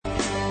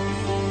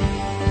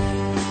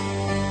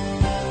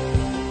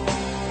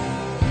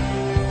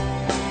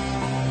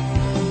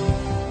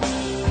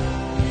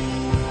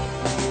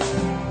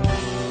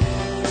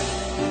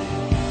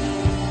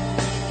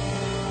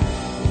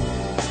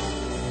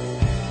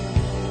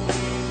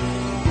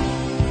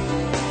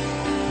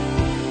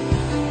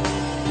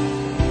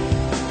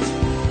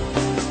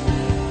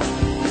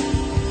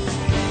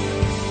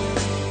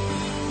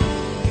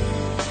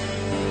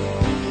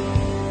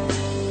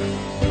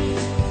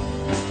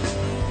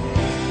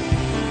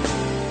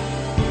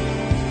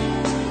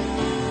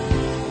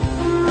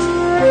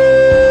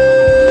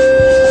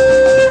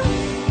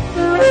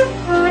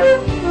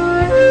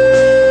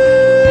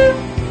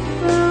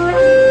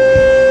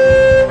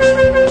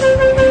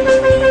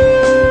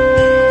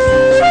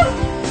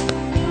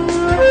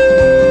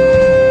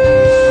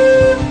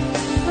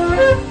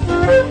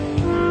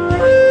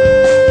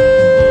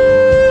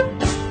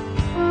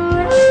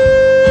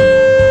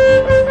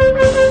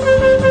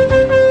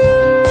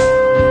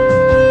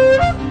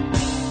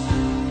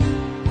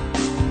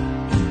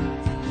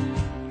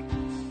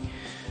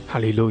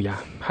利路亚，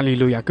哈利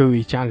路亚！各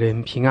位家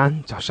人平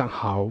安，早上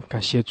好！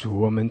感谢主，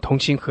我们同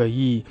心合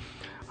意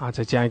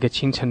在这样一个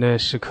清晨的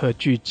时刻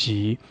聚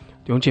集，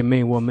弟兄姐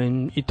妹，我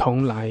们一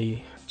同来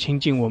亲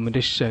近我们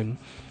的神，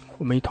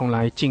我们一同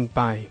来敬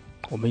拜，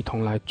我们一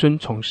同来尊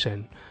崇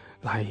神，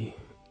来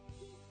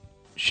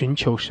寻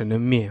求神的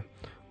面，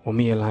我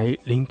们也来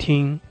聆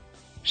听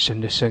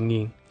神的声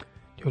音。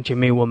弟兄姐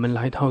妹，我们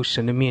来到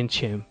神的面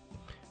前，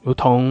如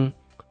同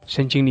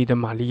圣经里的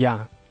玛利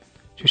亚，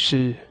就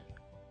是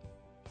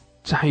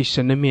在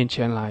神的面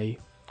前来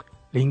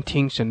聆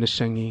听神的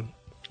声音，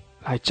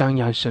来张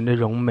扬神的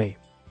荣美，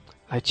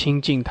来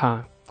亲近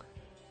他，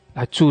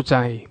来住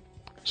在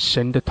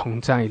神的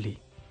同在里。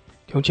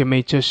弟兄姐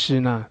妹，这是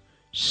那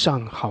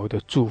上好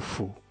的祝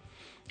福。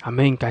阿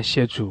们，感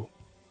谢主。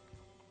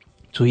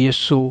主耶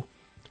稣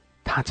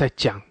他在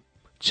讲，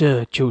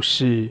这就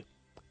是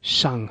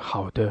上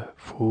好的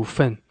福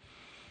分。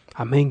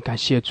阿们，感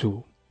谢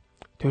主。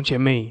弟兄姐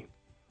妹，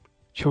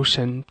求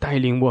神带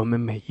领我们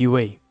每一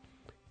位，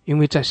因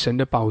为在神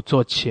的宝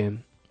座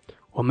前，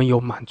我们有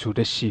满足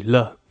的喜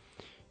乐，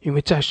因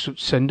为在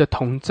神的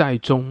同在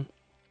中，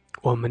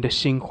我们的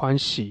心欢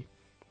喜，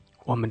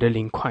我们的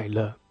灵快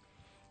乐，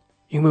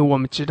因为我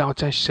们知道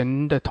在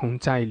神的同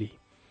在里，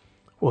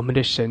我们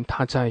的神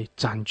他在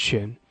掌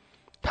权，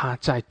他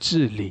在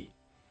治理。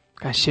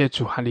感谢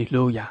主，哈利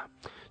路亚！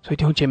所以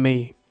弟兄姐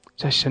妹，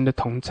在神的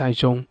同在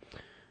中，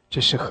这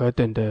是何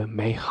等的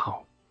美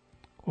好！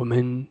我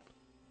们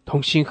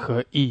同心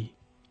合意，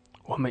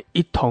我们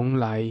一同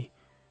来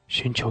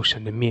寻求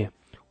神的面，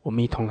我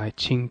们一同来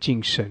亲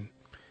近神，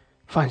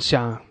放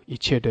下一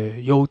切的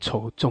忧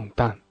愁重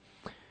担。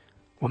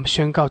我们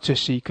宣告这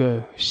是一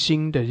个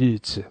新的日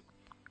子，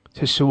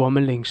这是我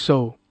们领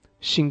受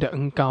新的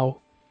恩膏，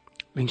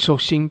领受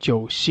新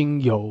酒新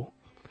油，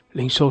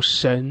领受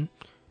神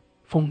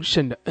丰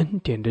盛的恩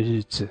典的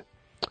日子。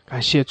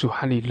感谢主，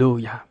哈利路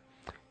亚！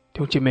弟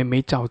兄姐妹，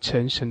每早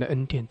晨神的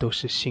恩典都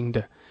是新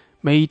的，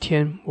每一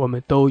天我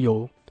们都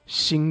有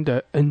新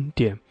的恩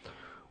典，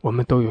我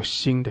们都有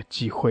新的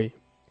机会。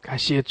感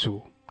谢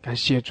主，感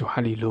谢主，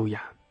哈利路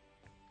亚！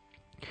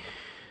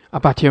阿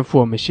爸天父，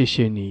我们谢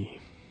谢你，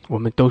我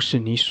们都是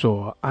你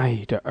所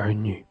爱的儿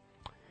女。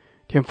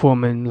天父，我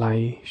们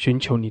来寻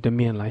求你的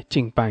面，来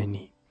敬拜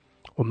你，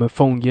我们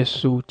奉耶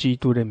稣基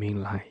督的名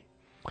来。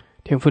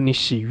天父，你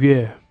喜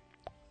悦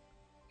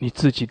你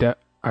自己的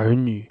儿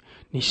女，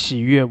你喜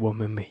悦我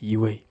们每一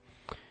位。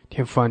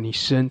天父啊，你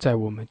施恩在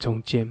我们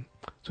中间。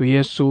主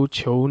耶稣，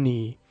求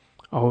你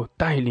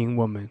带领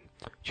我们，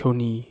求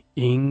你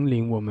引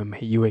领我们每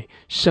一位，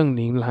圣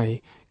灵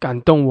来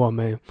感动我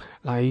们，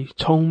来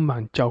充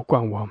满浇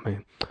灌我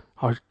们，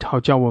好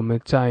叫我们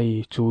在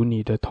主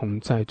你的同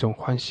在中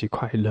欢喜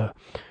快乐，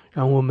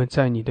让我们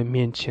在你的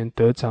面前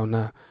得着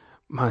那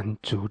满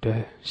足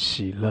的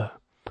喜乐。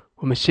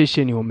我们谢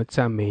谢你，我们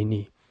赞美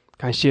你，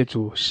感谢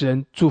主施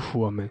恩祝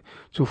福我们，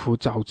祝福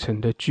早晨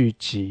的聚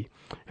集，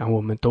让我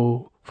们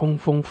都丰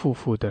丰富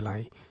富的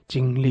来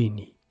经历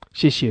你。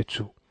谢谢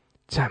主，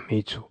赞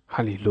美主，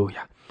哈利路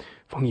亚！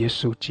奉耶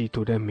稣基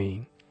督的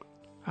名，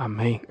阿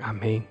们，阿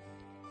们，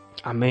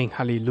阿们，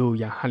哈利路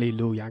亚，哈利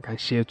路亚！感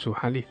谢主，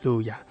哈利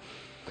路亚，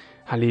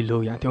哈利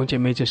路亚！弟兄姐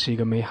妹，这是一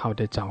个美好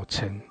的早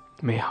晨，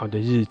美好的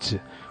日子，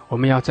我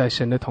们要在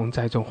神的同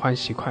在中欢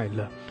喜快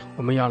乐，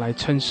我们要来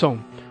称颂，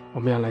我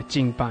们要来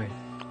敬拜，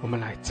我们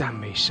来赞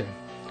美神。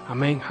阿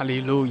们，哈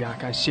利路亚！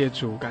感谢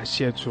主，感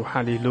谢主，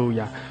哈利路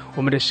亚！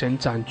我们的神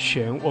掌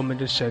权，我们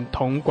的神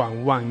统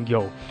管万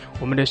有，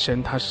我们的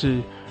神他是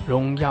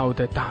荣耀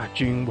的大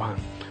君王。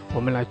我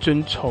们来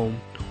尊崇，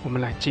我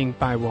们来敬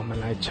拜，我们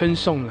来称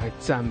颂，来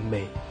赞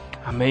美。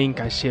阿们，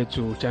感谢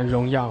主，将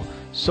荣耀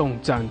颂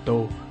赞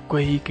都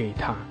归给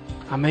他。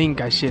阿们，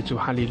感谢主，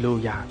哈利路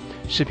亚！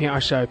诗篇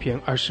22篇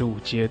25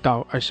节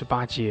到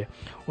28节，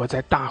我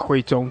在大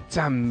会中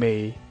赞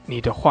美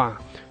你的话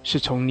是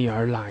从你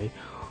而来，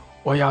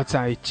我要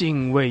在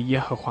敬畏耶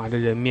和华的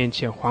人面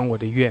前还我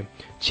的愿，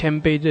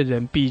谦卑的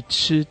人必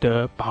吃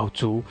得饱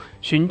足，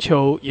寻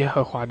求耶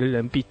和华的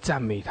人必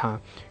赞美他。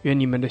愿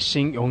你们的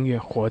心永远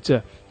活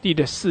着，地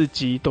的四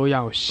极都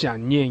要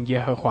想念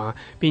耶和华，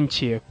并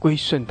且归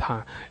顺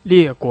他，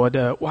列国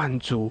的万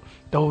族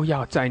都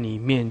要在你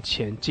面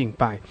前敬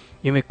拜，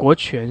因为国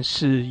权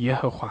是耶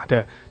和华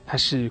的，他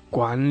是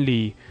管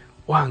理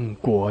万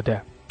国的。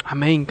阿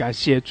们，感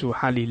谢主，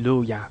哈利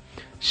路亚！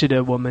是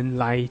的，我们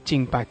来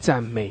敬拜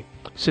赞美，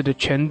是的，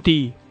全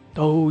地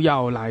都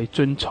要来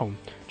尊崇，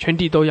全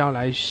地都要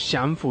来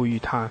降服于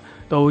他，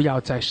都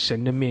要在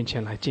神的面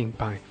前来敬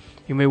拜，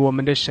因为我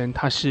们的神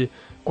他是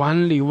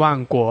管理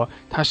万国，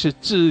他是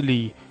治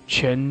理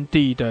全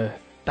地的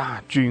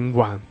大君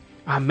王。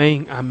阿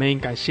们，阿们，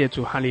感谢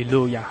主，哈利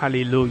路亚，哈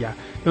利路亚！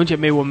弟兄姐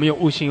妹，我们用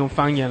悟性用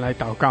方言来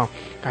祷告。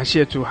感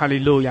谢主，哈利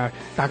路亚！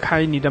打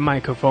开你的麦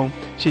克风，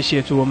谢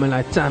谢主，我们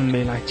来赞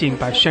美，来敬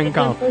拜，宣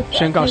告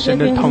神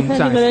的同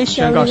在，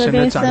宣告神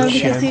的掌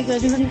权。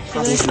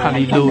哈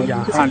利路亚，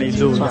哈利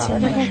路亚，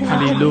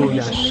哈利路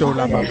亚，受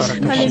拉巴巴拉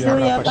克西亚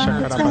拉巴沙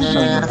卡拉巴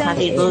沙，哈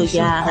利路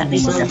亚，哈利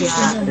路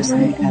亚，到这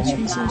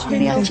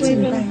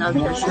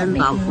圣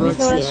宝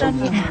座前，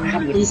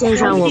献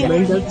上我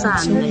们的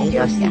赞美，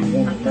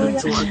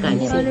主啊，感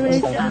谢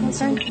你，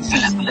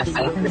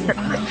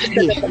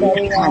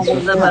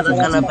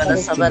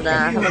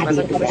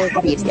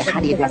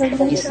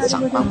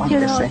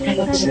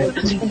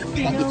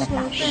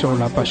受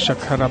拉巴沙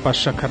卡拉巴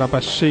沙卡拉巴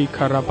西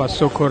卡拉巴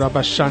苏库拉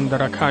巴山德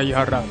拉卡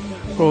亚拉。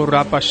哦，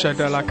拉巴沙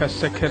德拉卡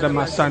塞克的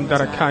马桑德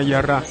拉卡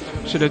亚拉，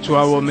是的，主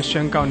啊，我们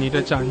宣告你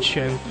的掌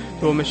权，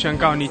我们宣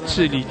告你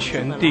治理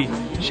全地。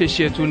谢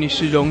谢主，你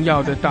是荣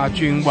耀的大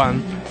君王。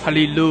哈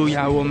利路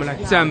亚，我们来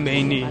赞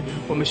美你，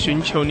我们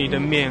寻求你的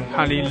面。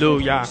哈利路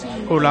亚。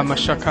哦，拉玛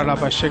沙卡拉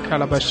巴谢卡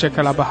拉巴谢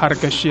卡拉巴哈尔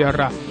格西亚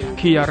拉，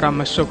基亚拉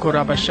玛苏库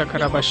拉巴沙卡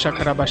拉巴沙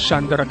卡拉巴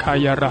山德拉卡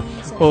亚拉。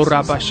哦，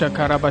拉巴沙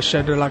卡拉巴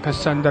谢德拉卡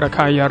山德拉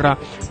卡亚拉，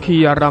基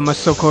亚拉玛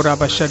苏库拉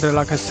巴谢德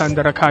拉卡山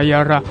德拉卡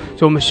亚拉。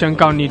我们宣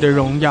告你的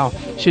荣耀。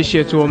谢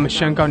谢主，我们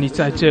宣告你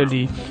在这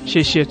里。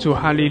谢谢主，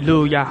哈利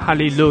路亚，哈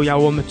利路亚，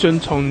我们尊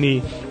崇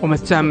你，我们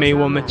赞美，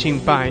我们敬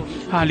拜。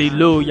哈利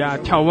路亚，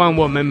眺望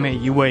我们每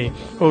一位。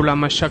哦，拉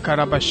玛沙卡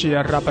拉巴西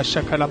亚拉巴沙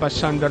卡拉巴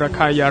山德拉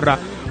卡亚拉，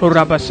哦，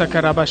拉巴沙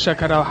卡拉巴沙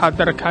卡拉哈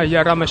德拉卡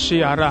亚拉玛西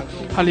亚拉。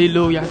哈利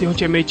路亚，弟兄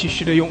姐妹继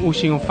续的用悟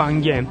性用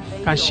方言，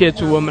感谢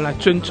主，我们来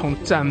尊崇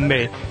赞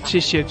美。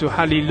谢谢主，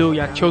哈利路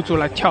亚，求主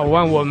来眺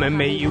望我们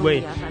每一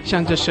位，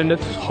向着神的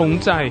同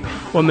在，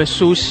我们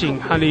苏醒。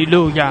哈利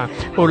路亚，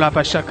哦，拉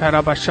巴沙卡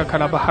拉巴沙卡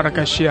拉巴哈德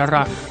卡西亚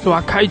拉，主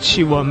啊，开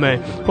启我们。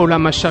哦，拉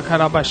玛沙卡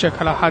拉巴沙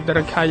卡拉哈德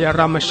拉卡亚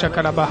拉玛沙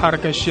卡拉巴哈德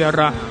卡西亚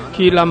拉，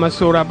基拉玛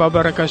苏拉巴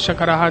巴拉卡沙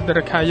卡拉哈德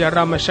拉卡亚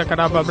拉玛沙卡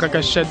拉巴巴拉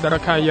卡谢德拉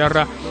卡亚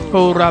拉，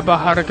哦，拉巴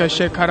哈德卡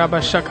谢卡拉巴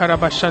沙卡拉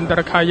巴山德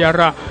拉卡亚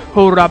拉，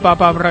哦，拉巴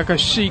巴巴拉卡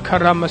西卡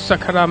拉玛沙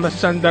卡拉玛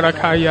山德拉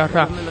卡亚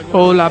拉，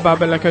哦，拉巴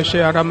巴拉卡西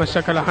亚拉玛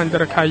沙卡拉哈德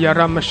拉卡亚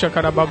拉玛沙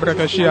卡拉巴巴拉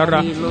卡西亚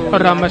拉，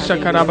拉玛沙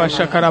卡拉巴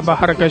沙卡拉巴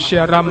哈德卡西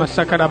亚拉玛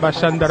沙卡拉巴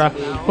山德拉，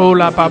哦，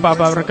拉巴巴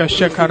巴拉卡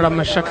谢卡拉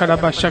玛沙卡拉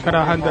巴沙卡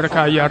拉哈德拉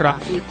卡亚拉，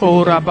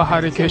哦，拉巴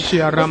哈德卡西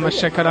亚拉玛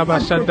沙卡拉巴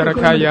山德拉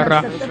卡亚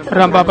拉，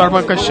拉巴巴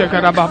巴卡谢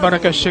卡拉巴巴拉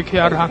卡谢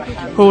卡拉，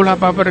哦，拉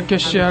巴巴拉卡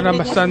西亚拉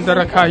玛山德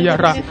拉卡亚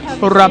拉，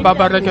哦，拉巴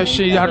巴拉卡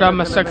西亚拉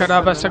玛沙卡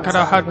拉巴沙卡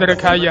拉哈德拉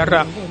卡亚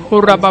拉，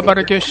哦，拉巴巴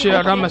拉卡西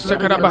亚拉玛沙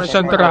卡拉巴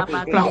山德拉，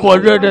来火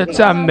热的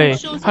赞美，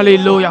哈利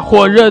路亚，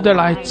火热的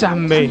来赞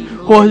美，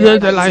火热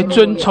的来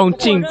尊崇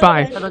敬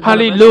拜，哈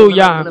利路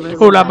亚，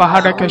哦，拉巴哈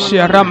德卡西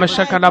亚拉玛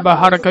沙卡拉巴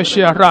哈德卡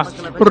西亚拉，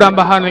哦，拉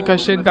巴哈德卡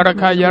西德拉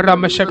卡亚拉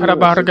玛沙卡拉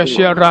巴哈德卡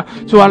西亚拉，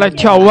主啊，来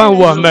眺望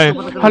我们，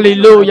哈利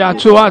路亚，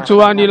主啊，主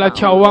啊，你来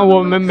眺望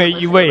我们每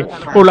一位，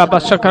哦，拉巴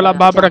沙卡拉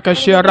巴巴拉卡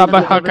西亚拉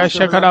巴哈卡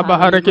西卡拉巴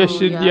哈德卡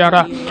西亚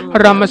拉，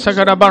拉玛沙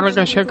卡拉巴拉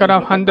卡西卡拉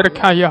哈德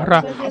卡亚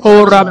拉，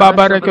哦，拉巴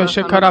巴拉卡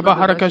西卡拉巴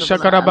哈德卡西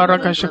卡拉巴拉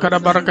卡西卡拉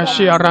巴拉卡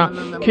西亚拉，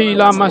基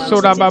拉玛苏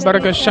拉巴巴拉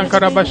卡西卡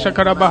拉巴西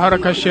卡拉巴哈德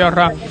卡西亚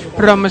拉，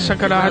拉玛沙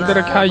卡拉哈德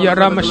卡亚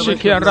拉玛西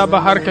卡拉巴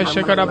哈德卡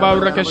西卡拉巴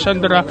拉卡山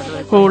德拉，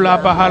哦，拉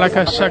巴哈拉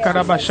卡西卡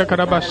拉巴西卡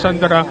拉巴山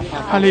德拉，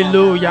哈利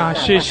路亚，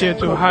谢谢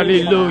主，哈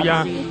利路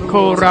亚，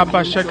哦，拉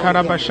巴西卡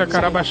拉巴西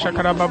卡拉巴西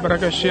卡拉巴巴拉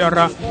卡西亚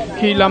拉，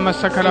基拉玛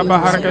沙卡拉巴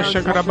哈德卡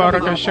西卡拉巴拉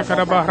卡西卡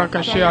拉巴哈德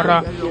卡西亚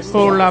拉，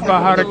哦，拉巴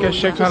哈德卡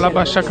西卡拉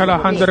巴西卡拉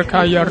哈德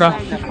卡亚拉，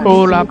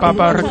哦，拉巴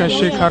巴拉卡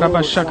西卡拉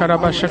巴西卡拉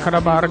巴西卡拉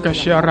巴哈德卡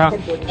西亚拉，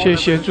谢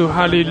谢主，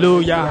哈利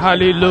路亚，哈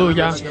利路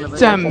亚，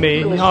赞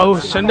美，哦，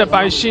神的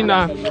百姓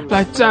啊，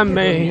来赞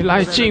美，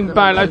来敬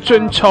拜，来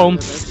尊崇，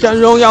将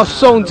荣耀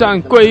颂赞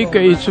归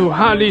给主，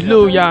哈利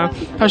路亚，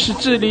他是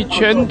治理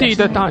全地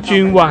的大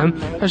君王，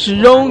他是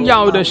荣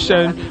耀的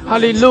神，哈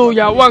利路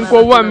亚，万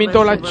国万民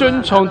都来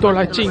尊崇，都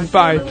来敬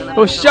拜，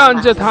都向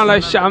着他来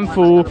降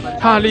服，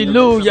哈利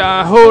路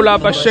亚，哦，拉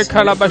巴谢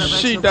卡拉巴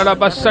西达拉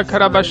巴萨卡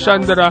拉巴山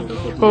德拉，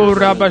哦，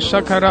拉巴沙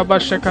卡拉巴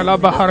谢卡拉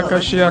巴哈尔卡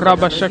西亚拉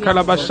巴谢卡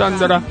拉巴山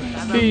德拉，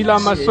基拉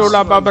玛苏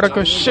拉巴巴拉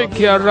卡谢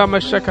卡拉玛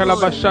谢卡拉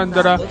巴山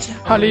德拉，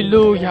哈利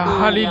路亚，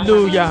哈利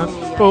路亚，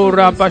哦，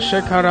拉巴谢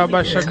卡拉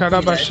巴谢卡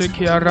拉巴谢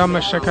卡拉玛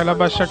谢卡拉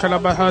巴谢卡拉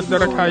巴哈德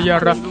拉卡亚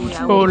拉，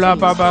哦，拉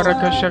巴巴拉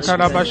卡谢卡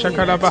拉巴谢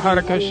卡拉巴哈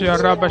尔卡西亚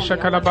拉巴谢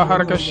卡拉巴哈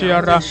尔卡西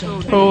亚拉，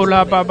哦，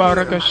拉巴巴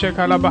拉卡谢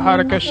卡拉巴哈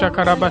尔卡谢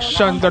卡拉巴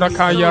山德拉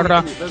卡亚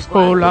拉，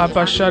哦，拉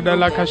巴谢德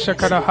拉卡谢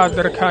卡拉哈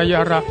德拉卡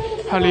亚拉，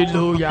哈利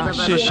路亚，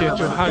谢谢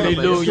主，哈利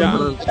路亚。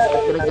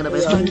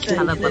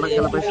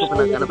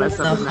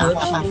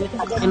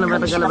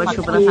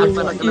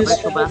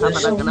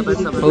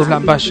Ora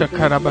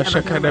bashakara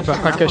bashakara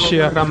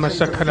bahakashia rama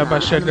sakara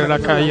bashadra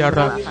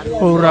kayara.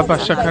 Ora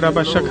bashakara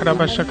bashakara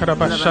bashakara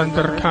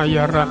bashandra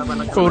kayara.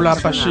 Ora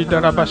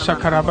bashidara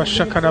bashakara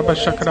bashakara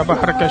bashakara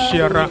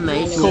bahakashia.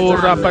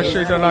 Ora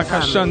bashidara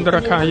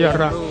kashandra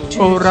kayara.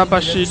 O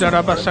Rabashida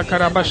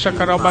Rabasakara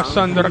Bashakara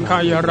Basandra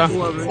Kayara,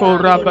 O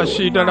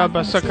Rabashida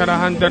Rabasakara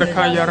Handra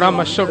Kayara,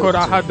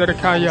 Masokora Hadra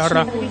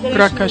Kayara,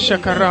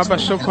 Rakashakara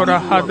Basokora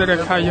Hadra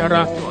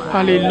Kayara,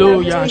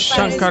 Hallelujah,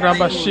 Shankara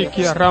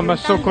Basikia Rama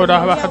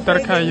Sokora Hadra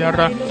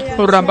Kayara,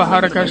 O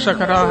Rabaharaka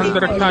Shakara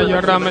Handra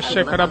Kayara,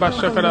 Mashakara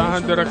Basakara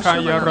Handra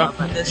Kayara,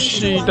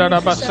 Shida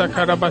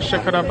Rabasakara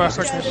Bashakara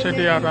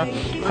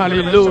Basakashadiara,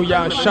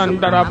 Hallelujah,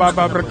 Shandara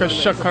Baba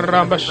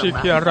Shakara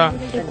Basikiara,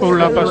 O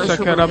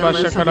Rabasakara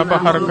Bashakara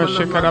Baharaka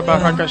Shakara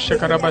Baraka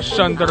Shakara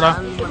Basandra,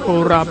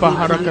 O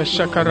Rabaharaka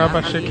Shakara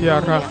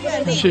Basikiara,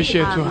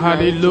 Shishitu,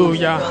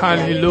 Hallelujah,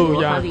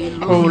 Hallelujah,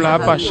 O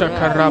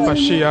Rabashakara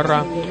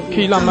Bashiara,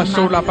 Kila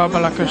Masola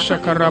Babalaka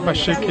Shakara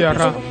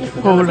Basikiara,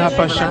 O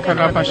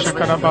Rabashakara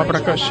Bashakara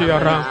Babraka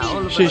Shiara,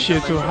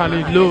 Shishitu,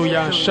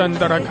 Hallelujah,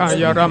 Shandara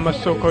Kayara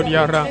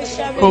Masokoriara,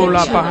 O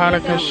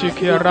Rabaharaka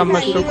Shikiara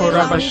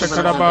Masokora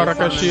Bashakara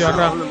Baraka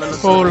Shiara,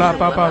 O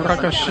Baba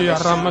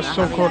Rakashiara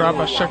Masokora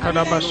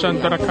Bashakara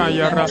Basandra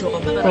Kayara,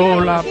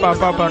 O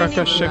Baba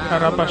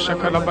Barakashakara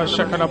Bashakara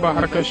Bashakara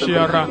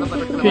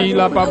Barakashiara,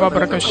 Kila Baba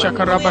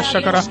Barakashakara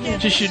Bashakara，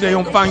 继续的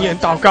用方言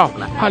祷告，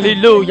哈利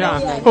路亚！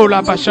 O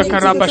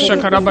Bashakara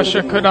Bashakara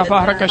Bashakara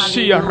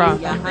Barakashiara，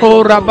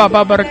 O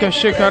Baba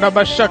Barakashakara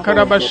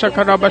Bashakara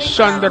Bashakara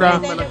Basandra，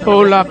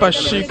 O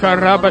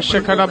Bashikara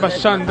Bashakara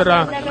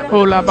Basandra，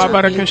 O Baba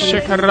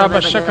Barakashakara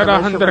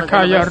Bashakara Handra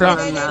Kayara，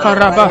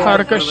 Haraba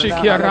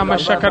Harakashikiara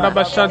Mashakara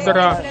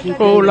Basandra，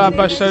 O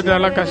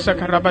Bashadala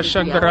Kasakara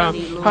Basandra，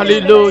 哈利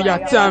路亚！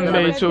赞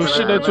美主，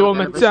是的主，我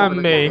们赞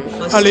美，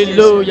哈利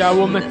路亚！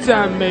我们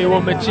赞美，我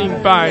们敬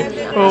拜。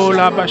哦，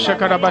拉巴沙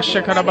卡拉巴沙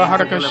卡拉巴哈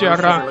拉卡西亚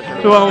拉，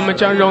主啊，我们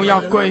将荣耀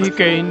归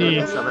给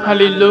你，哈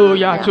利路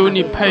亚！主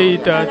你配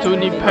的，主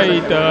你配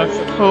的。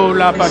哦，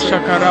拉巴沙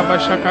卡拉巴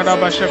沙卡拉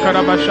巴沙卡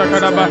拉巴沙卡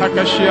拉巴哈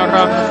卡西亚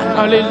拉，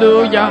哈利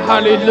路亚，哈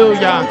利路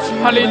亚，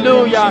哈利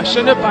路亚！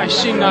神的百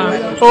姓啊，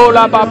哦，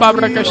拉巴巴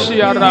巴卡西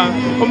亚拉，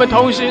我们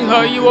同心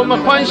合一，我们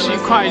欢喜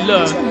快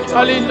乐，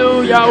哈利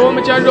路亚！我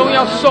们将荣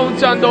耀颂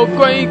赞都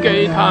归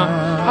给他。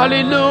哈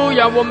利路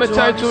亚！我们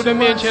在主的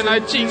面前来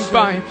敬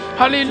拜。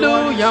哈利路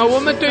亚！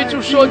我们对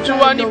主说：主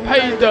啊，你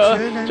配的。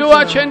主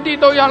啊，全地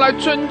都要来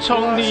尊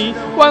崇你，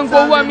万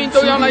国万民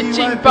都要来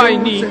敬拜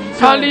你。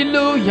哈利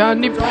路亚！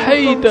你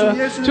配的。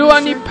主啊，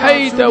你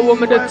配的我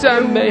们的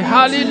赞美。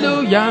哈利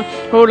路亚！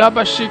哦拉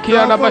巴西基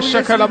亚拉巴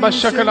沙卡拉巴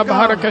沙卡拉巴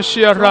哈拉卡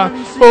西亚拉，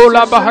哦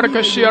拉巴哈拉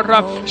卡西亚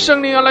拉，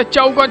圣灵要来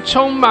浇灌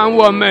充满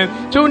我们。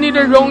主，你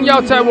的荣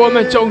耀在我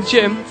们中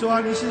间。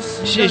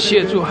谢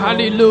谢主，哈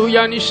利路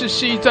亚！你是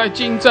昔在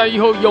今在以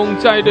后永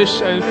在的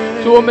神，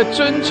主，我们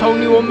尊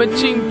崇你，我们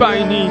敬拜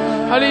你，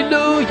哈利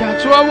路亚！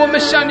主啊，我们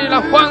向你来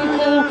欢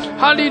呼，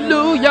哈利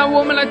路亚！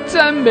我们来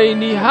赞美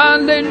你，哈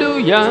利路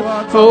亚！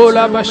哦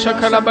拉巴沙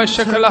卡拉巴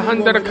沙卡拉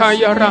汉德卡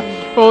亚拉，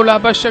哦拉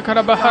巴沙卡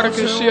拉巴哈拉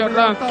克西亚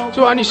拉，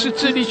主啊，你是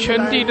治理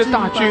全地的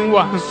大君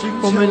王，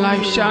我们来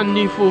向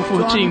你夫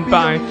妇敬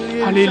拜，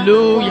哈利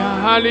路亚，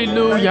哈利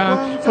路亚！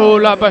哦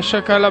拉巴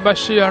沙卡拉巴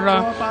西亚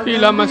拉，伊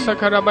拉马萨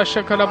卡拉巴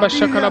沙卡拉巴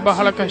沙卡拉巴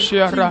哈拉克西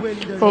亚拉，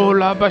哦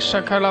拉巴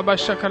沙卡拉巴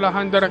沙卡拉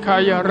汉德卡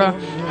亚拉，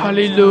哈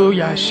利路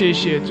亚！谢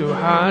谢主，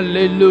哈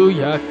利路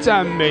亚！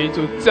赞美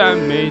主，赞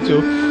美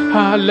主，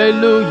哈利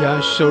路亚！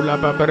收拉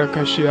巴巴拉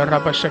卡西亚拉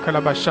巴沙卡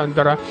拉巴山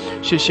德拉，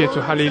谢谢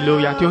主，哈利路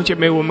亚！弟兄姐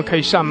妹，我们可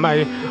以上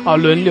麦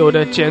轮流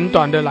的简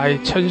短的来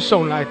称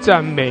颂，来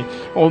赞美，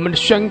我们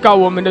宣告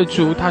我们的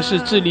主，他是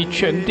治理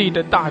全地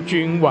的大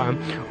君王。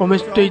我们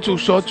对主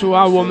说：主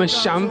啊，我们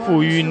降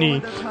服于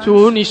你，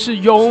主，你是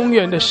永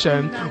远的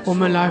神，我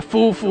们来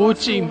夫妇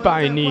敬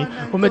拜你，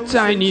我们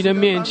在你的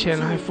面前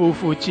来夫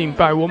妇敬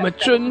拜，我们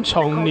尊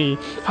崇你，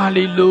哈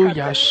利路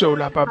亚！收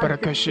拉巴巴拉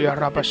克西亚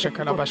拉巴沙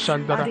卡拉巴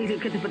山德拉。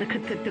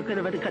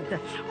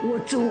我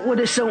主，我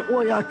的神，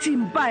我要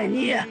敬拜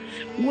你；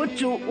我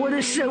主，我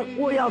的神，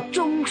我要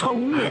尊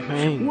崇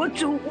你；我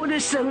主，我的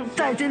神，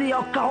在这里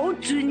要高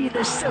举你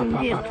的圣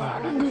名，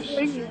因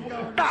为你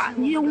大，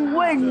因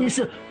为你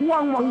是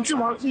万王之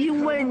王，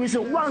因为你是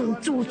万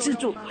主之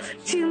主。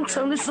清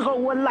晨的时候，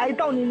我来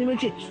到你的面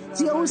前，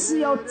就是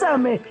要赞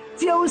美，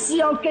就是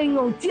要跟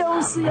用，就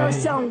是要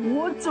向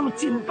我主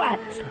敬拜。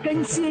感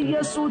谢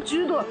耶稣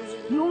基督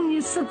用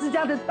你十字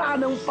架的大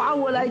能把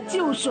我来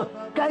救赎，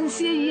感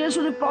谢耶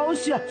稣的宝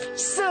血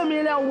赦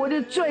免了我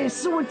的罪，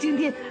使我今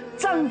天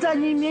站在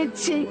你面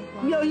前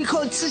有一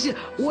口气息，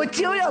我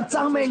就要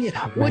赞美你，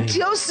我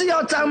就是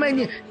要赞美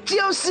你，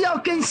就是要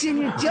更新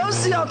你，就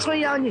是要传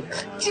扬你，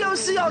就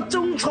是要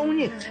尊崇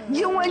你，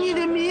因为你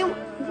的名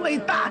伟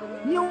大，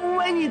因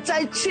为你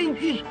在全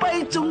地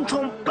被尊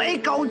崇被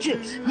高举，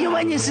因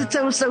为你是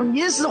真神，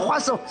你是活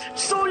神，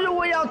所以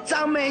我要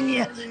赞美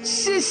你。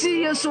谢谢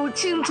耶稣，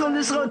清晨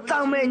的时候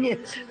赞美你，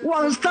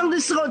晚上的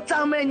时候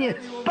赞美你，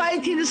白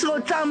天的时候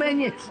赞美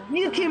你，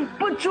一天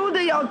不住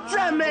的要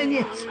赞美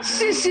你。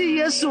谢谢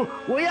耶稣，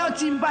我要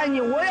敬拜你，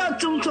我要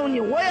尊崇你，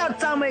我要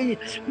赞美你，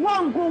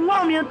万国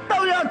万民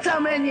都要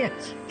赞美你，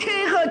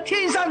天和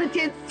天上的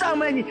天赞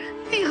美你，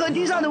地和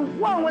地上的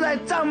万物来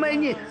赞美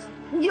你，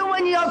因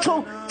为你要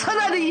从侧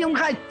来的永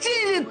海，极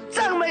力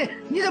赞美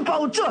你的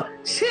宝座。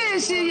谢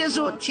谢耶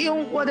稣，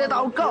听我的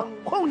祷告，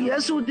奉耶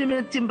稣的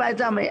名敬拜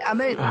赞美，阿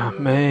门，阿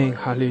门，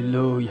哈利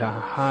路亚，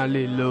哈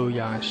利路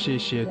亚，谢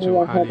谢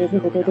主，哈利路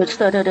亚，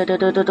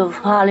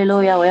哈利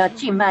路亚！我要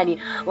敬拜你，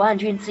万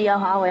军之耶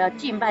和华，我要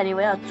敬拜你，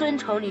我要尊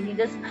崇你。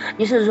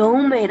你是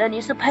荣美的，你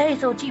是配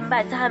受敬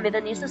拜赞美的，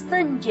你是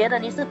圣洁的，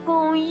你是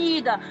公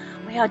义的。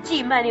我要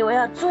敬拜你，我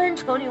要尊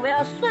崇你，我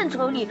要顺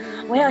从你，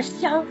我要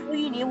降服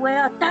于你，我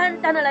要单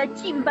单的来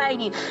敬拜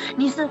你。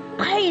你是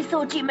配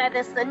受敬拜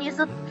的神，你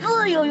是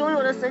自由拥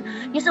有的神，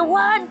你是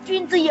万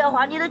军之耶和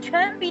华，你的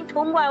权柄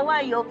统管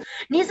万有，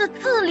你是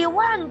治理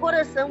万国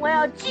的神。我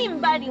要敬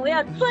拜你，我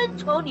要尊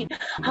崇你。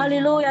哈利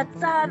路亚，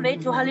赞美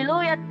主，哈利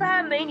路亚，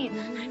赞美你。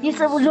你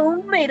是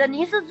荣美的，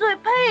你是最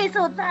配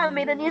受赞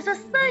美的，你是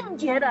圣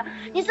洁的，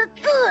你是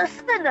至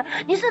圣的，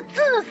你是至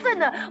圣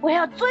的。我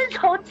要尊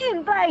崇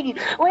敬拜你，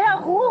我要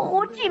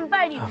呼敬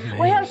拜你，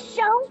我要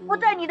降服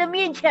在你的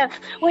面前，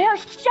我要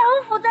降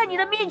服在你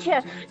的面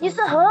前。你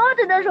是何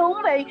等的荣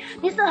美，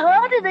你是何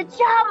等的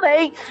佳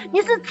美，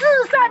你是至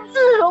善至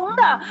荣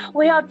的。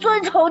我要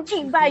尊崇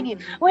敬拜你，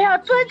我要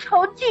尊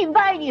崇敬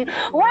拜你。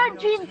万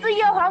军之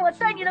耶和华，我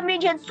在你的面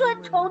前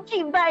尊崇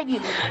敬拜你。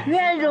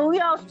愿荣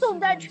耀颂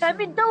赞权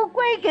柄都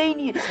归给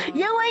你，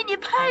因为你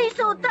配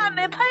受赞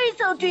美，配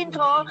受尊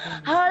崇。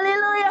哈利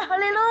路亚，哈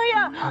利路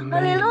亚，哈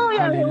利路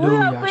亚，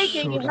荣耀归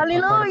给你，哈利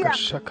路亚，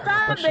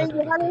赞美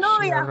你，哈利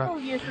路亚，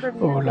奉耶稣的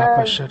名。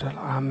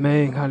阿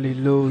门，哈利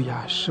路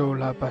亚，受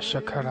拉巴沙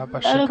卡拉巴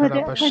沙卡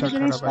拉巴沙卡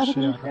拉巴沙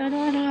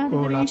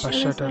哦拉巴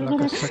沙的那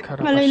个沙卡拉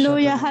巴沙。哈利路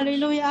亚，哈利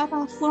路亚，阿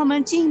父，我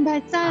们敬拜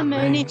赞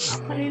美你。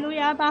哈利路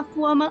亚，阿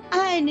父，我们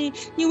爱你，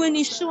因为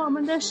你是我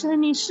们的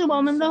神，你是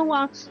我们的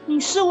王，你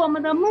是我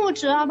们的牧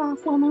者。阿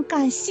父，我们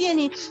感谢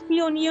你，你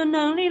有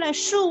能力来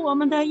束我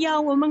们的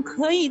腰，我们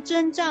可以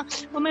征战，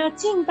我们要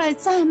敬拜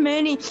赞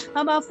美你。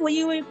阿父，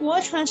因为国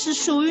权是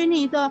属于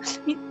你的，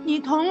你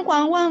统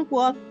管万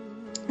国，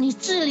你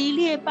治理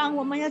列邦，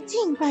我们要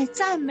敬拜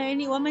赞美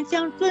你，我们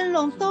将尊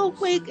荣都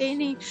归给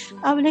你。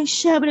阿布雷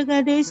沙布雷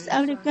格雷斯，阿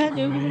布雷格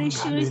雷布雷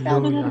修雷斯，阿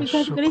布雷格雷修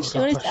雷斯，阿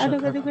布雷格雷修雷斯，阿布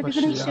雷格雷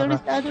修雷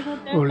斯，阿布雷格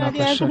雷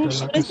修雷斯，阿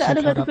布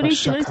雷格雷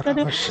修雷斯，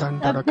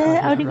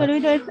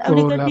阿布雷格雷修雷斯，阿布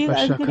雷格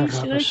雷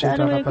修雷斯，阿布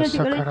雷格雷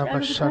修雷斯，阿布雷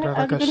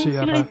格雷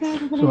修雷斯，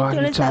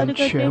完掌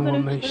权，我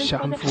们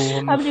降服，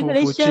我们服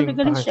服敬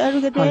拜。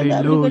哈利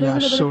路亚，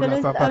受拉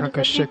巴巴拉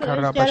克谢卡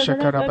拉巴谢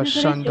卡拉巴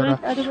山德拉，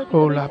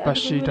哦拉巴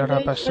西达拉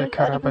巴谢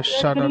卡拉巴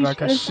沙德拉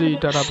卡西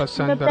达拉巴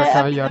山德拉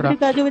卡亚拉，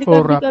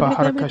哦拉巴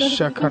哈卡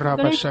谢卡拉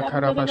巴谢卡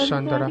拉巴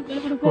山德拉，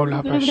哦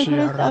拉巴西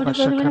亚拉巴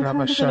谢卡拉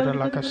巴沙德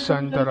拉卡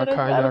山德拉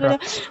卡亚拉，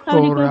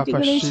哦拉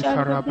巴西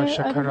卡拉巴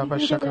谢卡拉巴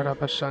谢卡拉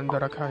巴山德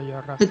拉卡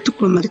亚拉。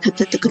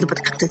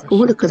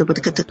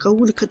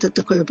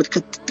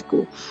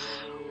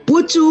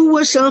我主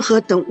我神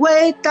何等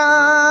伟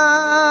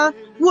大，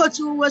我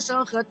主我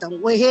神何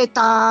等伟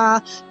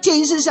大，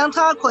今世向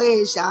他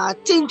跪下，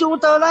尽忠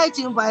都来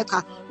敬拜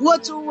他。我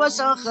主我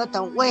神何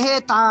等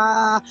伟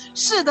大，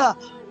是的，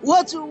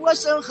我主我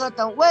神何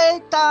等伟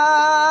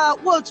大，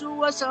我主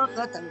我神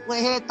何等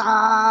伟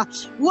大，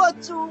我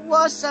主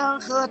我神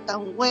何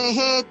等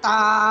伟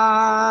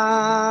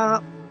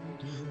大。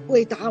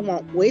伟大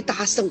王，伟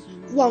大神，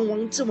王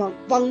王之王，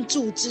王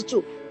主之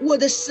主，我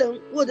的神，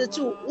我的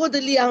主，我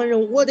的良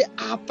人，我的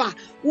阿爸，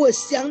我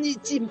向你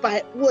敬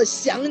拜，我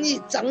向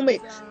你赞美，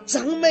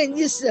赞美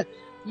你是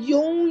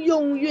永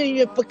永远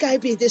远不改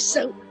变的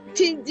神。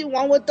天地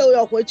万物都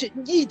要回去，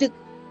你的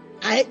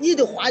爱，你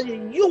的话语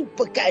永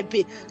不改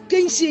变。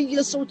感谢耶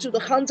稣基督，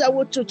항在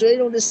我最脆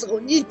弱的时候，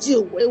你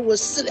就为我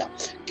死了。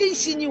感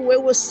谢你为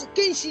我死，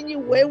感谢你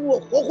为我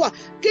活化，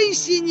感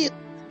谢你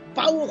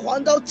把我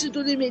放到基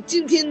督里面，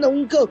今天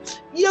能够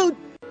有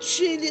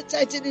权利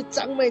在这里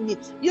赞美你，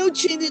有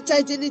权利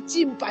在这里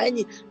敬拜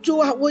你。主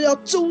啊，我要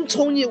尊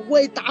崇你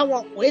为大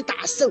王，为大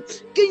神。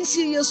感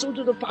谢耶稣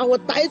基督把我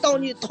带到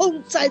你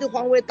同在的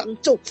范围当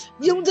中，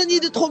用着你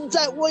的同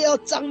在我要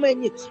赞美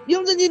你，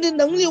用着你的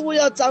能力我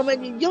要赞美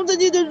你，用着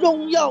你的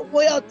荣耀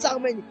我要赞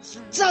美你，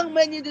赞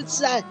美你的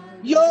慈爱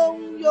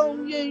永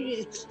永远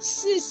远。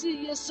谢谢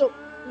耶稣，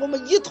我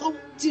们一同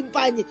敬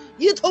拜你，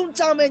一同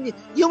赞美你，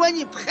因为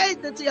你配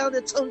得这样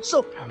的承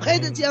受，配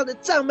得这样的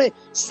赞美。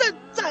圣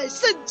在，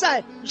圣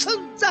在，圣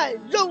在，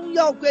荣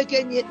耀归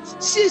给你。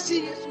谢谢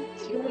耶稣，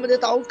听我们的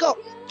祷告，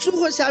祝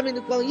福下面的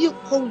光阴，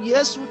奉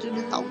耶稣基督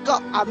的祷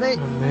告，阿门，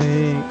阿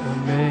门，阿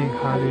门，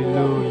哈利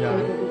路亚，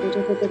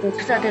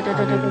哈利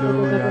路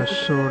亚，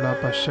苏拉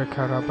巴谢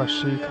卡拉巴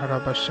西卡拉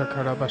巴谢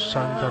卡拉巴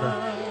山德拉，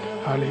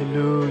哈利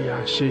路亚，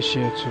谢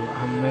谢主，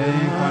阿门，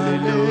哈利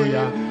路亚。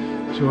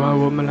主啊，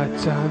我们来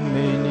赞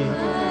美你，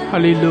哈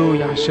利路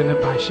亚！神的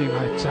百姓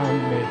来赞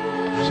美，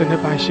神的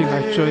百姓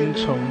来尊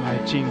崇，来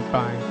敬拜，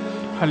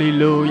哈利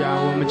路亚！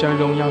我们将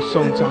荣耀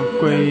颂赞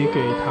归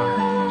给他，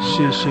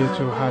谢谢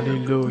主，哈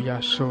利路亚！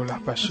受拉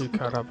巴西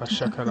卡拉巴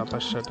沙卡拉巴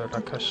沙达拉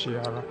卡西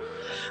亚拉，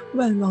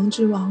万王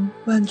之王，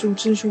万主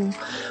之主，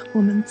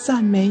我们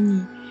赞美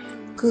你，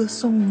歌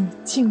颂你，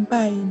敬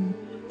拜你，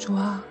主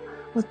啊！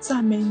我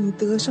赞美你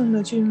得胜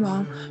的君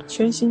王，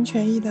全心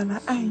全意的来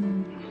爱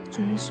你，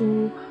主耶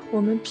稣，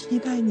我们披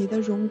戴你的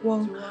荣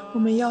光，我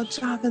们要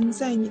扎根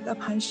在你的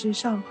磐石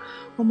上，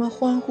我们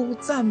欢呼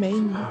赞美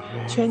你，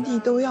全地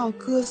都要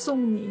歌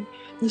颂你。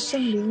你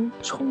圣灵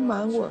充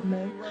满我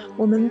们，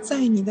我们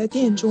在你的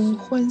殿中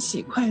欢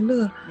喜快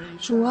乐。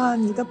主啊，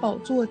你的宝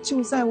座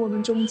就在我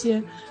们中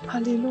间。哈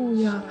利路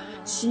亚！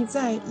昔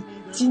在、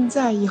今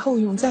在、以后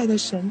永在的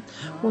神，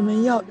我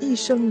们要一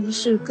生一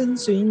世跟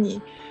随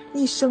你，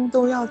一生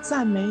都要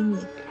赞美你，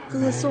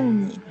歌颂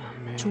你。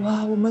主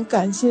啊，我们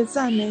感谢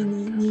赞美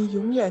你，你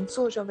永远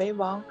坐着为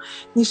王，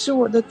你是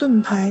我的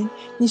盾牌，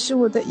你是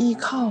我的依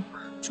靠。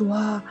主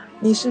啊，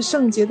你是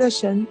圣洁的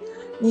神，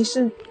你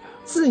是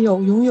自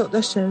有永有的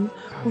神，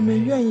我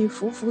们愿意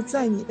匍匐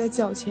在你的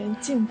脚前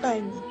敬拜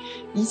你，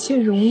一切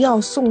荣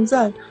耀颂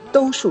赞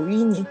都属于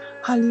你。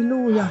哈利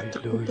路亚！主，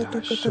我们赞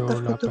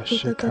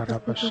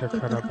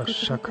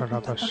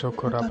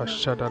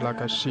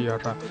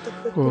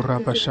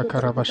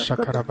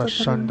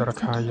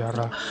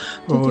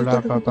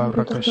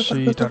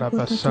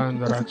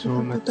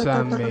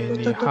美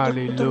你，哈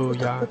利路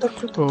亚！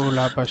哦，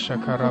拉巴沙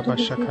卡拉巴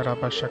沙卡拉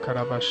巴沙卡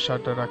拉巴沙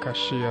德拉卡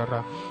西亚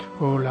拉，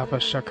哦，拉巴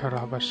沙卡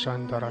拉巴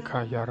山德拉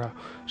卡亚拉，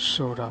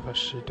苏拉巴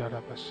西德拉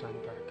巴山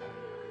德拉卡亚。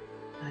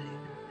哈利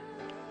路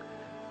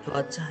亚！主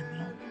啊，赞美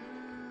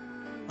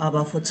阿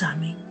爸父，赞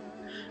美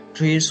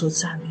主耶稣，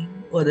赞美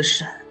我的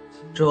神。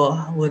主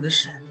啊，我的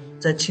神，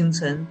在清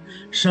晨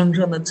声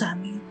声的赞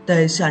美，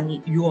带下你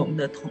与我们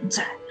的同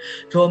在。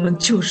主，我们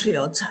就是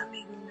要赞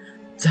美，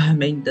赞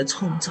美你的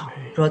创造，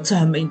主，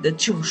赞美你的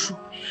救赎，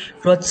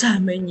主，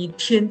赞美你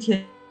天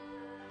天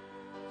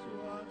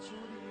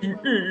日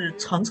日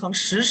常常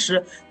时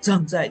时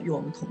常在与我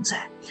们同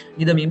在。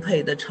你的名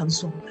配得称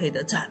颂，配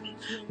得赞美，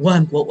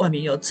万国万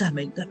民要赞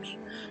美你的名。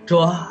主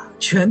啊，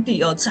全地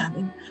要赞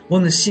美，我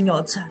们的心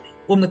要赞美，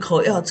我们的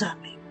口要赞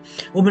美，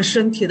我们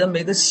身体的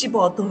每个细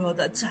胞都要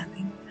在赞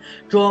美。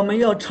主，我们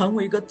要成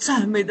为一个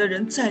赞美的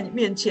人，在你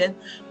面前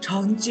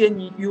常见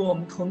你与我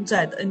们同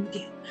在的恩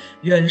典。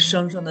愿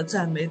生生的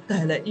赞美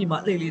带来以马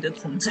内利的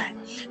同在，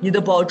你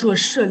的宝座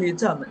设立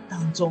在我们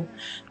当中，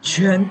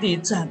全地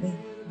赞美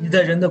你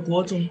的人的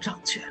国中掌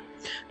权。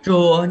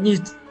主，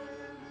你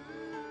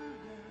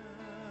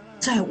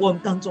在我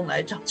们当中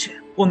来掌权，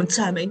我们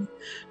赞美你。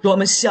主，我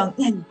们想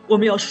念你，我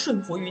们要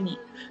顺服于你。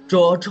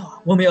主，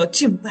我们要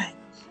敬拜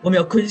你，我们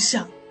要归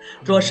向你。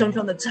主，生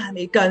生的赞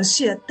美感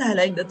谢带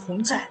来你的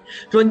同在。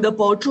主，你的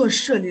宝座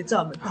设立在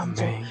我们当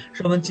中，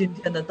是我们今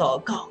天的祷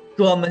告，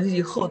主，我们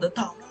以后的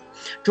道路。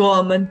主，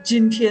我们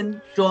今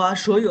天主啊，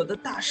所有的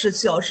大事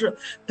小事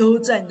都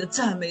在你的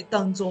赞美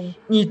当中，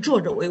你坐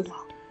着为王，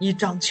你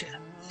掌权。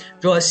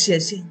主，谢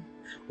谢你，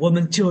我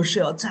们就是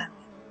要赞美。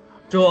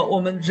主，我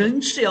们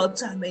人是要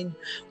赞美你，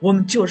我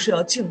们就是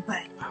要敬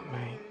拜你。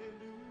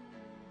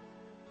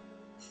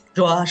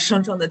主啊，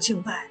生生的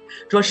敬拜，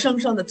主，生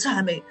生的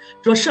赞美，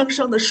主，生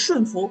生的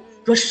顺服，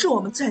主，是我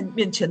们在你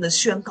面前的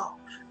宣告。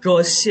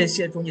主，谢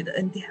谢主你的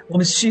恩典，我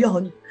们需要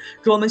你。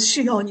主，我们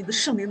需要你的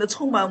圣灵的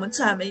充满，我们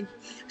赞美你。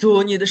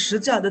主，你的十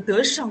架的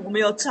得胜，我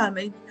们要赞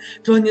美你。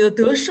主，你的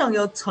得胜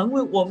要成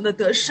为我们的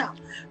得胜。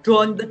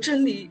主，你的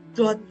真理，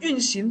主，运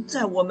行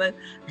在我们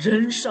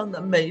人生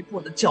的每一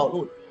步的脚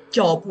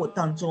步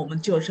当中，我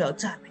们就是要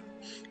赞美。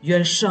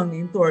愿圣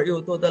灵多而又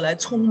多的来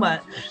充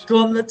满。主，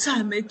我们的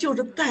赞美就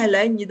是带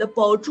来你的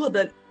宝座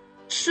的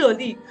设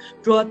立，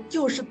主，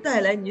就是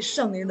带来你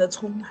圣灵的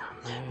充满，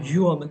与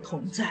我们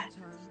同在。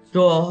主，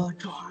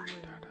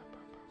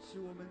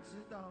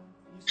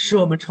使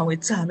我们成为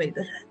赞美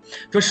的人，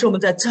主，使我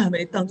们在赞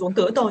美当中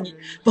得到你，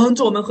帮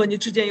助我们和你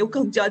之间有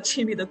更加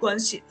亲密的关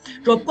系。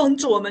主，帮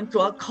助我们，主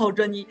要靠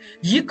着你，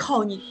依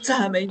靠你，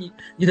赞美你，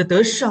你的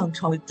得胜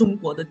成为中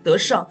国的得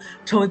胜，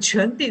成为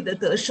全地的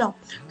得胜。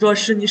主要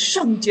使你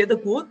圣洁的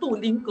国度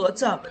临格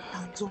在我们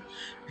当中，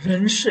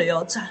人是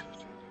要赞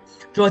美，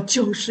主要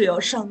就是要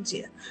圣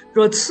洁，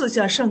主要赐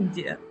下圣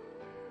洁，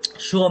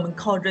使我们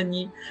靠着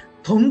你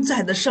同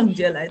在的圣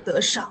洁来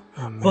得上。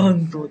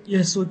奉主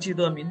耶稣基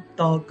督的名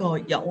祷告，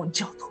仰望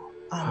交托。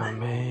阿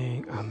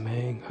门，阿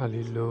门，哈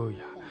利路亚，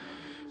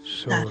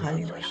大哈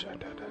利路亚。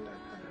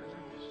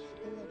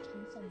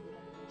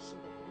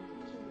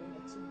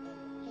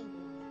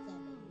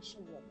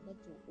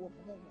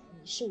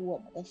是我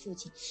们的父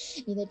亲，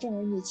你的众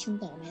儿女倾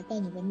倒来到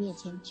你的面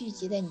前，聚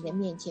集在你的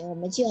面前，我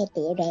们就要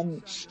得着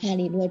你。哈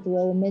利路亚，主，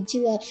我们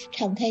就要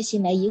敞开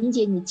心来迎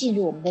接你进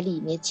入我们的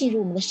里面，进入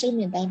我们的生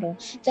命当中，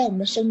在我们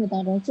的生命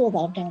当中做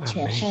王掌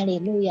权。哈利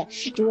路亚，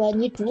主啊，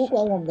你主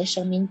管我们的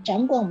生命，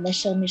掌管我们的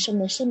生命，使我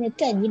们的生命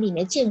在你里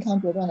面健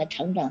康茁壮的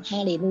成长。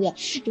哈利路亚，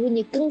主，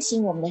你更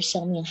新我们的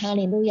生命。哈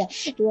利路亚，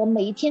主啊，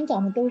每一天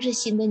早上都是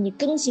新的，你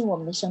更新我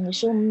们的生命，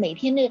使我们每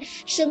天的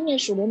生命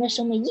属灵的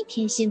生命一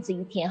天新子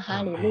一天，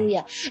哈利路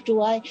亚！主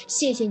啊，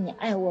谢谢你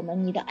爱我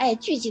们，你的爱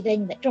聚集在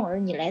你的众儿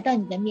女来到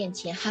你的面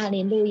前，哈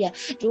利路亚！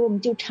主，我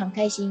们就敞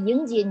开心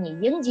迎接你，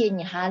迎接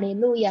你，哈利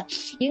路亚！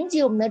迎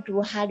接我们的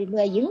主，哈利路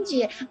亚！迎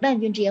接万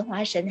军之耶和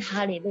华神，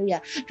哈利路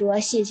亚！主啊，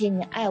谢谢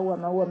你爱我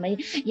们，我们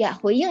也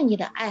回应你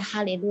的爱，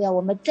哈利路亚！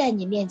我们在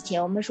你面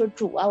前，我们说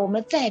主啊，我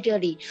们在这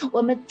里，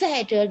我们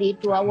在这里，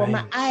主啊，我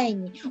们爱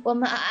你，我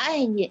们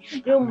爱你，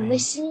用我们的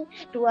心，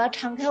主啊，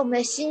敞开我们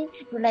的心，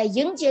主来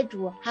迎接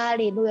主，哈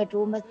利路亚！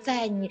主，我们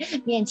在你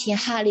面前，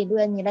哈利路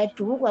亚！你来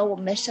主管我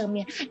们的生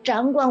命，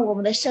掌管我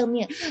们的生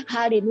命，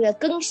哈利路亚！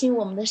更新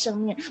我们的生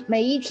命，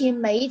每一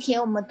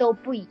天我们都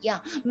不一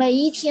样，每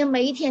一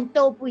天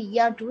都不一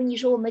样。主，你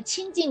说我们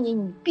亲近你，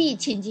你必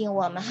亲近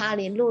我们，哈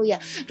利路亚！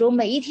主，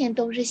每一天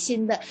都是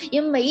新的，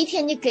因为每一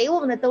天你给我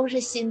们的都是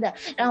新的，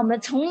让我们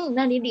从你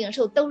那里领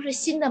受都是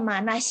新的玛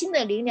纳，新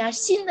的灵粮，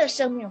新的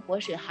生命活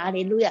水，哈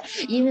利路亚！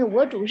因为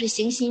我主是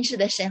行新事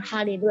的神，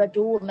哈利路亚！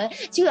主，我们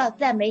就要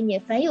赞美你，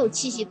凡有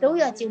气息都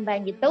要敬拜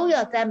你，都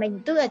要赞美你，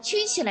都要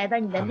屈起来到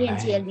你的面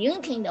前，聆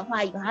听你的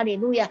话语，哈利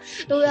路亚！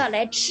都要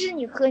来吃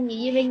你喝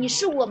你，因为你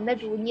是我们的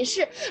主，你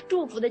是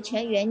祝福的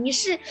泉源，你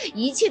是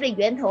一切的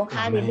源头，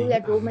哈利路亚！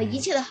主，我们一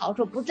切的好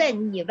处不在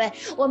你以外，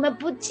我们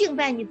不敬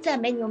拜你赞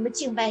美你，我们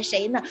敬拜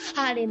谁呢？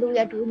哈利路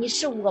亚！主，你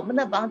是我们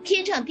的王，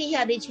天上地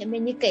下的权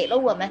柄你给了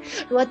我们，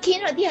主，天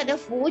上地下的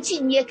福气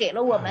你也给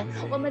了我们，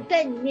我们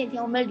在你面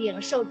前我们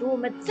领受，主，我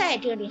们在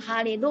这里，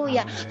哈利路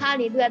亚！哈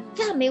利路亚！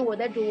赞美我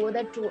的主，我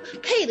的主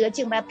配得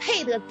敬拜，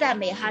配得赞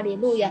美，哈利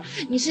路亚！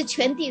你是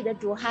全地的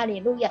主，哈利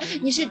路亚！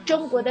你是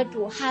中国的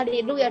主，哈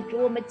利路亚！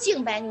主，我们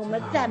敬拜你，我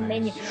们赞美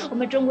你，我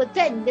们中国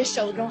在你的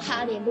手中，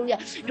哈利路亚！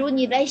主，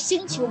你来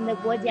兴起我们的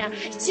国家，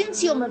兴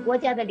起我们国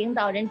家的领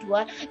导人，主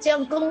啊，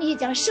将公义，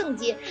将圣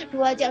洁，主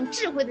啊，将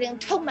智慧的灵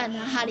充满他，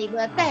哈利路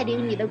亚！带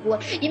领你的国，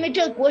因为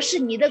这国是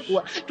你的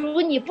国，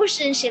主，你不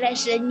施恩谁来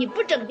施恩，你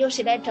不拯救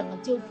谁来拯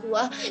救，主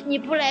啊，你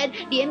不来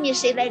怜悯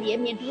谁来怜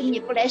悯，主，你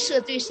不来赦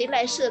罪谁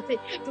来赦罪，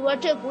主啊，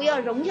这国要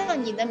荣耀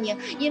你的名，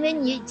因为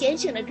你拣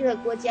选了这个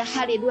国家，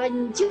哈利路亚！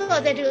你就要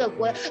在这个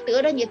国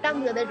得了你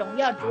当得的荣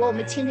耀，主，我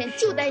们清晨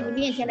就在你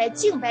面前来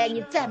敬拜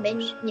你，赞美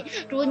你，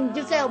主，你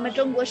就在我们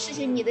中国实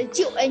行你的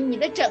救恩，你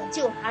的拯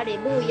救，哈利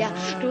路亚！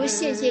主，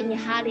谢谢你，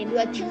哈利路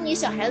亚！听你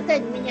小孩子在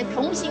你面前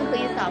同心合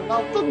一祷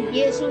告，奉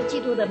耶稣基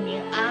督的名，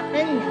阿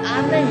门，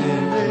阿门。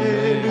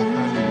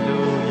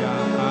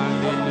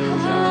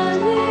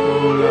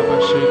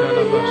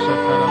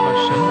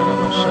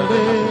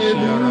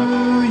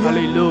哈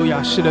利路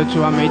亚！是的，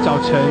主啊，每早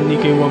晨你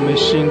给我们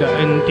新的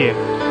恩典，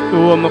主，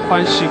我们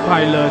欢喜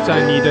快乐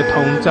在你的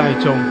同在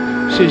中。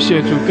谢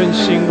谢主更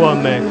新我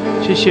们，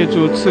谢谢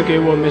主赐给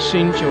我们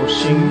新酒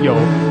新油，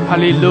哈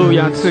利路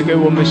亚！赐给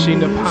我们新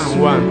的盼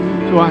望，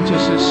主啊，这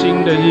是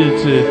新的日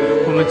子，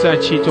我们在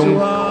其中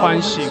欢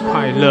喜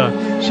快乐。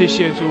谢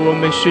谢主，我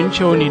们寻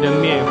求你的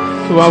面，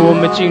主啊，我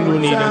们进入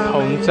你的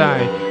同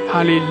在，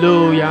哈利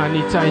路亚！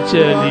你在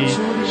这里，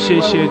谢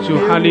谢主，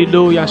哈利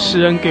路亚！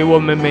施恩给我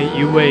们每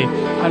一位，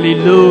哈利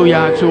路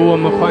亚！主，我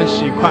们欢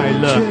喜快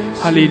乐，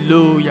哈利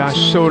路亚！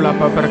受拉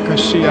巴巴克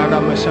西亚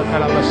拉玛萨卡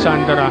拉巴山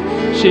德拉，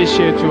谢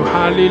谢主，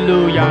哈利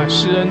路亚！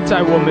施恩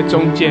在我们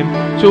中间，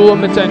主，我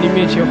们在你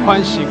面前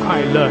欢喜快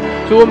乐，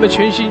主，我们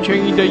全心全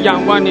意的仰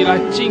望你，来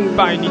敬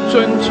拜你，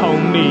尊崇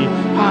你，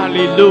哈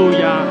利路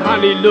亚！哈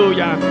利路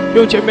亚！弟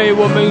兄姐妹，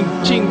我们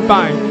敬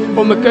拜，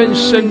我们更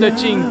深的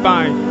敬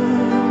拜，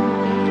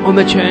我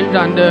们全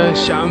然的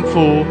降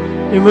服，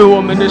因为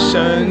我们的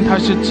神他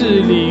是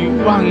治理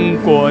万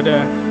国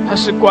的，他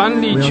是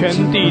管理全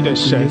地的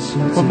神，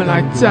我们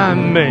来赞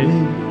美，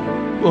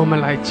我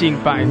们来敬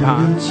拜他，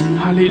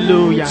哈利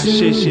路亚！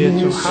谢谢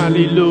主，哈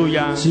利路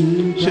亚！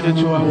是的，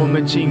主啊，我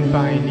们敬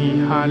拜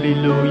你，哈利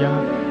路亚！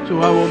主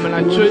啊，我们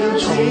来尊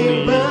崇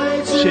你，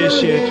谢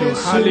谢主，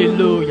哈利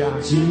路亚，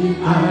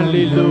哈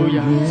利路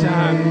亚！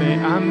赞美，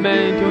阿门！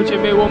弟兄姐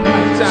妹，我们来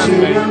赞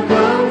美，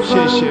谢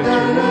谢主，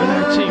我们来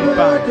敬拜，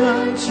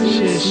谢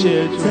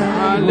谢主，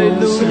哈利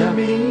路亚，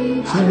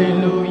哈利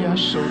路亚！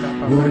手拉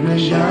巴巴克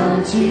西，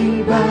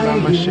拉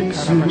玛西卡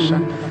拉巴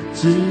山。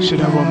是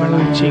的，我们来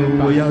敬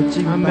拜，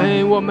阿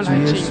门！我们来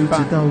敬拜，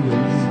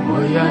我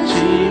要敬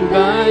拜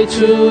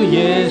主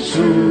耶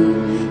稣，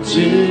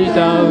直到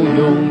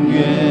永远。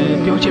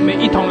弟兄姐妹，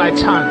一同来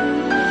唱。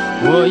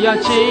我要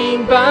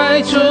敬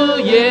拜主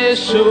耶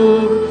稣，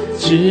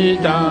直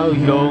到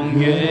永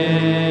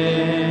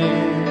远。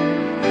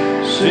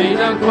虽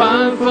然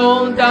狂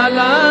风大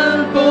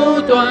浪不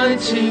断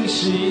侵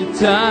袭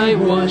在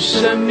我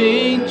生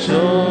命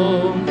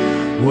中，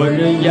我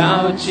仍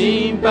要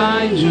敬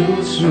拜主，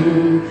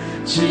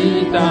直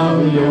到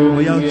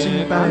永远。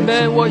阿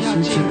门！我要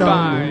敬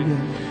拜，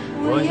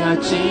我要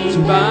敬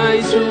拜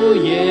主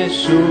耶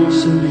稣，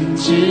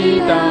直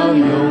到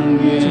永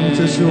远。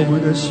这是我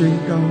们的宣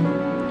告。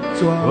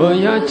我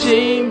要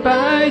敬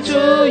拜主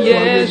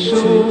耶稣，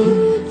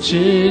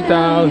直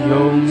到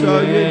永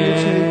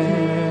远。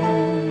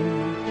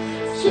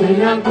虽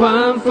然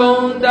狂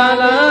风大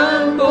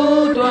浪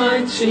不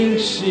断侵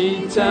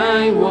袭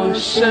在我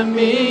生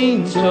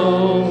命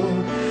中，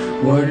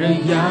我仍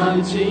要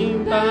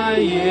敬拜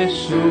耶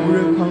稣，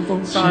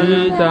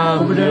直到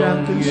永远。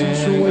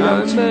阿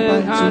门，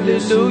哈利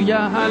路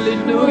亚，哈利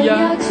路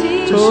亚，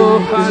哦，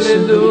哈利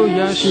路亚，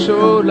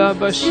受拉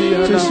巴西亚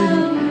拉，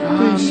阿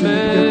门，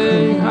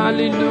哈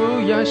利路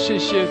亚，谢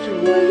谢主，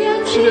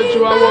是的，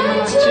主啊，我们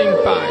来敬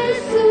拜，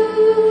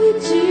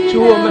主，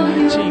我们来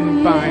敬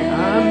拜，阿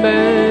门。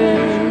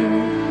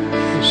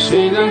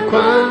虽然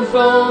狂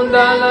风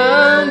大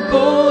浪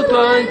不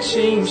断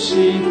侵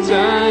袭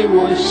在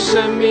我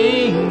生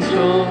命中，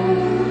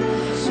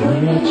我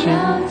要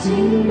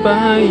敬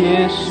拜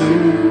耶稣，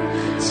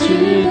直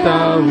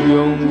到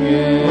永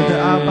远。我的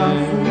阿爸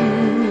父，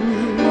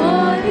我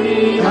的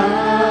阿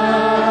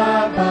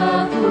爸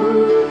父，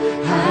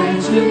孩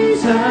子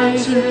再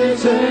次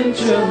恳求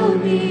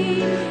你，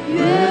愿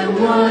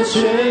我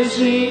全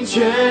心全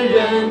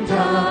人讨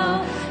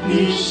你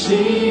喜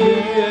悦。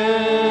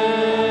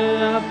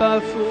阿爸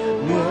父，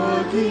哈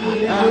利路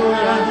亚，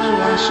主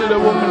啊，是的，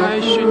我们来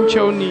寻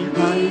求你，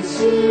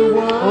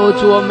哦，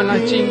主，我们来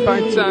敬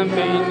拜赞美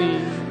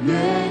你，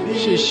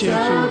谢谢主，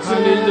哈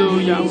利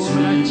路亚，我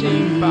们来敬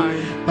拜，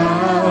阿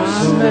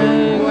门，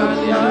哈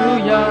利路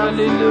亚，哈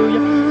利路亚，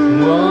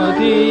我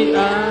的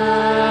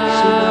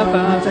阿爸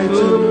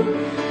父，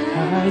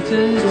孩子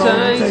再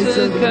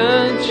次恳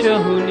求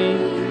你，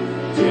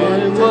愿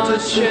我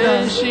全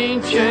心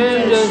全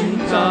人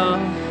讨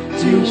你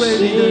喜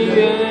悦。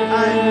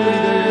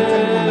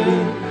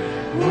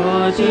我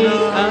的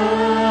阿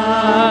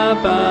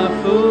爸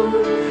父，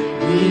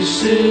你是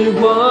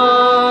我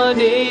的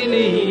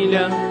力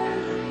量，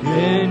愿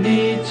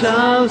你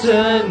照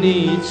着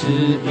你旨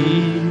意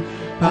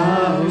保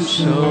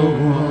守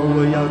我。我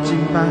要敬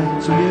拜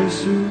主耶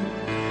稣，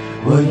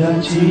我要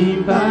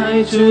敬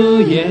拜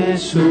主耶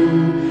稣，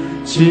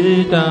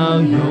直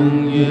到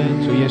永远。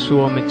主耶稣，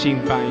我们敬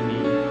拜你。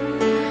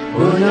我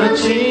要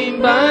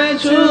敬拜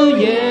主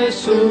耶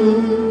稣，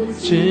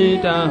直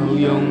到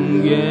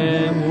永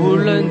远。无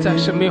论在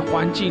什么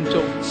环境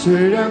中，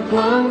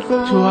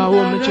主啊，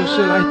我们就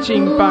是来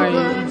敬拜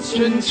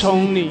尊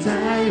崇你。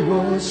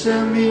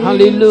哈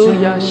利路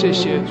亚，谢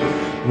谢主。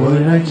我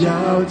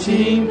要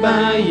敬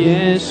拜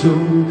耶稣，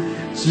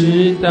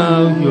直到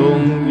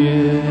永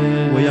远。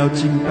我要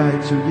敬拜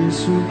主耶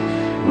稣，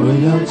我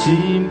要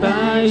敬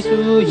拜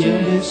主耶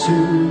稣。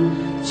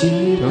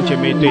弟兄姐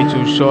妹对主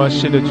说，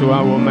是的，主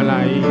啊，我们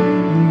来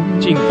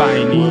敬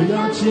拜你。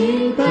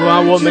主啊，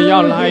我们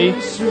要来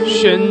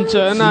选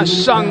择那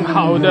上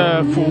好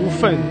的福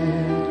分。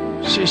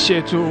谢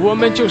谢主，我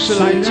们就是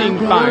来敬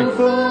拜，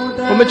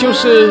我们就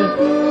是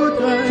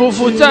匍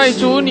匐在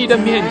主你的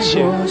面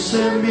前。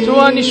主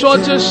啊，你说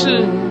这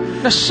是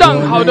那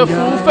上好的福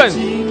分，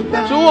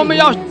主，我们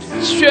要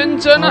选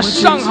择那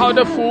上好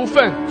的福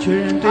分。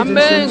阿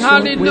们，哈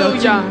利路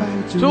亚。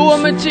主，我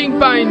们敬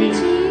拜你。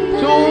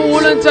主，无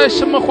论在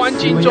什么环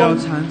境中，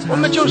我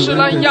们就是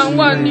来仰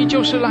望你，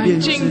就是来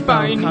敬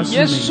拜你。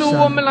耶稣，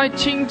我们来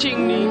亲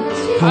近你。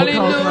哈利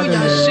路亚，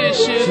谢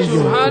谢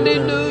主，哈利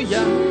路亚，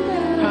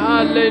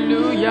哈利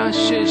路亚，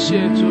谢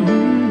谢主。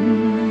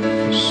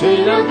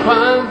虽然狂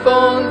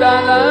风大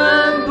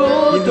浪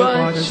不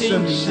断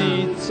侵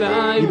袭在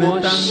我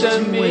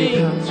生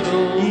命中，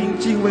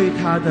我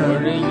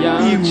仍要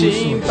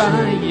敬拜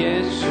耶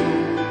稣，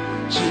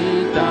直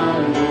到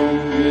永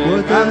远。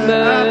阿门。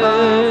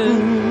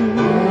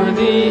我的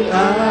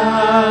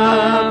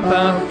阿爸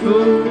父，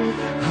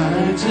孩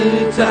子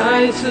再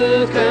次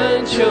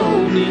恳求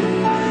你，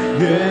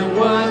愿我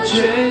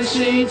全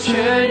心全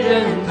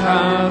人讨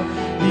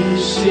你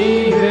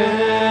喜悦。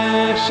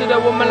是的，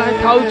我们来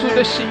讨主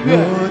的喜悦，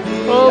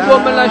我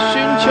们来寻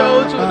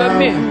求主的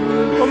面，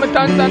我们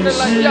单单的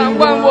来仰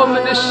望我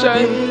们的神。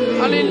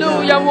哈利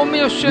路亚，我们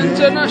要选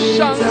择那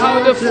上好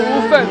的福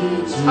分。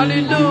哈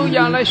利路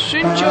亚，来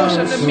寻求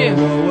神的面，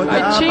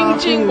来亲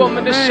近我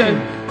们的神。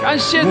感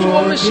谢主，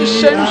我们是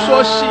神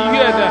所喜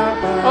悦的。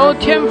哦，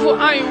天父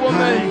爱我们，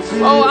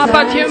哦，阿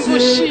爸天父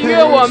喜悦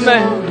我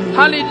们。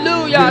哈利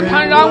路亚，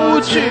坦然无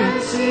惧，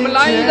我们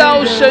来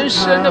到神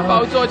的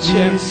宝座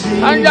前，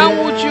坦然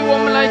无惧，我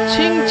们来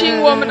亲近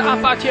我们的阿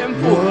爸天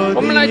父，我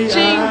们来敬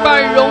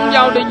拜荣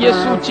耀的耶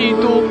稣基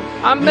督。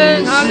阿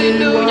门，哈利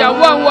路亚，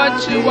万万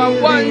之王，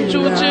万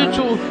主之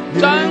主，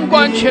掌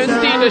管全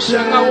地的神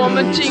啊，我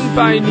们敬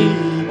拜你，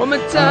我们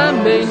赞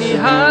美你。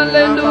哈利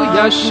路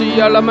亚，西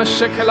呀拉玛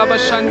什克拉巴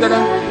山德拉，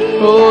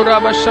哦拉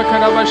巴什克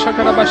拉巴什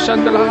克拉巴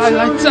山德拉，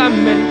来赞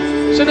美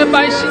神的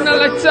百姓啊，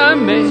来赞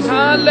美。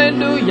哈利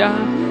路亚，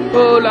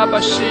哦拉巴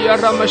西呀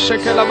拉玛什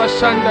克拉巴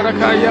山德拉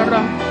卡呀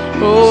拉，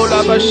哦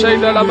拉巴西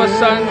德拉巴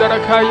山德拉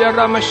卡呀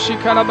拉玛西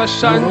卡拉巴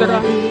山德拉，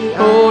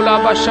哦拉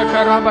巴什克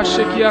拉巴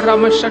什克 kiara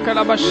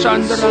mashakala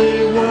bashandra.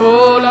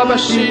 Oh la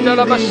bashida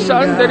la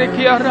basandra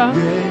kiara.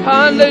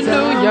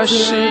 Hallelujah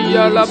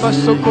shia la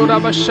basokora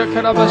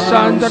bashakala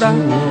basandra.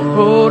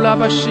 Oh la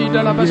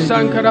bashida la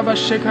basankara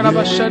bashakala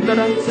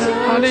bashandra.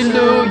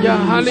 Hallelujah,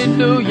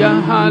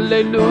 hallelujah,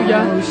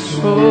 hallelujah.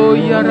 Oh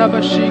ya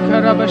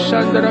rabashikara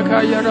bashandra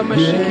kaya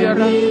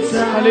ramashikiara.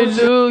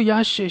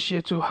 Hallelujah, 谢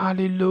谢主，哈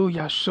利路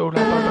亚，受了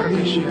巴巴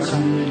克西亚，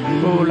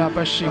哦拉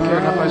巴西克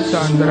拉巴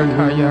桑德拉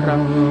卡亚拉，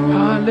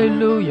哈利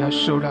路亚，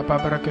受了巴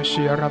巴克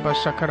西亚，拉巴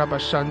萨卡拉巴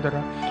桑德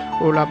拉，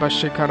哦拉巴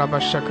西卡拉巴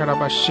萨卡拉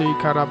巴西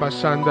卡拉巴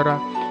桑德拉，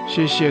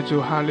谢谢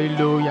主，哈利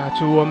路亚，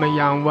主我们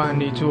仰望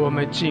你，主我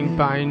们敬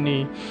拜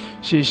你，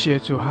谢谢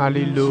主，哈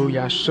利路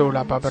亚，受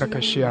了巴巴克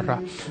西亚拉，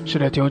是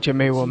的，弟兄姐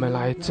妹，我们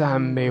来赞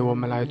美，我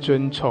们来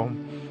尊崇，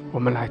我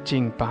们来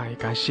敬拜，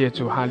感谢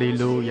主，哈利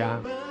路亚。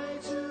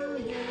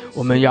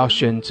我们要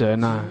选择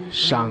那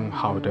上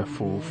好的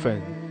福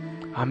分，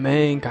阿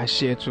们，感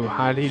谢主，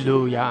哈利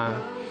路亚，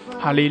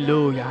哈利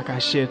路亚，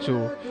感谢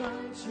主，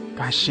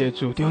感谢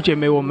主。弟兄姐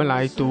妹，我们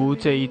来读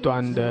这一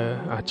段的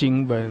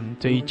经文，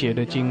这一节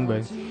的经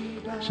文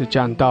是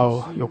讲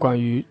到有关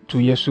于主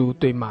耶稣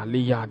对玛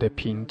利亚的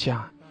评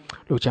价，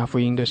路加福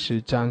音的10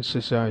章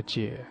42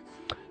节。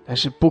但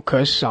是不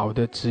可少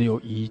的只有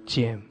一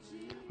件，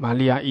玛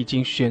利亚已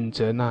经选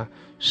择那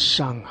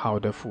上好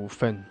的福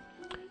分，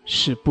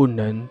是不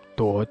能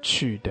夺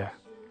去的。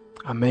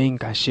阿们，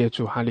感谢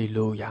主，哈利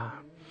路亚，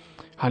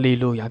哈利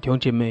路亚。弟兄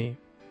姐妹，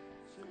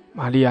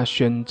玛利亚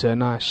选择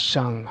那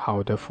上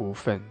好的福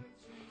分，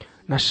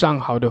那上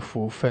好的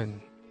福分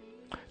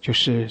就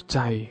是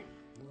在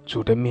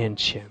主的面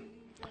前，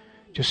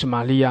就是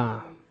玛利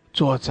亚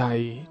坐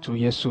在主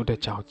耶稣的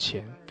脚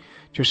前，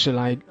就是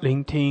来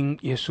聆听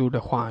耶稣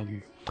的话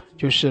语，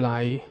就是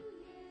来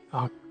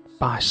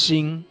把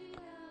心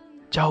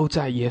交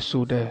在耶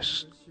稣的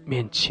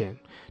面前。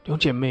弟兄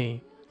姐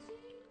妹，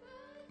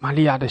玛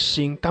利亚的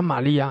心，当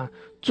玛利亚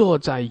坐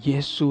在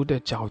耶稣的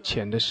脚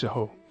前的时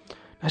候，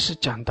那是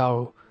讲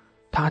到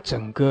她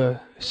整个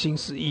心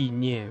思意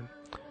念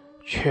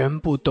全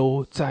部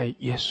都在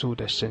耶稣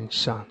的身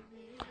上，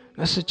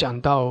那是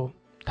讲到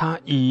她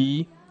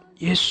以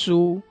耶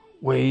稣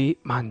为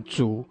满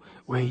足，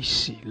为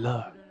喜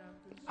乐。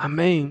阿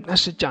们，那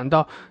是讲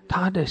到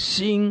她的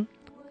心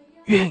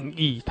愿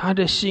意，她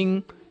的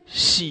心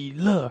喜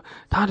乐，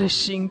他的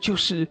心就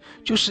是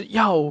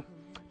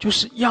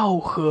要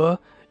和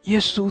耶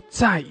稣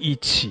在一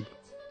起。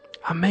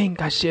阿们，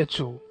感谢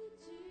主。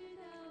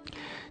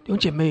弟兄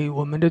姐妹，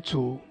我们的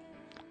主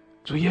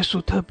耶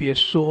稣特别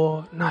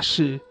说，那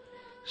是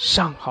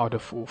上好的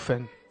福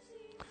分。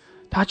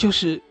他就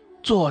是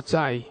坐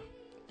在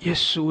耶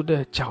稣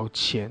的脚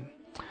前，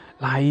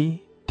来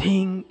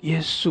听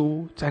耶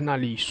稣在那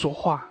里说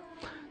话。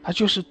他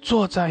就是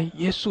坐在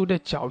耶稣的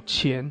脚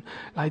前，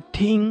来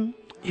听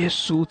耶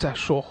稣在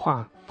说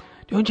话。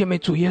弟兄姐妹，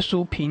主耶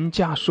稣评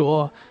价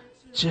说，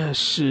这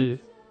是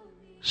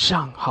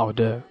上好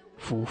的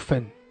福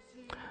分，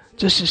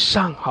这是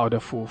上好的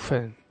福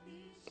分。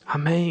阿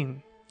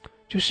们，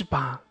就是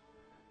把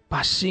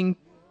心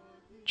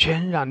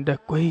全然的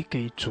归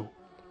给主。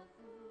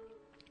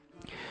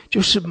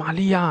就是玛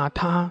利亚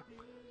她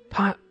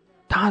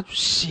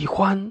喜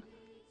欢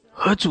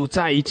和主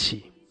在一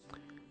起，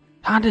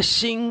她的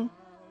心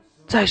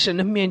在神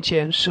的面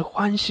前是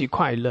欢喜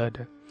快乐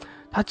的。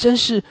他真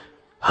是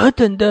何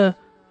等的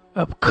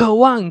渴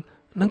望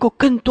能够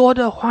更多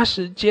的花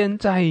时间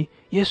在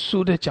耶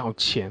稣的脚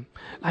前，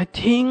来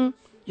听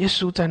耶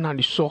稣在那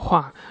里说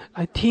话，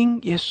来听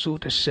耶稣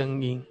的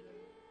声音。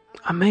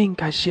阿们，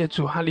感谢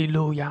主，哈利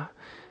路亚。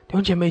弟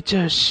兄姐妹，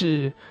这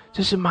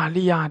是玛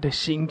利亚的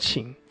心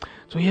情，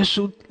主耶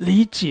稣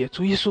理解，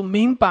主耶稣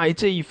明白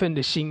这一份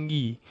的心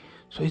意，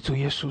所以主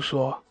耶稣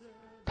说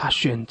他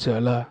选择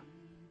了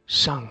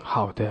上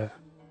好的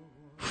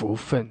福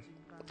分，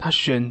他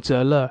选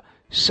择了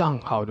上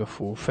好的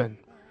福分。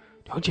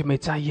弟兄姐妹，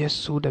在耶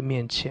稣的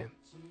面前，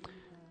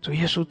主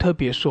耶稣特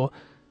别说，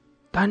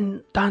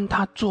当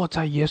他坐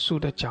在耶稣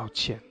的脚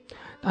前，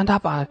当他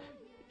把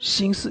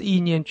心思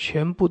意念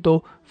全部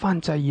都放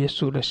在耶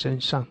稣的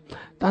身上，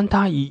当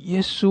他以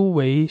耶稣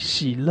为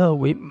喜乐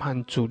为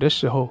满足的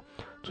时候，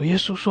主耶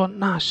稣说，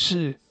那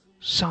是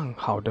上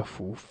好的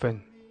福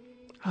分。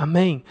阿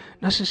们，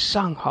那是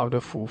上好的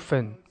福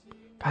分。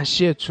感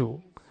谢主，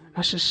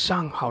那是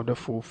上好的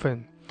福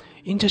分。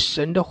因着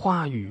神的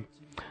话语，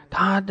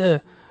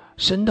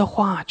神的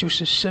话就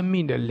是生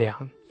命的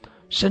粮。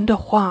神的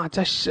话，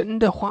在神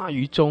的话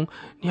语中，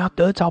你要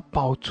得着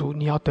饱足，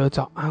你要得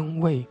着安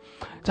慰。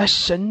在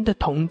神的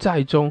同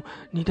在中，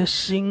你的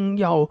心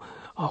要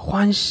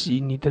欢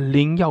喜，你的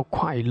灵要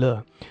快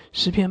乐。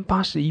诗篇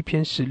81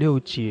篇16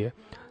节，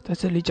在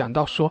这里讲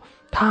到说，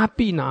他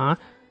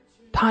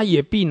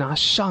也必拿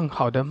上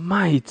好的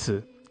麦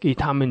子给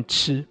他们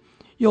吃，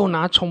又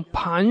拿从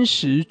磐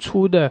石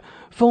出的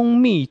蜂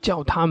蜜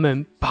叫他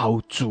们饱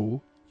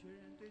足。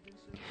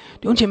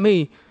弟兄姐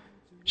妹，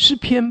诗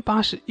篇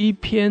81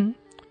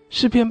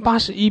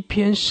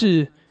篇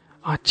是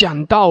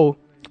讲到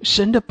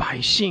神的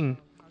百姓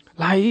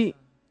来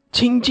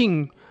亲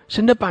近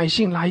神的百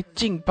姓来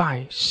敬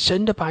拜，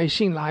神的百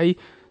姓来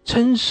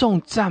称颂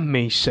赞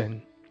美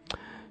神。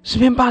诗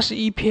篇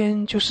81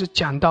篇就是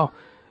讲到，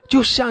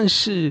就像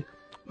是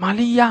玛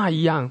利亚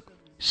一样，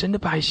神的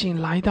百姓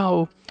来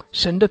到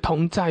神的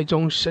同在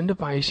中，神的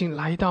百姓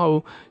来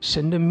到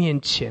神的面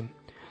前，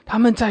他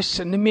们在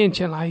神的面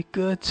前来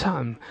歌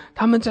唱，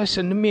他们在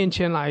神的面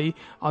前来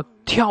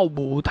跳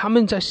舞，他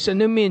们在神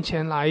的面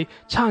前来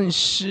唱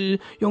诗，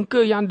用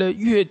各样的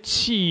乐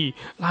器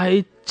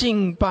来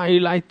敬拜，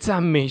来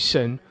赞美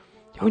神。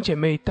弟兄姐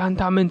妹，当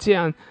他们这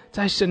样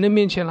在神的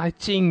面前来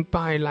敬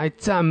拜，来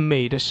赞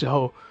美的时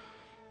候，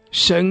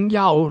神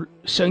要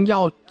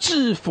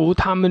制服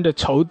他们的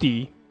仇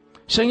敌，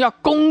神要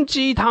攻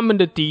击他们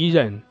的敌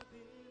人。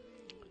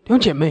弟兄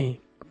姐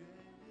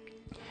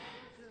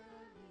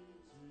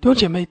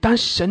妹，当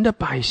神的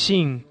百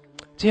姓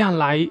这样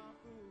来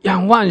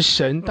仰望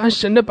神，当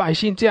神的百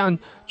姓这样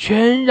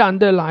全然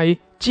的来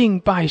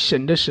敬拜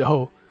神的时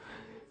候，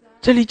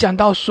这里讲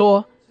到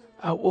说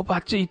我把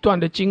这一段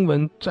的经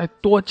文再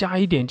多加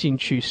一点进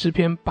去，诗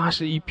篇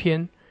81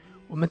篇，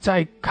我们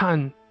再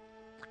看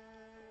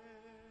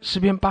诗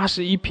篇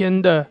81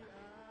篇的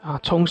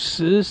从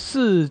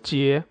14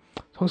节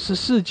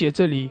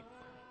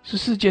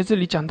这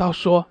里讲到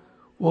说，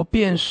我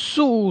便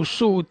速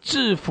速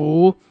制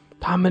服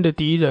他们的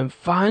敌人，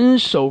反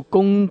手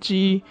攻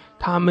击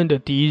他们的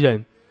敌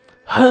人，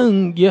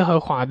恨耶和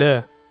华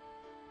的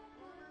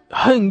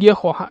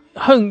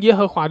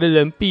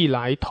人必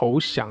来投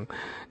降，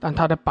但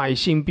他的百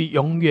姓必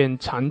永远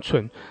长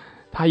存。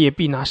他也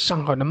必拿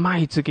上好的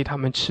麦子给他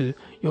们吃，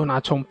又拿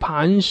从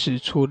磐石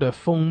出的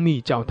蜂蜜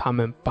叫他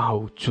们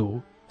饱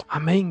足。阿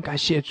们，感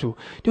谢主。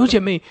弟兄姐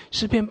妹，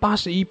诗篇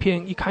81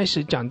篇一开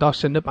始讲到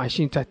神的百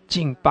姓在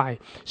敬拜，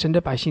神的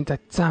百姓在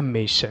赞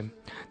美神，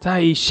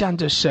在向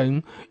着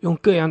神用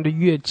各样的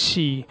乐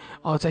器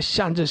在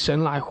向着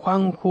神来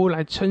欢呼，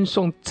来称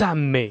颂赞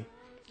美。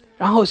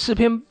然后诗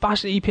篇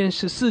81篇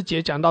14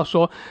节讲到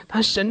说，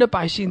当神的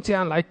百姓这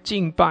样来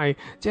敬拜，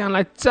这样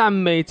来赞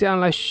美，这样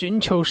来寻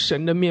求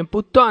神的面，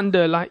不断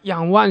的来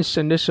仰望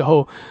神的时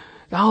候，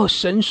然后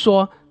神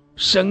说，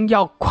神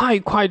要快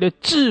快的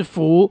制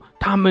服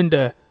他们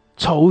的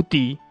仇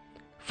敌，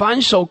反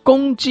手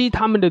攻击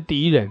他们的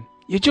敌人。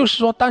也就是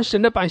说，当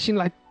神的百姓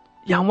来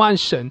仰望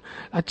神，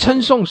来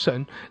称颂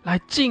神，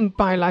来敬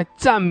拜，来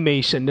赞美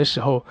神的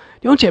时候，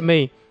弟兄姐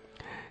妹，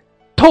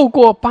透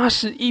过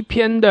81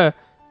篇的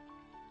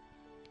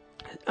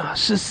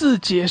14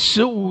节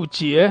15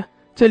节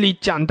这里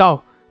讲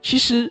到，其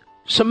实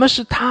什么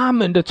是他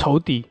们的仇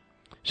敌？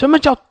什么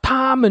叫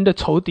他们的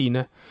仇敌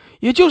呢？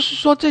也就是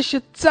说，这些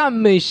赞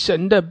美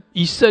神的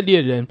以色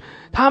列人，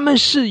他们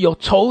是有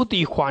仇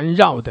敌环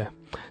绕的。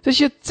这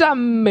些赞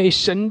美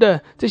神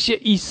的这些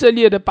以色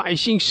列的百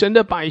姓，神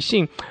的百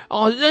姓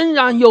仍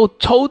然有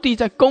仇敌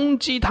在攻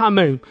击他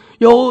们，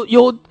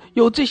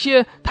有这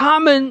些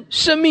他们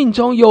生命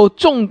中有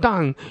重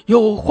担，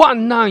有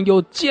患难，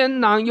有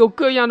艰难，有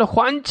各样的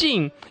环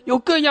境，有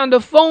各样的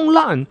风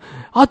浪，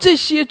这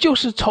些就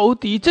是仇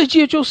敌，这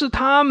些就是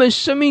他们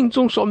生命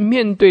中所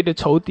面对的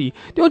仇敌。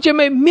弟兄姐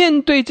妹，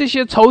面对这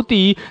些仇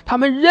敌，他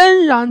们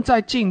仍然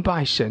在敬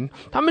拜神，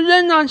他们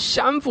仍然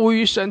降服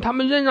于神，他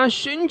们仍然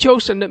寻求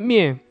神的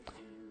面，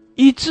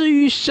以至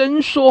于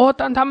神说，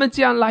当他们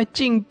这样来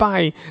敬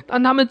拜，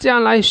当他们这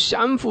样来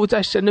降服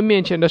在神的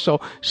面前的时候，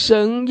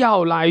神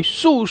要来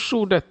速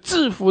速的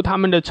制服他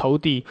们的仇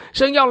敌，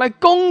神要来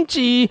攻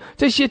击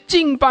这些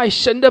敬拜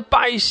神的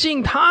百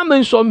姓，他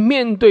们所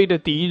面对的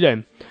敌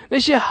人，那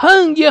些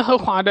恨耶和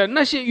华的，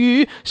那些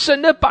与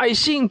神的百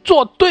姓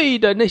作对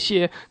的那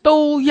些，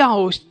都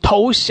要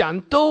投降，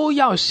都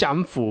要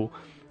降服。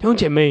弟兄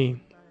姐妹，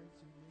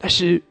但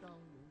是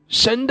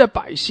神的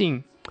百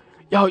姓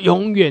要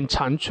永远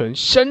长存，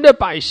神的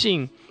百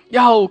姓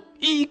要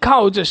依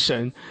靠着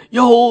神，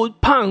有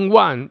盼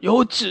望，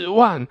有指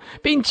望，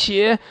并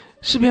且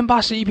诗篇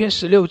81篇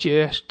16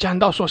节讲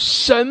到说，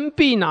神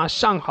必拿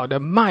上好的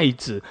麦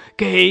子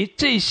给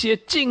这些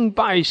敬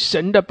拜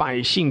神的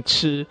百姓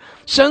吃，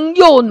神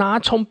又拿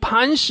从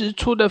磐石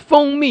出的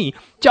蜂蜜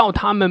叫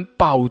他们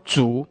饱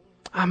足。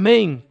阿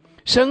们。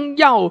神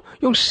要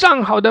用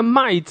上好的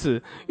麦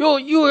子，又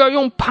要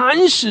用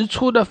磐石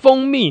出的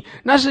蜂蜜，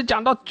那是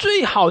讲到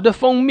最好的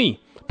蜂蜜。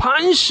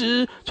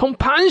从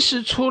磐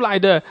石出来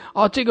的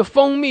这个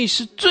蜂蜜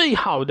是最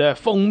好的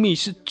蜂蜜，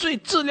是最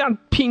质量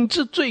品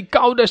质最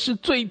高的，是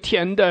最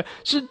甜的，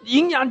是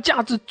营养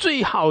价值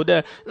最好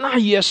的，那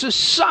也是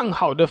上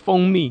好的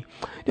蜂蜜。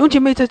弟兄姐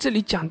妹，在这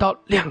里讲到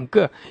两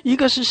个，一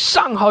个是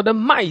上好的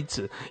麦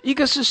子，一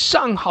个是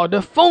上好的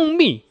蜂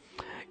蜜。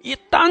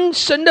当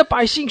神的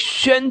百姓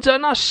选择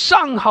那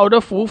上好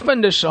的福分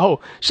的时候，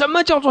什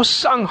么叫做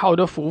上好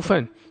的福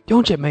分？弟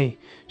兄姐妹，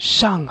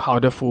上好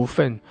的福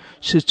分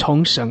是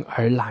从神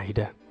而来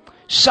的，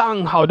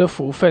上好的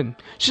福分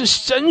是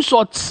神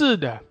所赐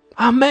的。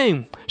阿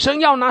们。神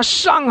要拿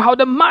上好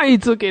的麦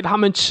子给他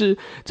们吃，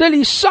这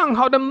里上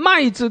好的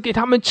麦子给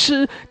他们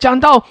吃，讲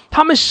到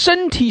他们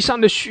身体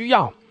上的需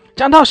要，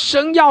讲到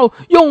神要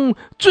用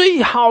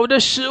最好的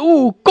食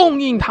物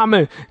供应他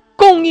们，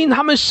供应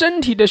他们身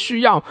体的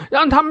需要，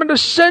让他们的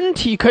身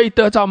体可以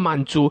得到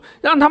满足，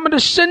让他们的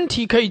身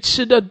体可以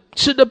吃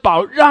得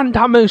饱，让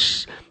他们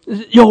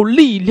有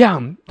力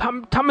量，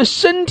他们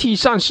身体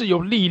上是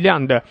有力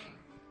量的。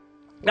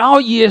然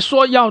后也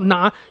说要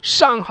拿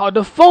上好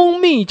的蜂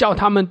蜜叫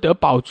他们得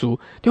饱足。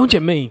弟兄姐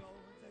妹，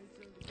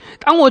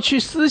当我去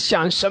思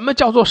想什么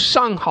叫做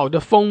上好的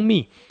蜂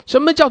蜜，什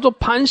么叫做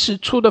磐石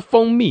出的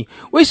蜂蜜，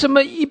为什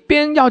么一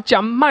边要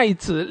讲麦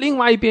子，另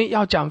外一边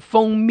要讲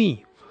蜂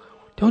蜜？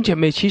弟兄姐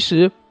妹，其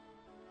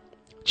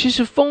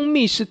实蜂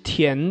蜜是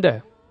甜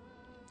的，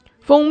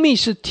蜂蜜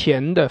是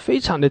甜的，非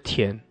常的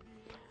甜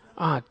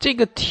啊！这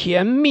个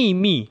甜蜜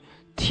蜜，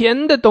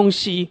甜的东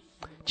西，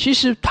其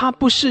实它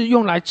不是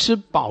用来吃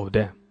饱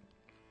的。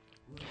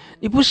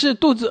你不是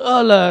肚子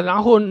饿了，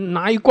然后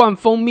拿一罐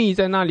蜂蜜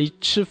在那里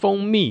吃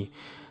蜂蜜。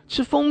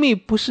吃蜂蜜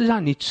不是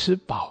让你吃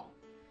饱，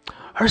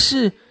而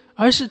是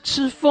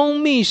吃蜂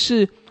蜜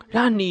是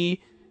让你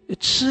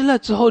吃了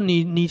之后，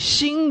你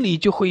心里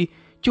就会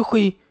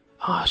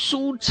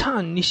舒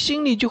畅，你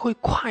心里就会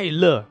快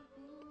乐。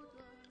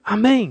阿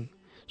们。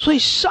所以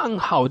上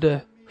好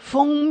的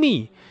蜂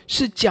蜜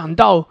是讲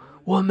到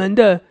我们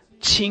的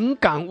情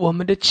感，我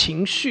们的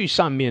情绪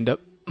上面的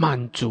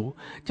满足，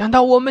讲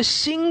到我们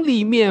心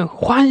里面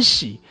欢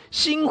喜，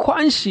心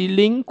欢喜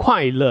灵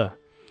快乐。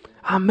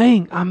阿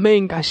们，阿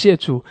们，感谢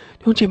主。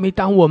弟兄姐妹，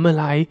当我们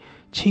来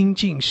亲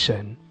近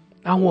神，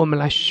当我们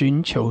来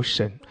寻求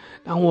神，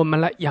当我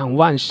们来仰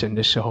望神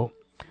的时候，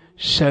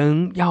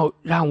神要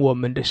让我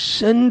们的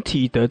身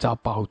体得到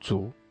饱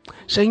足，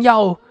神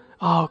要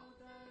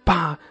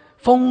把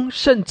丰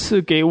盛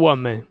赐给我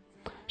们，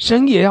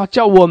神也要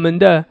叫我们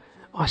的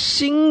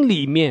心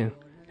里面，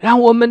让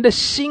我们的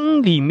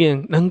心里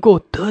面能够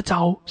得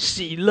着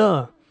喜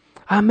乐。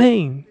阿们。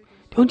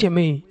弟兄姐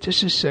妹，这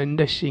是神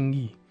的心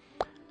意，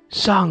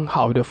上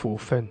好的福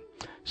分，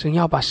神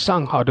要把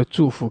上好的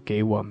祝福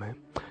给我们，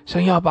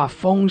神要把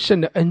丰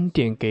盛的恩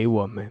典给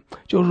我们，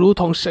就如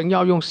同神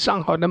要用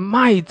上好的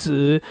麦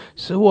子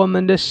使我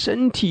们的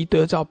身体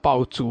得到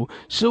饱足，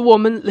使我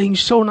们领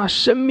受那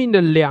生命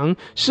的粮，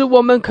使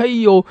我们可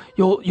以有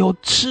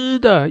吃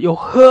的，有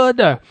喝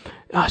的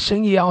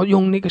神也要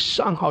用那个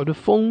上好的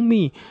蜂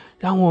蜜，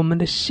让我们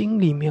的心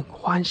里面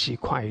欢喜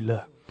快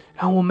乐，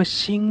让我们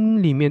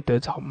心里面得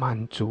着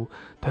满足，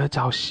得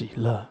着喜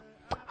乐。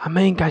阿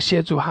们，感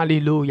谢主，哈利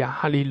路亚，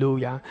哈利路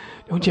亚。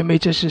弟兄姐妹，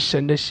这是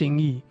神的心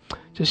意，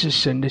这是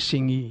神的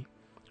心意，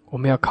我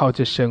们要靠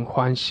着神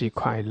欢喜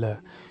快乐。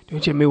弟兄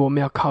姐妹，我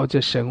们要靠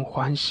着神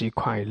欢喜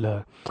快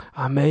乐。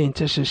阿们，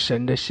这是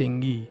神的心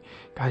意，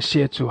感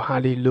谢主，哈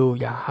利路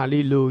亚，哈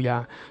利路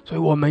亚。所以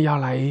我们要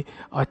来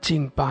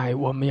敬拜，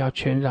我们要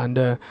全然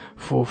的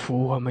俯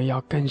伏，我们要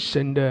更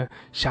深的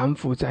降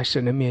服在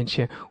神的面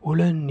前。无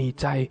论你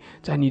在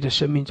你的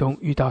生命中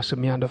遇到什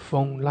么样的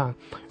风浪，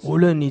无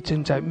论你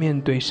正在面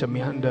对什么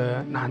样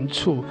的难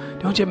处，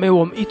弟兄姐妹，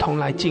我们一同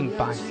来敬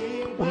拜，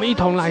我们一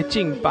同来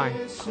敬拜，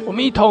我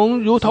们一同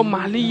如同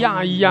玛利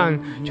亚一样，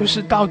就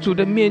是到主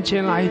的面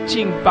前来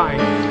敬拜。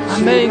阿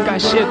们，感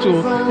谢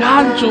主，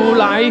让主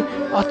来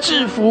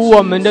制服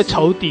我们的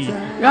仇敌，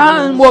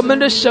让我们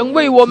的神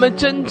为我们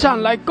征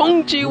战，来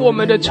攻击我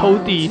们的仇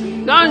敌，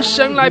让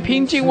神来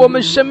平静我们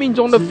生命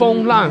中的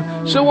风浪，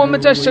使我们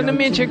在神的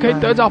面前可以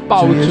得到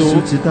饱足。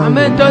阿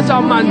们，得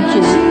到满足。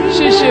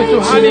谢谢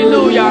主，哈利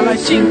路亚，来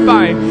敬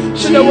拜。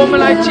是的，我们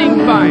来敬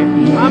拜。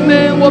阿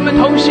们，我们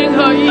同心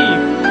合意。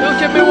弟兄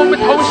姐妹，我们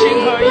同心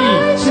合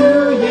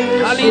意。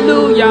哈利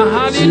路亚，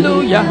哈利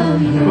路亚。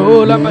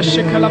拉巴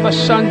西卡拉巴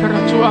山特拉，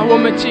主啊，我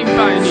们敬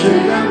拜你。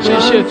谢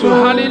谢主，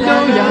哈利路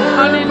亚，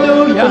哈利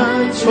路亚。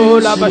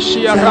拉巴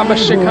西亚拉巴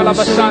西卡拉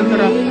巴山特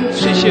拉，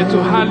谢谢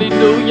主，哈利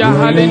路亚，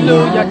哈利路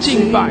亚，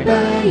敬拜。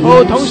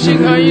同心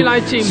合意来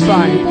敬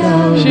拜。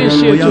谢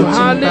谢主，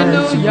哈利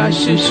路亚，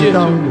谢谢主。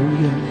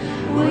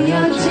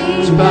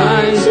敬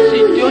拜，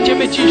弟兄姐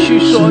妹继续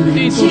说，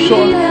地主说，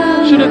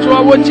是的，主啊，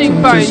我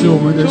敬拜你，主，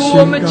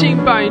我们敬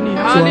拜你，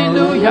哈利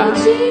路亚。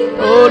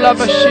拉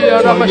巴西亚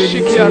拉巴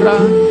西卡拉，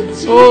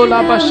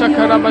拉巴沙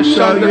卡拉巴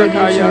沙德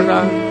卡亚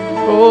拉，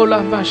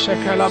拉巴沙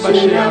卡拉巴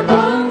西亚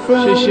拉，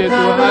谢谢主，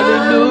哈利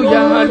路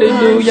亚，哈利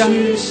路亚。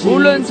无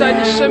论在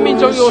你生命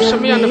中有什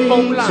么样的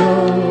风浪，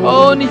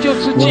你就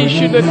是继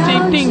续的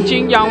定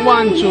睛仰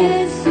望主，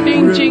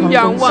定睛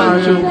仰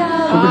望主。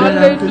哈利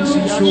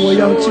路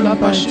亚，拉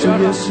巴西亚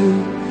拉。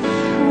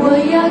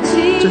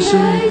这是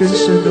你跟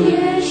神的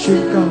宣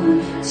告，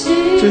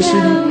这是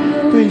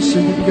你对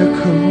神的一个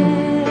渴慕。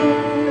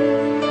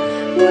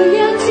我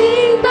要敬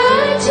拜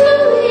主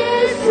耶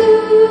稣，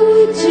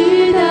直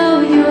到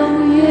永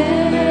远。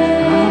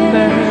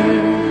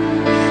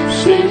虽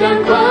然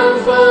狂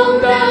风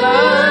大浪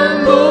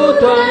不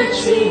断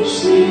侵袭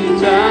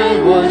在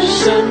我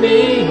生命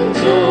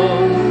中，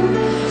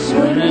我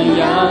仍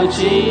要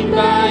敬拜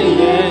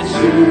耶稣，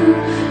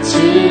直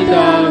到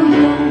永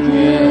远。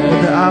我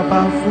的阿爸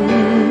父，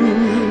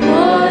我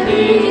的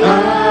阿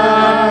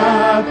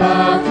爸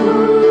父，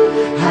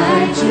孩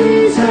子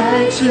在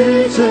此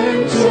拯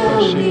救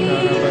你，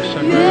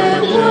愿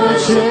我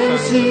全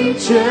心心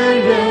全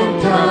人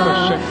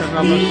他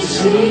你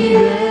喜悦，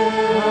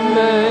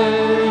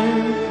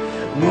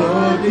我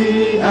的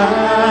阿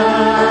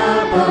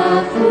爸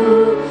父，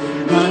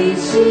你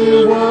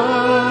是我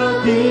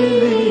的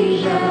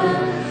力量，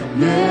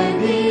愿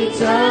你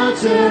照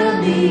着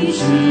你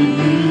旨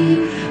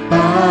意保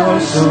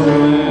守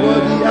我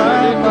的阿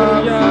爸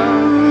父，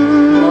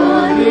我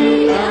的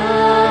阿。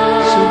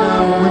是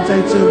啊，我们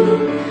在这里，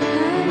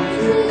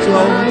主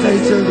啊，我们在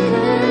这里，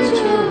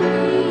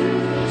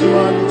主啊，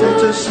你在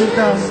这世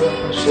道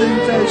正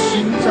在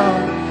寻找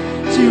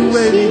敬畏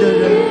你的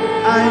人，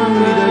爱慕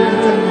你的人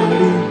在哪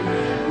里？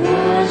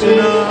是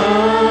啊，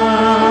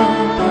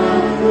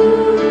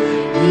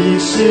你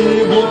是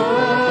我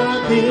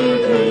的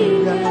力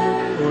量，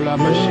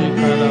你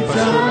照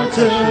着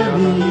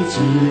你旨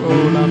意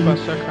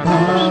保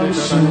守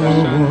我。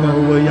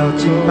我要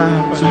敬拜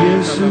主耶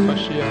稣，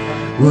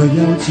我要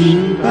敬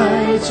拜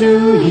主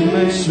耶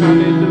稣，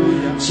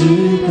直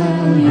到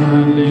永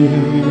远。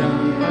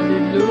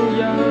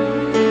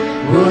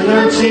我要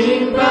敬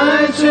拜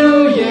主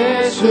耶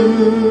稣，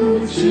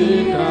直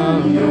到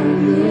永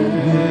远。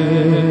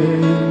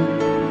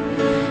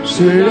虽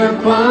然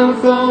狂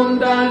风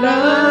大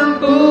浪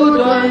不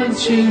断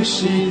侵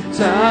袭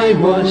在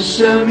我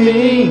生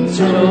命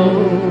中，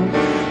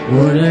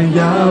我仍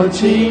要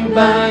敬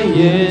拜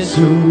耶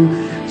稣，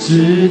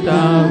直到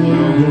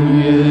永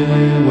远。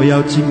我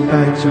要敬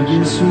拜主耶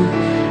稣，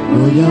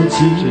我要敬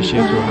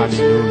拜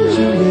主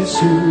耶稣。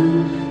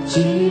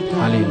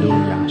哈利路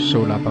亚，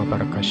受拉巴巴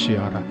的卡西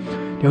亚拉。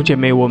弟兄姐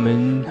妹，我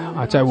们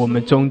在我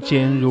们中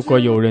间，如果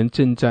有人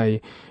正在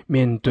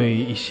面对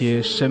一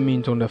些生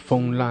命中的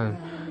风浪，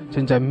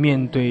正在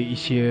面对一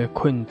些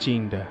困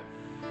境的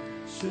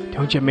弟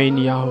兄姐妹，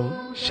你要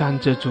向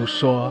着主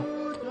说：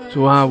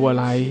主啊，我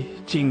来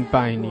敬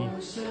拜你；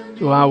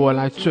主啊，我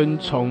来尊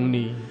崇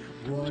你；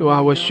主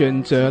啊，我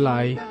选择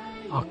来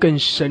更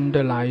深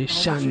的来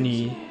向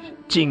你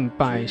敬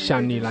拜，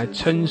向你来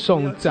称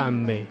颂赞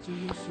美。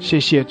谢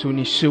谢主，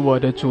你是我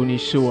的主，你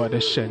是我的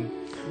神。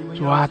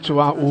主啊，主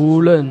啊，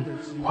无论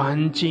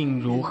环境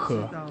如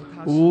何，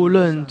无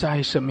论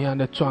在什么样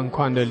的状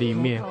况的里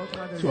面，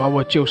主啊，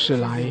我就是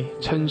来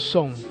称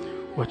颂，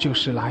我就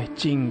是来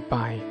敬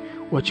拜，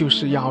我就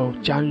是要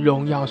将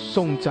荣耀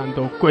颂赞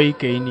都归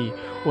给你，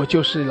我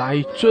就是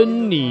来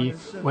尊你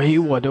为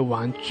我的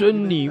王，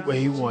尊你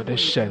为我的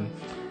神。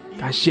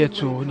感谢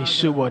主，你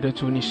是我的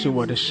主，你是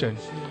我的神。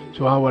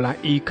主啊，我来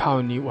依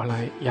靠你，我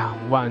来仰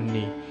望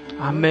你。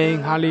阿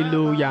们，哈利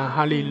路亚，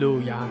哈利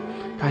路亚。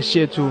感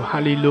谢主，哈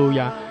利路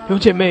亚。弟兄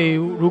姐妹，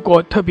如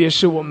果特别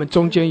是我们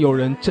中间有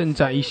人正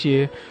在一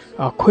些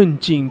困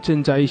境，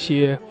正在一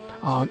些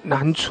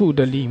难处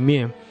的里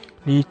面，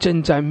你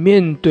正在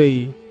面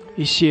对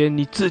一些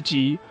你自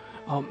己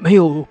没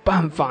有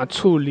办法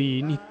处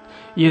理，你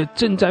也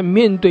正在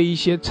面对一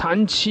些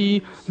长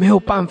期没有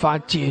办法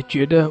解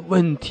决的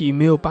问题，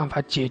没有办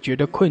法解决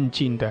的困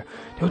境的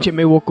弟兄姐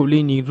妹，我鼓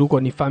励你，如果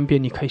你方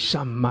便，你可以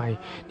上麦，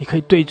你可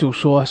以对主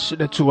说：是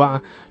的，主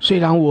啊，虽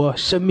然我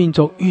生命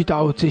中遇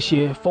到这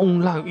些风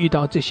浪，遇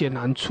到这些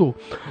难处，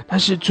但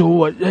是主，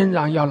我仍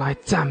然要来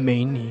赞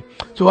美你。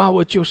主啊，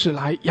我就是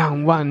来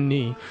仰望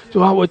你。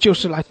主啊，我就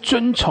是来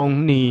尊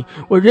崇你。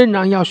我仍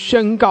然要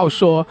宣告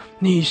说：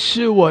你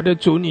是我的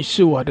主，你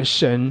是我的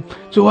神。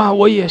主啊，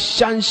我也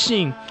相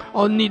信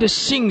你的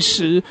信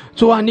实。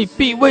主啊，你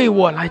必为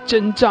我来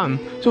征战。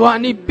主啊，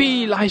你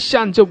必来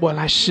向着我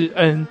来施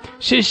恩。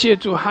谢谢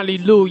主，哈利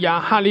路亚，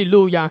哈利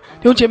路亚。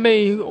弟兄姐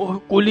妹，我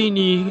鼓励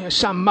你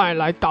上麦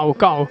来祷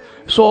告，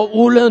说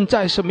无论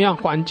在什么样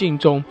环境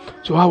中，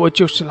主啊，我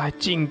就是来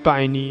敬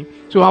拜你。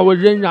主啊，我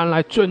仍然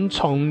来尊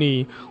崇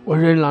你，我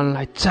仍然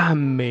来赞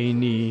美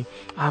你。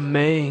阿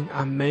们，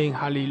阿们，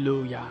哈利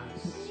路亚。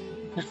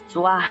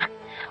主啊，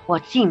我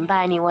敬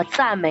拜你，我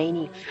赞美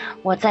你，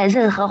我在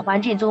任何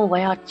环境中我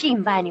要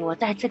敬拜你，我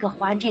在这个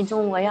环境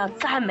中我要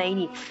赞美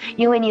你，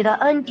因为你的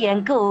恩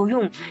典够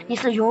用，你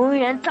是永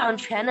远掌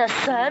权的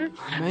神。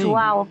主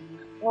啊，我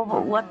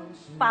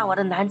把我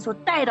的难处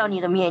带到你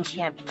的面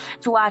前。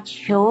主啊，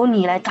求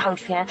你来掌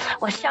权，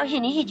我相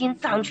信你已经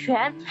掌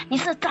权，你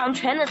是掌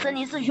权的神，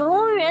你是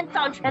永远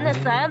掌权的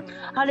神。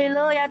哈利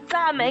路亚，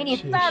赞美你，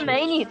赞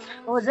美你，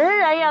我仍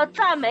然要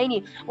赞美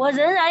你，我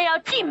仍然要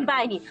敬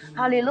拜你。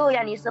哈利路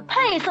亚，你是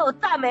配受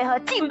赞美和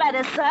敬拜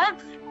的神。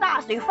大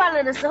水泛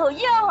滥的时候，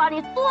耶和华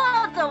你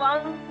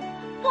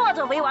坐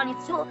着为王，你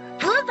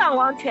执掌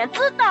王权，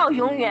直到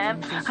永远。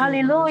哈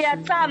利路亚，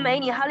赞美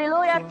你，哈利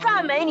路亚，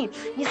赞美你，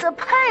你是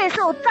配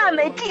受赞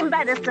美敬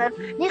拜的神，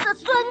你是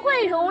尊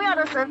贵荣耀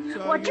的神，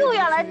我就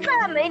要来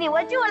赞美你，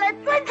我就要来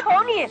尊崇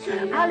你。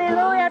哈利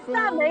路亚，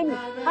赞美你，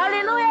哈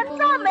利路亚，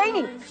赞美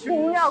你，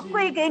荣耀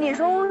归给你，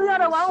荣耀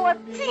的王我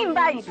敬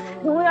拜你，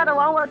荣耀的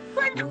王我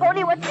尊崇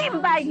你，我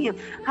敬拜你。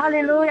哈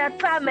利路亚，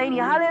赞美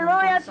你，哈利路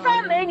亚，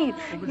赞美你，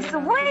你是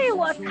为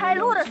我开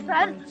路的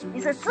神，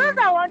你是执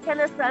掌王权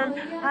的神。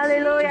哈利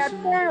路亚，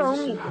尊荣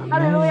你，哈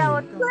利路亚，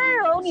我尊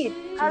荣从你，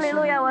哈利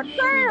路亚，我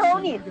尊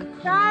荣你，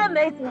赞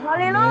美主，哈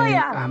利路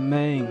亚，阿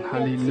门，哈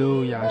利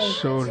路亚，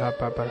收了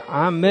爸爸，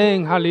阿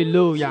门，哈利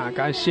路亚，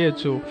感谢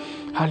主，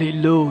哈利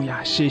路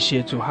亚，谢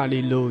谢主，哈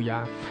利路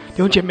亚。弟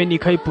兄姐妹，你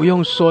可以不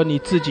用说你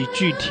自己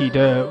具体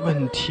的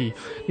问题，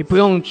你不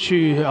用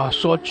去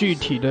说具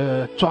体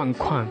的状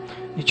况，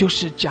你就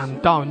是讲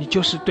道，你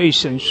就是对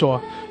神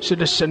说，是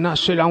的，神啊，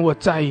虽然我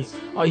在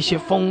一些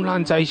风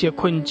浪，在一些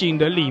困境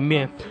的里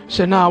面，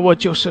神啊，我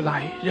就是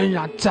来仍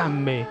然赞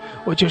美，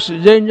我就是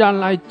仍然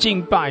来敬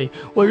拜，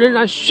我仍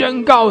然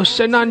宣告，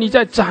神啊，你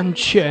在掌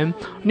权，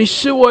你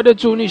是我的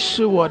主，你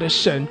是我的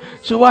神，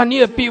主啊，你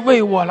也必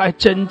为我来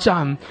征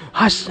战，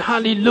哈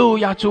利路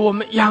亚，主，我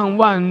们仰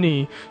望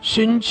你，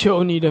寻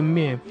求你的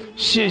面，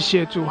谢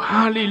谢主，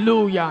哈利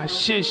路亚，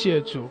谢谢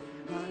主，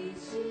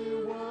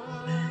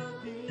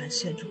感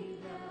谢主，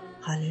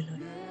哈利路亚。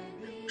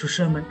主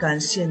是我们感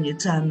谢你，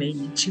赞美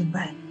你，敬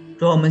拜你。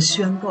主，我们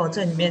宣告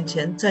在你面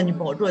前，在你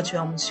宝座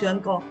前，我们宣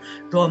告，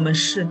主，我们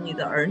是你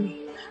的儿女，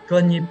主，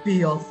你必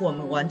要负我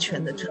们完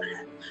全的责任。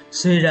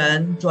虽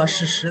然主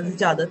是十字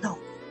架的道路，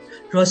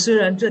主，虽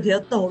然这条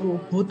道路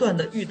不断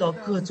的遇到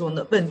各种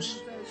的问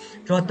题，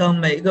主，当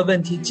每一个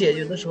问题解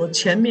决的时候，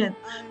前面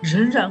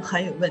仍然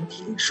还有问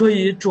题。所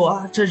以主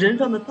啊，这人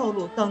生的道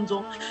路当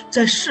中，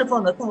在释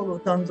放的道路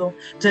当中，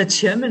在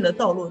前面的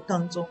道路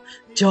当中，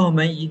叫我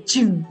们以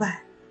敬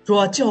拜，主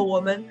啊，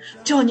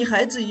叫你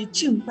孩子以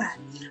敬拜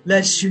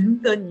来寻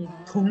得你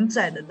同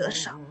在的得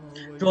赏。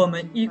主，我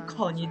们依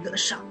靠你得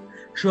赏，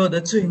所有的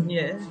罪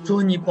孽，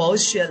主，你宝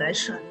血来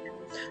赦免。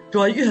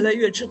主，越来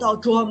越知道，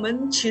主，我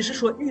们其实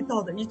所遇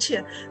到的一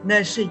切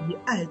乃是以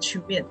爱去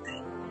面对。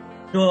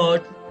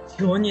主，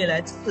求你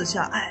来赐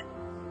下爱，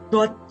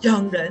主，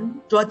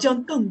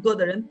将更多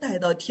的人带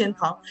到天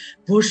堂，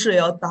不是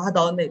要打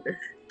倒哪个人，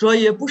主，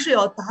也不是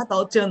要打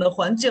倒这样的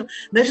环境，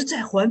乃是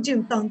在环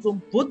境当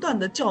中不断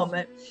的叫我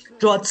们，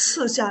主，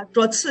赐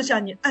下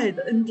你爱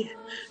的恩典，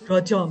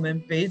主，叫我们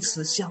彼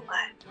此相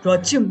爱，主，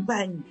敬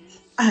拜你，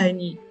爱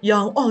你，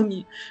仰望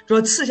你，主，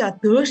赐下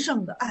得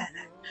胜的爱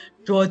来，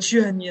主，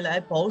愿你来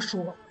保守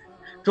我们，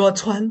主，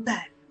传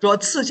带，主，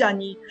赐下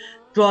你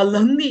主，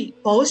能力，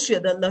宝血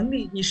的能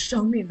力，你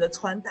生命的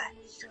传带，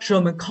使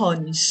我们靠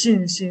你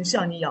信心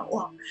向你仰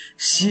望，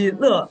喜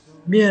乐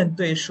面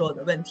对所有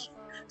的问题。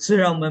虽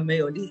然我们没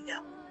有力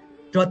量，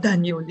主，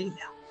但你有力量，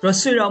主，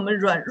虽然我们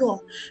软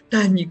弱，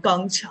但你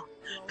刚强，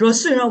主，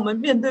虽然我们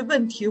面对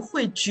问题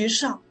会沮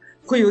丧，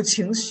会有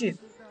情绪，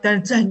但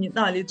是在你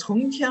那里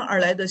从天而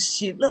来的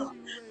喜乐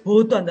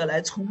不断的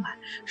来充满，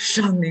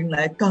圣灵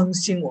来更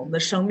新我们的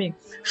生命，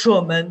使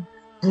我们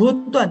不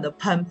断的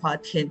攀爬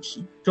天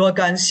梯。主，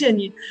感谢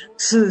你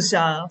赐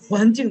下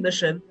环境的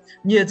神，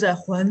你也在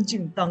环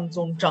境当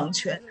中掌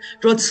权。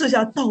主，赐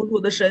下道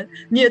路的神，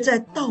你也在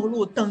道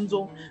路当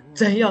中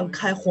怎样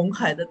开红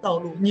海的道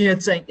路，你也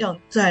怎样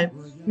在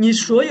你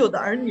所有的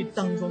儿女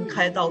当中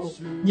开道路，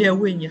你也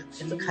为你孩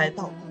子开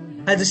道路。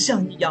孩子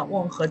向你仰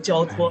望和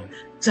交托，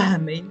赞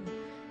美你，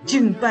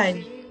敬拜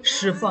你，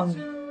释放你，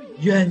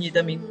愿你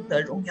的名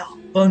得荣耀。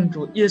奉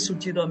主耶稣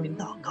基督的名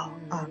祷告，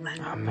阿门，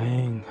阿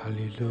门，哈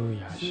利路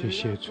亚，谢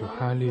谢主，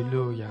哈利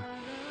路亚，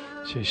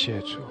谢谢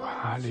主，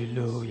哈利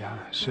路亚。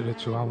是的，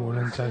主啊，无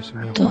论在什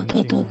么环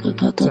境，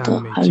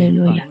哈利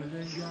路亚。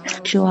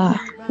主啊，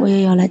我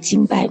也要来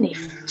敬拜你，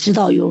直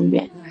到永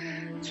远。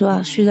主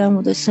啊，虽然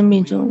我的生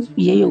命中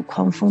也有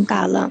狂风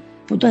大浪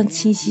不断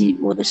侵袭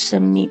我的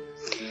生命，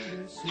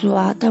主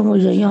啊，但我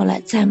仍要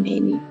来赞美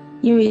你，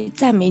因为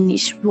赞美你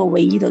是我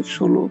唯一的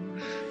出路。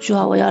主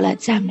啊，我要来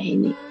赞美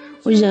你，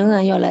我仍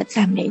然要来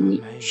赞美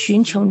你，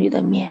寻求你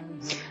的面。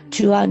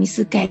主啊，你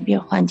是改变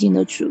环境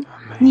的主，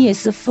你也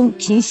是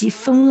平息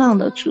风浪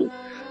的主。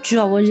主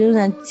啊，我仍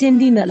然坚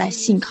定的来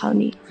信靠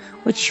你，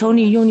我求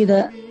你用你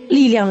的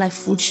力量来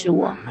扶持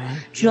我。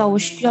主啊，我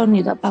需要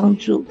你的帮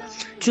助。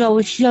主啊，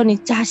我需要你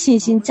加信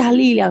心加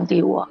力量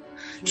给我。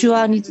主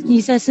啊，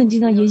你在圣经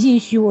上也应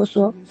许我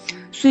说，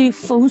虽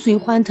风水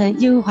欢腾，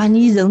耶和华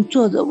你仍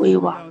坐着为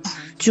王。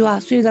主啊，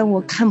虽然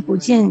我看不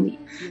见你，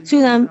虽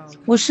然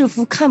我似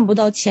乎看不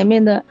到前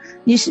面的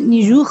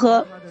你如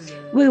何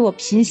为我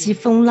平息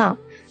风浪，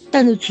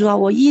但是主啊，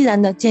我依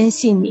然的坚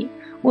信你，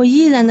我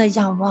依然的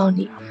仰望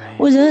你，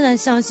我仍然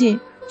相信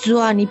主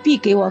啊，你必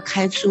给我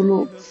开出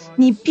路，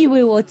你必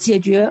为我解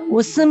决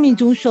我生命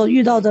中所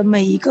遇到的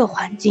每一个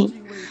环境。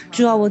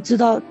主啊，我知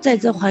道在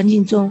这环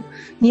境中，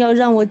你要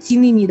让我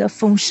经历你的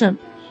丰盛，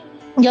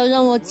你要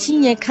让我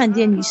亲眼看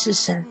见你是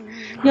神，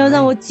你要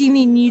让我经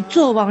历你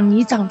作王，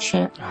你掌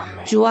权。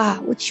主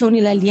啊，我求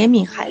你来怜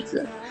悯孩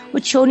子，我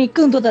求你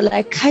更多的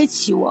来开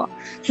启我。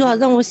主啊，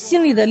让我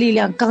心里的力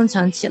量刚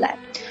强起来，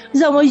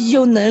让我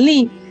有能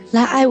力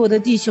来爱我的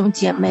弟兄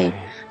姐妹，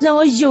让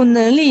我有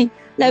能力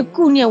来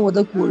顾念我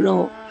的骨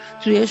肉。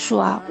主耶稣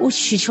啊，我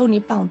祈求你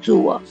帮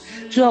助我。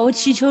主啊，我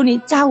祈求你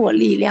加我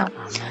力量。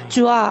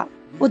主啊，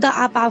我的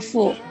阿爸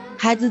父，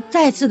孩子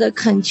再次的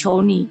恳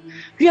求你，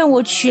愿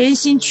我全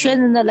心全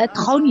人的来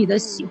讨你的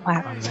喜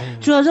欢。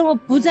主啊，让我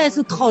不再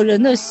是讨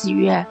人的喜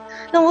悦，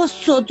让我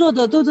所做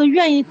的都是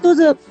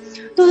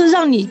都是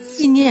让你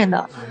纪念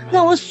的，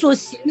让我所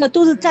行的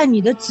都是在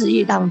你的旨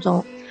意当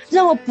中，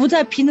让我不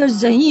再凭着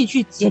人意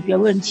去解决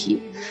问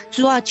题。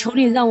主啊，求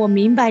你让我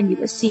明白你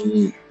的心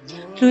意。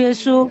主耶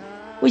稣，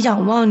我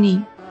仰望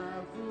你。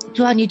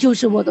主啊，你就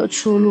是我的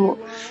出路。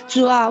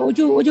主啊，我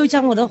就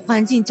将我的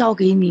环境交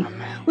给你，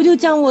我就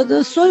将我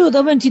的所有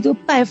的问题都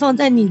摆放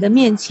在你的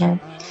面前。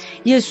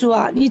耶稣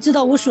啊，你知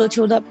道我所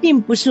求的并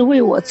不是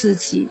为我自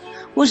己，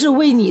我是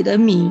为你的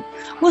名。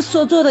我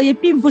所做的也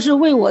并不是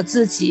为我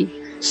自己，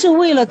是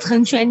为了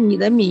成全你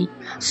的名，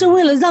是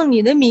为了让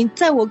你的名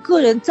在我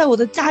个人在我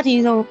的家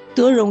庭中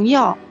得荣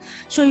耀。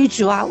所以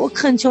主啊，我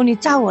恳求你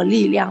加我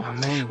力量，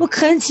我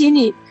恳请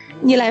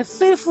你来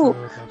恢复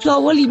主啊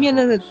我里面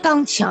的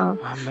刚强。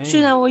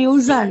虽然我有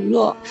软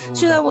弱，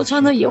虽然我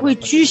常常也会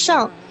沮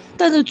丧，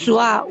但是主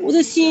啊，我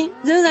的心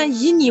仍然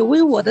以你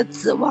为我的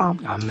指望，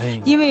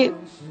因为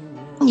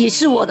你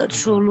是我的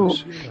出路，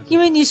因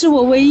为你是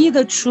我唯一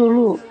的出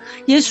路。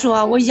耶稣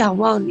啊，我仰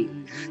望你。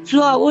主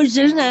啊，我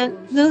仍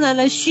然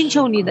来寻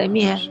求你的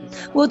面。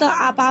我的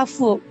阿爸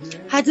父，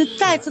孩子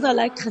再次的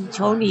来恳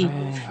求你，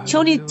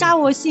求你加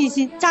我信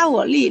心，加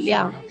我力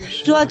量。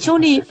主啊，求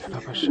你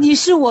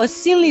是我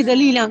心里的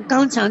力量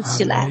刚强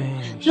起来。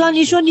主啊，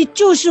你说你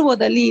就是我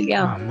的力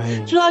量。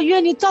主啊，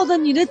愿你照着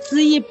你的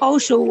旨意保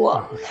守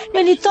我，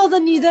愿你照着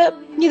你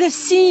的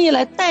心意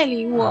来带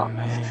领我。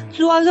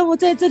主啊，让我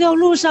在这条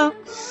路上，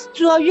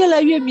主啊，越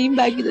来越明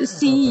白你的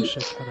心意，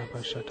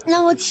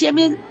让我前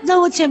面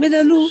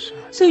的路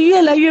是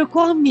越来越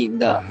光明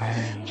的。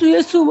主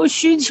耶稣，我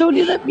寻求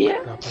你的面。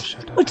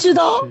我知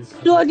道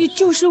主啊，你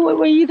就是我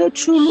唯一的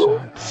出路。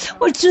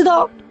我知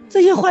道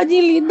这些环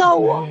境临到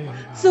我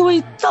是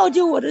为造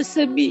就我的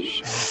生命，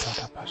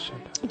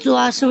主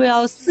啊，是为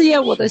要试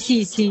验我的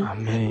信心，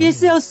也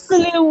是要试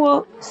炼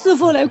我是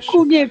否来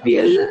顾念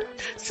别人，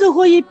是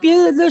否以别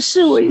人的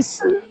事为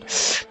事。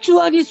主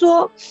啊，你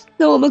说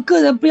让我们个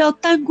人不要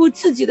单顾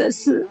自己的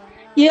事，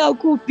也要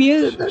顾别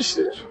人的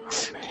事。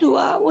主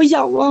啊，我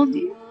仰望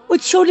你，我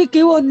求你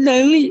给我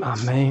能力，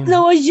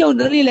让我有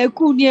能力来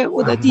顾念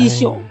我的弟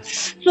兄，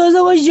主啊，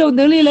让我有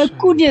能力来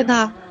顾念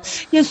他。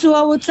耶稣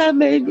啊，我赞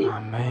美你。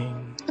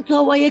主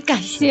啊，我也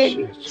感谢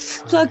你。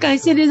主啊，感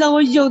谢你让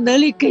我有能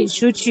力给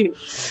出去。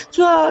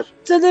主啊，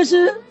真的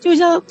是就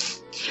像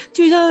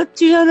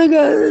那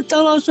个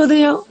长老说的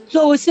一样，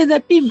说我现在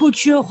并不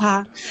缺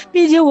乏，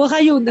并且我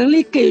还有能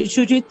力给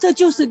出去，这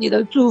就是你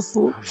的祝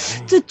福，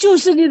这就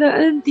是你的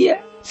恩典。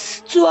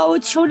主啊，我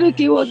求你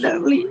给我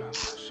能力。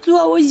主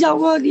啊，我仰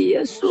望你，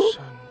耶稣。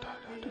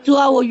主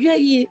啊，我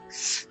愿意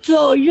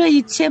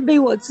谦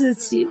卑我自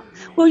己，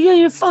我愿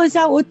意放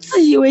下我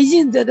自以为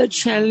应得的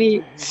权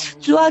利。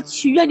主啊，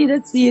愿你的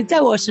旨意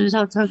在我身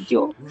上成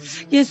就。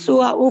耶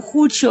稣啊，我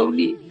呼求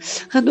你。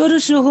很多的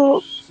时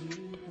候，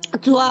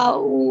主啊，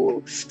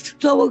我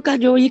感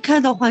觉我一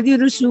看到环境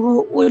的时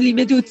候，我里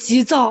面就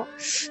急躁。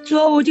主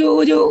啊，我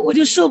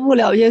就受不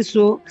了耶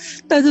稣。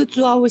但是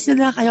主啊，我现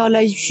在还要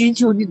来寻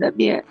求你的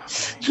面。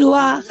主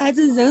啊，孩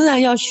子仍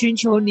然要寻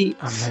求你。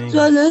主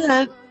啊，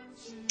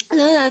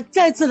仍然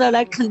再次的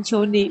来恳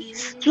求你。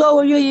主啊，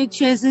我愿意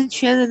全身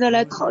全人的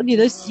来讨你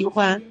的喜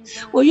欢，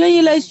我愿意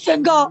来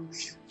宣告。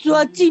主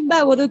啊，敬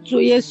拜我的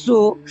主耶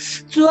稣。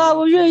主啊，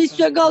我愿意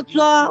宣告。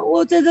主啊，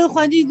我在这个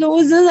环境中，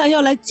我仍然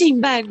要来敬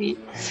拜你。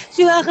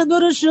虽然很多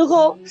的时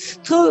候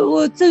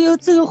我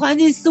这个环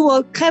境使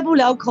我开不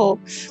了口，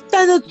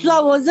但是主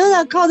啊，我仍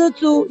然靠着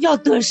主要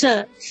得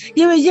胜，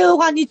因为耶和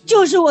华你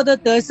就是我的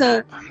得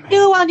胜，耶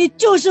和华你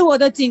就是我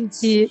的旌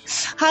旗。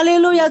哈利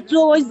路亚。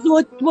主，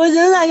我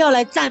仍然要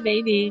来赞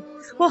美你，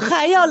我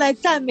还要来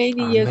赞美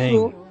你，耶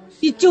稣。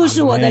你就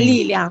是我的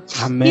力量，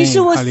你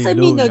是我生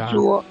命的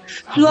主。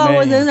主啊，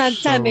我仍然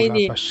赞美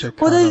你。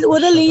我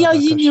的灵要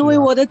以你为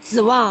我的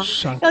指望，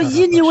要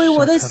以你为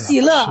我的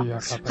喜乐。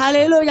哈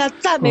利路亚，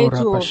赞美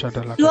主。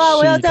主啊，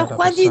我要在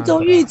环境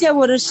中遇见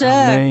我的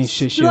神。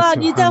主啊，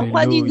你在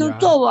环境中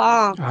做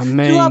王。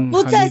主啊，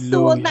不再是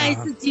我，乃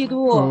是基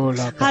督。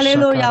哈利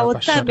路亚，我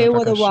赞美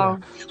我的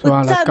王，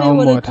我赞美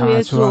我的主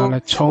耶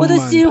稣。我的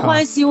心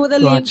欢喜，我的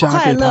灵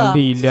快乐。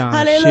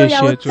哈利路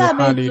亚，我赞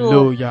美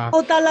主。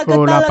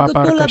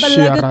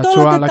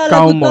主啊，来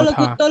高摩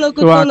他，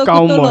主啊，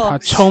高摩他，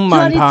充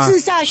满他，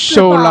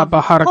受拉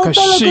巴哈拉克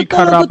西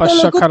卡拉巴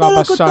沙卡拉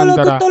巴山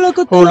的啦，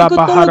欧拉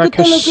巴哈拉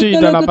克西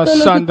的拉巴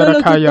山的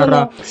啦卡亚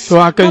拉，主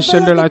啊，更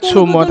深的来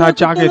触摸他，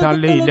加给他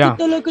力量。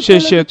谢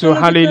谢主，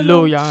哈利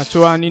路亚。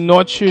主啊，你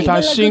挪去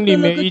他心里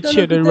面一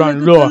切的软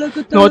弱，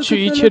挪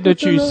去一切的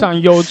沮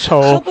丧忧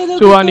愁。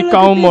主啊，你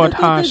高摩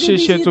他，谢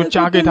谢主，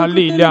加给他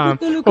力量。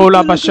欧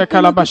拉巴沙卡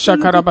拉巴沙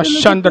卡拉巴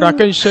山的啦，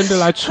更深的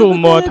来触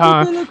摸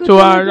他。主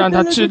啊，让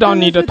他知道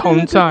你的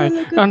同在，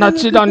让他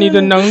知道你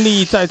的能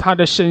力在他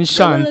的身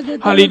上。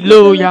哈利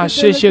路亚，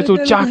谢谢主，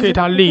加给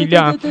他力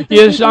量，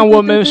也让我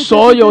们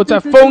所有在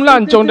风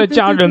浪中的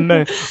家人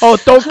们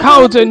都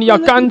靠着你要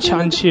刚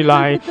强起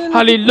来。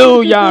哈利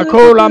路亚，主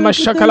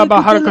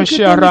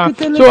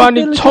啊，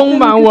你充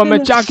满我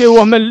们，加给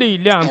我们力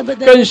量，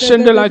更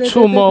深的来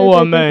触摸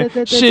我们。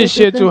谢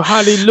谢主，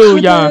哈利路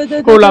亚。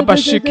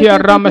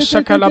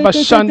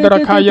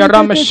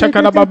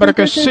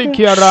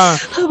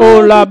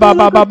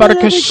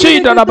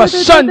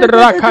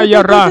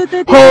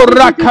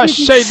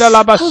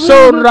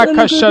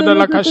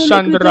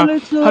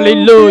哈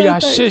利路亚，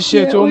谢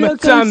谢主，我们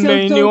赞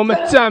美你，我们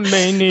赞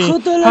美你。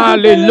哈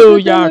利路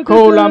亚，哈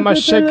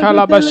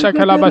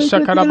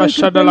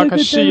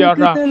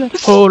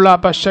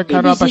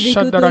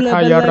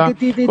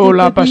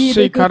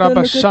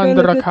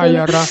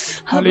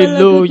利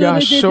路亚，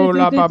苏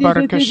拉巴巴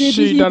克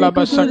西达拉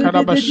巴萨卡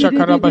拉巴萨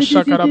卡拉巴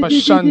萨卡拉巴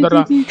山德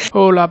拉，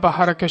欧拉巴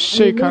哈拉克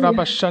西卡拉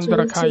巴山德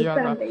拉卡亚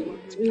拉。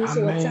阿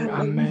门，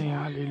阿门，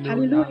哈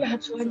利路亚！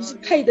主啊，你是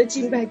配得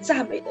敬拜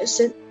赞美的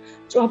神。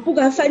主啊，不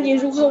管环境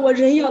如何，我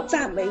仍要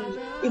赞美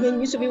你，因为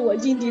你是为我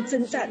因地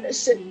征战的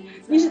神，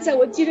你是在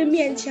我敌人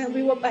面前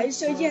为我摆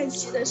设宴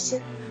席的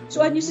神。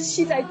主啊，你是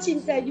昔在、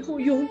今在、以后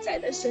永在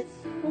的神。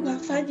不管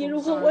环境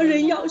如何，我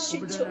仍要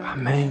寻求你。阿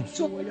门。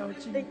主，我要感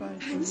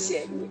谢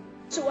你。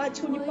主啊，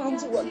求你帮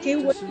助我，给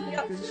我力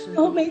量，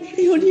然后每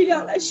天有力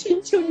量来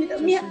寻求你的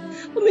面。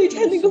我每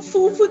天能够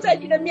匍匐在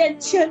你的面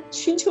前，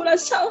寻求了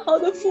上好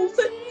的福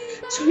分。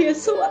主耶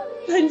稣啊，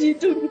恳求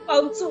主你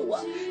帮助我，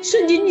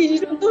顺境逆境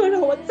中都让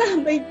我赞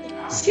美你。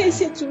谢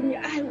谢主你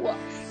爱我，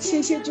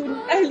谢谢主你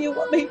带领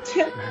我每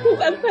天，不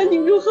管环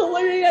境如何，我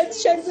仍然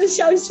选择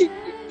相信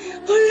你。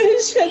我仍然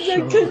选择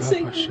跟随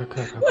你，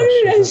我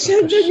仍然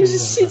选择你是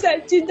昔在、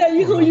今在、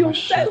以后永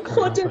在、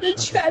活着的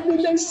全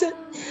能的神。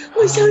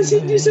我相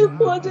信你是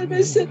活着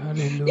的神，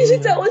你是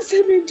在我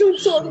生命中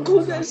做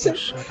工的神，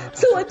是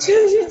我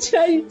全心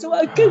全意主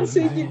要跟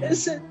随你的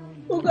神。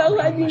不管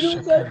环境如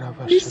何，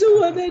你是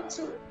我的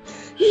主，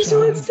你是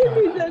我生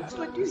命的主，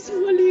你是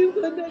我灵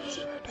魂的主。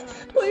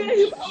我愿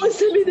意把我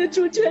生命的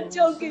主权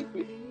交给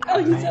你，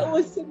让你在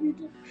我生命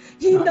中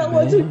引导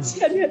我走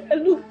前面的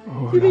路，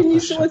因为你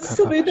是我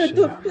思维的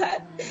盾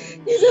牌，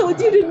你在我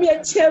敌人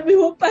面前为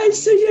我摆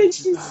设宴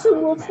席，使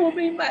我福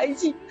杯满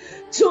溢。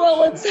主啊，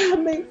我赞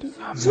美你，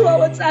主啊，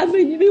我赞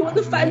美你，为我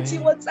的反击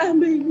我赞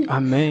美你，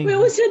为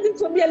我现在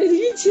所面临的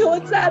一切我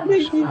赞美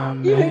你，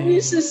因为你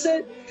是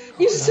神，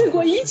你是胜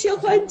过一切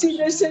环境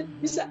的神，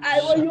你是爱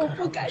我永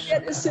不改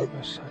变的神。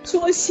主，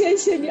我谢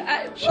谢你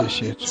爱我，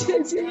谢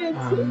谢耶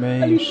稣。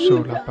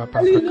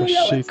哈利路亚，哈利路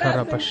亚，我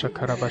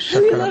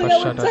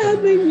赞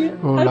美你，哈利路亚，我赞美你。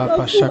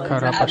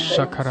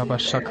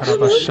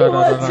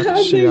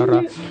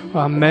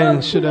阿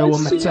门。是的，我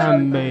们赞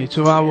美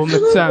主啊，我们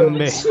赞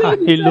美，哈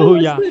利路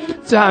亚，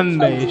赞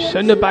美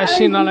神的百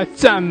姓拿来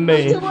赞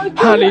美，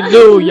哈利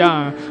路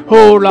亚。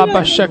哦，拉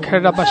巴沙卡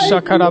拉巴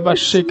沙卡拉巴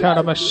西卡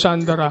拉巴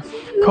山德拉。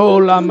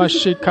Kola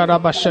mashika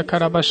rabashaka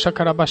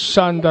rabashaka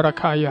rabashandra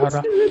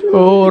kayara.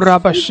 Oh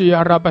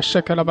rabashia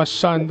rabashaka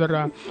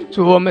rabashandra.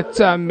 主，我们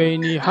赞美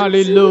你，哈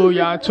利路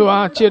亚！主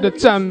啊，借着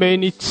赞美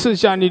你，赐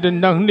下你的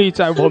能力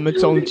在我们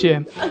中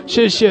间。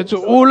谢谢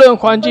主，无论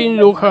环境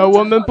如何，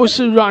我们不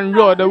是软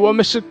弱的，我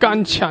们是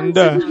刚强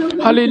的。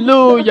哈利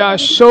路亚！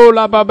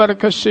 Shola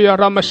babarakashia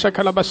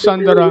rabashaka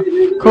rabashandra.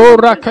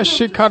 Kora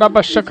kashika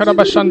rabashaka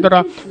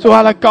rabashandra. 主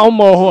啊，来高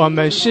摩我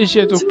们，谢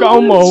谢主，高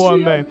摩我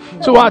们。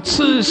主啊，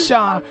赐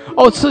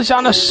下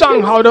那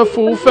上好的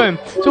福分。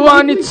主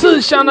啊，你赐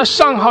下那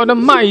上好的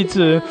麦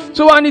子。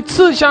主啊，你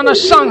赐下那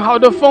上好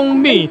的蜂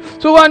蜜。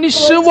主啊，你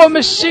使我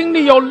们心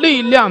里有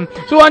力量。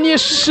主啊，你也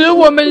使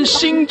我们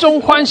心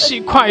中欢喜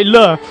快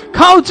乐。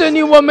靠着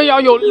你，我们要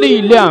有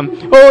力量。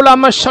哦，拉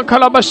玛沙卡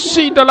拉巴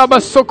西的拉巴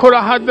索库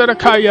拉哈德拉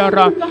卡亚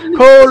拉，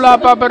哦拉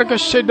巴巴克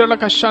西的拉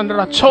卡山德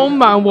拉，充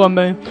满我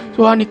们。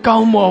主啊，你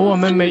高摩我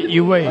们每一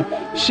位。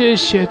谢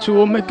谢主，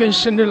我们更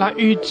深的来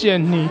遇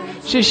见你。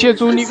谢谢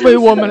主，你为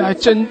我们来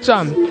征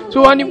战。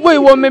主啊，你为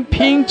我们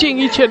平静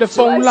一切的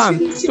风浪。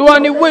主啊，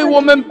你为我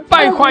们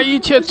败坏一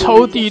切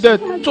仇敌的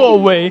作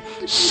为。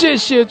谢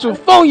谢主，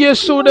奉耶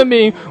稣的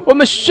名，我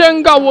们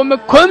宣告，我们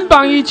捆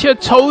绑一切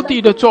仇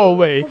敌的作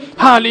为。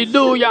哈利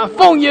路亚！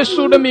奉耶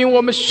稣的名，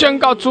我们宣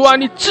告，主啊，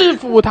你制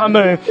服他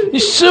们，你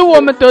使我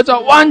们得到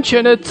完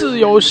全的自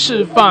由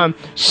释放。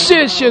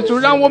谢谢主，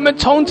让我们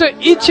从这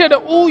一切的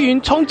乌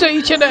云，从这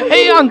一切的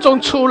黑暗中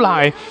出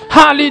来。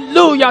哈利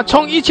路亚！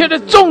从一切的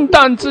重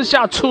担之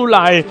下出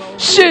来。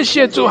谢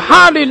谢主，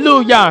哈利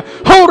路亚！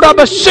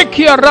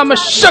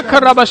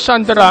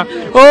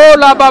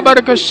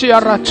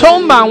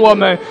充满我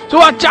们，主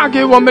啊，加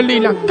给我们力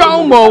量，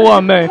高摩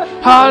我们。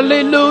哈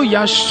利路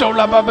亚！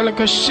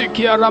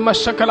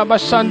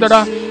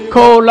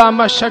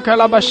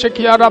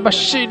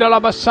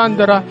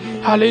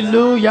哈利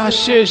路亚，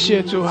谢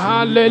谢主，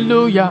哈利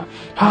路亚，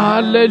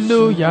哈利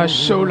路亚，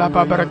收拉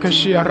巴巴拉克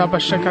西亚拉巴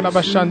沙卡拉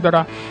巴山德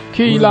拉，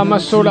基拉玛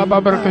收拉巴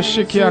巴拉克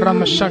西基亚拉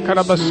玛沙卡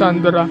拉巴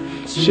山德拉，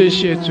谢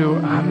谢主，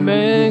阿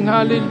门，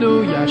哈利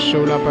路亚，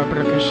收拉巴巴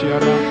拉克西亚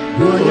拉，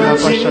拉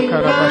巴沙卡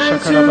拉巴沙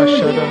卡拉巴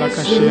沙德拉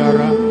克西亚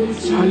拉，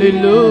哈利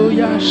路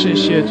亚，谢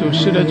谢主，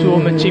是的主，我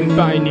们敬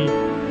拜你，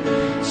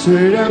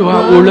主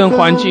啊，无论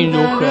环境如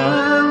何。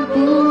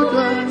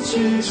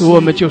主，我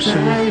们就是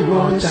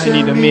在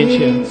你的面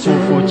前匍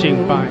匐敬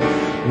拜，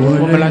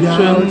我们来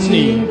尊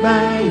你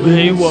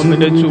为我们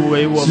的主，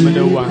为我们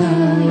的王。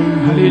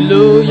哈利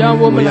路亚，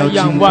我们来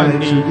仰望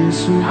你。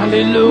哈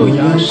利路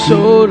亚，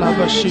收拉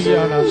巴西亚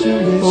拉，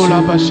欧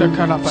拉巴沙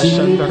卡拉巴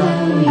山德拉，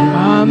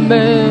阿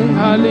门。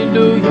哈利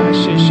路亚，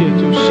谢谢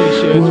主，谢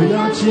谢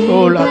主，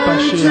欧拉巴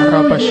西亚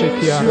拉巴西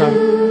提亚拉，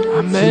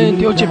阿门。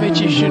弟兄姐妹，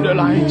继续的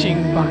来敬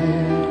拜。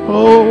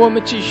我们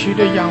继续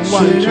的仰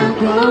望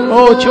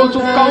主，求主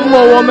高摩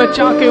我们，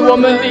加给我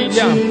们力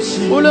量，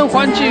无论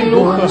环境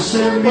如何，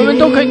我们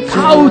都可以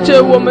靠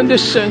着我们的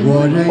神，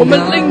我们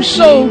领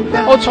受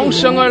从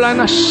神而来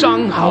那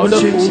上好的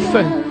福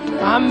分。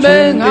阿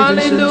门，哈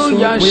利路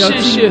亚，谢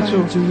谢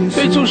主。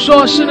对主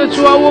说，是的，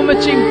主啊，我们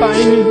敬拜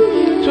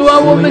你，主啊，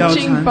我们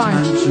敬拜，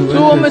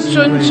主，我们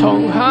尊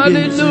崇，哈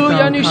利路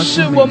亚，你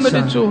是我们的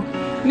主，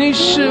你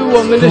是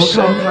我们的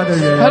神，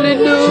哈利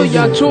路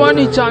亚，主啊，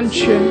你掌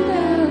权。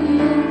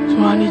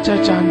主啊，你在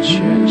掌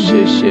权，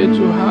谢谢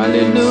主，哈利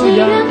路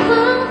亚。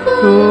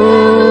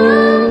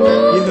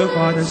耶和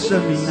华的圣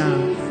名啊，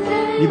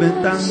你们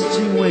当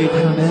敬畏他，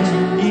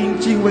因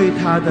敬畏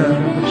他的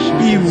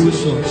一无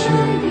所缺。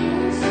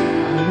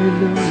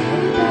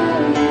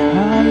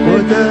我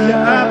的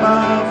阿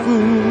爸父，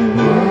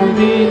我的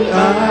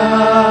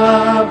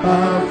阿爸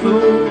父，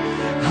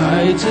孩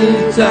子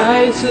再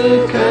次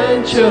恳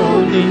求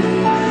你，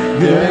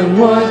愿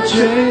我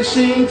全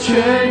心全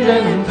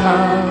人他。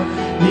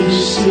你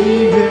喜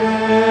悦，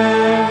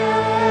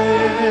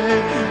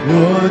我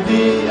的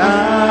阿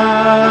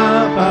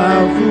爸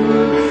父，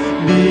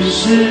你是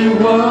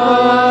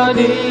我的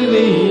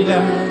力量，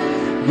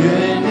愿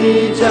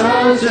你照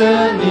着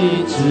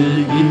你旨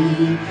意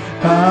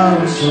保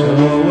守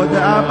我的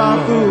阿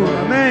爸父，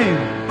阿们。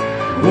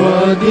我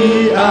的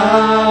阿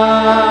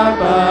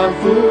爸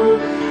父，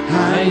孩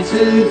子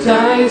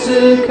再次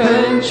恳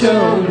求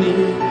你，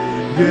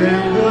愿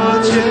我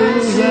全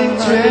心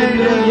全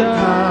人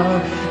讨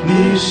你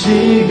喜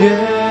悦，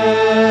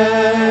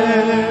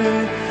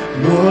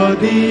我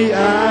的阿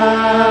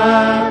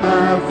爸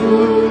父，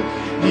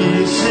你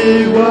是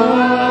我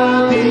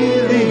的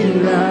力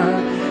量，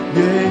愿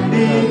你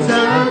照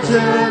着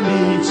你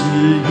旨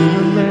意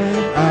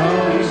保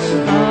守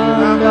阿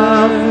爸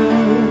父，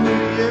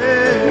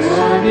我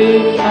的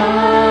阿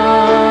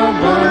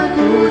爸父，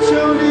求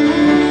你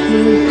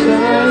再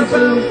次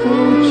呼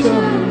求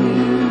你，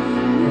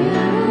愿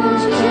我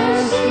全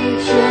心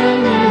全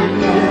意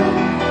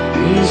你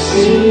喜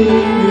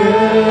悦，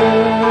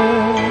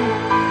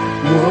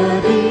我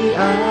的阿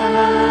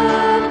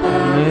爸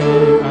父，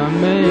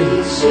你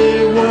是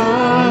我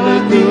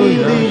的力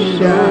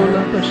量，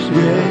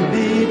愿你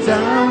照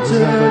着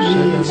你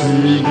旨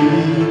意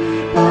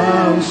保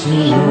守，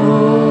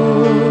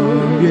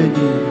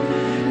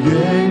愿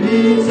你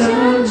照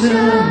着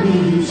你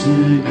旨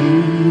意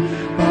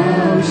保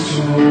守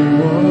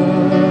我，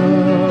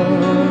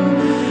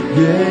愿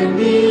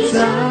你照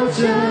着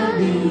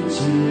你旨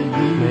意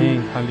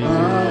保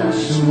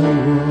守我。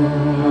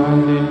哈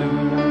利路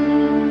亚，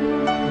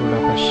乌拉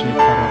巴西卡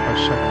拉巴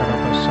沙卡拉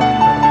巴桑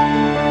达，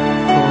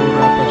乌拉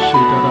巴西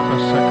达拉巴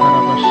沙卡拉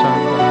巴桑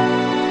达，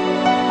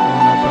乌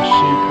拉巴西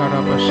卡拉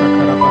巴沙卡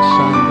拉巴桑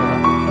达，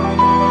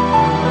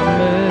阿门，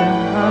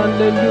哈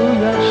利路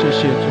亚，谢谢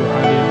主，哈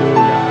利路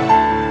亚，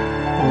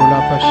乌拉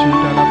巴西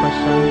达拉巴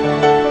桑达，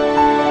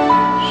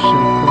苏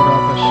库拉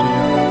巴西亚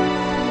拉。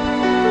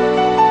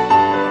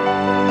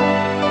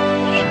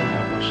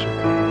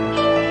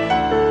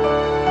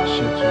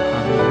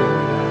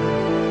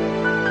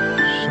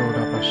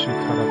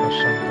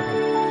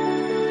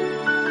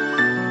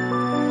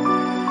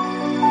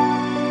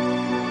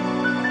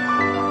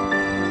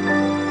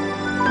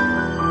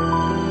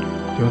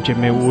弟兄姐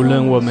妹，无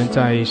论我们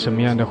在什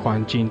么样的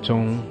环境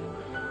中，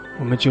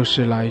我们就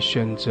是来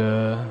选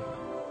择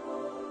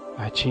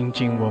来亲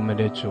近我们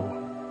的主，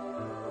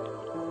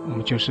我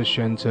们就是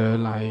选择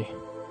来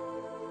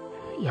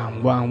仰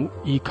望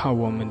依靠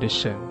我们的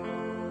神。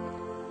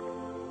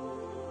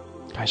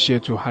感谢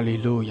主，哈利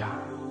路亚！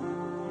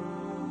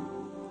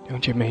弟兄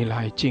姐妹，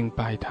来敬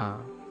拜他，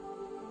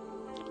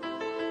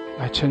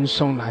来称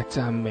颂，来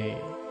赞美。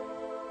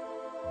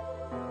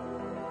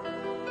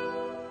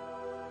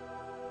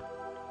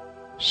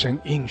神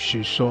应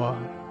许说，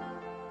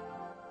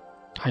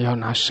他要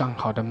拿上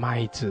好的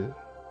麦子，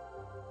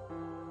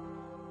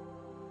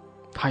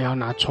他要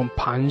拿从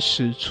磐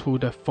石出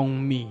的蜂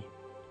蜜，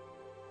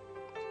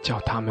叫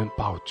他们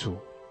饱足。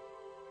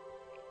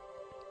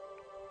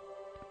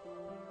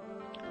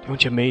弟兄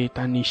姐妹，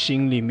当你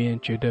心里面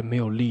觉得没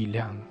有力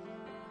量，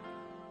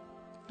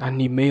当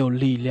你没有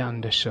力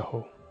量的时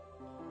候，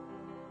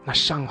那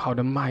上好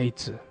的麦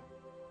子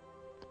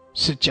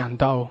是讲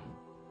到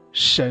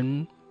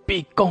神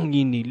必供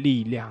应你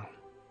力量，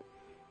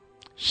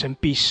神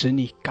必使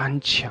你刚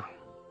强，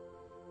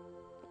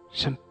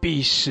神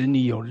必使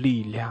你有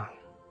力量。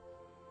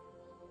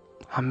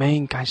阿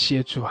们，感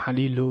谢主，哈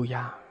利路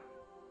亚。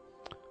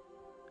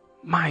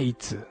麦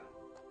子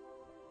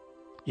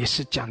也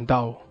是讲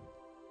到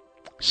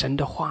神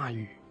的话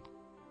语，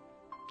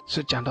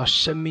是讲到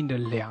生命的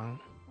粮。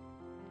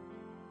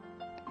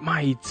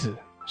麦子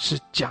是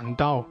讲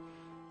到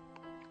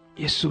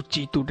耶稣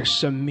基督的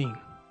生命。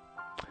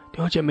弟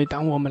兄姐妹，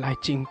当我们来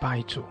敬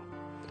拜主，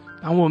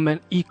当我们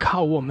依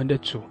靠我们的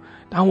主，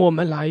当我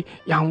们来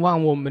仰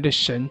望我们的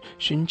神，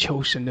寻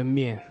求神的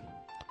面，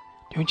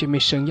弟兄姐妹，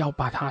神要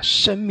把他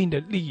生命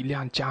的力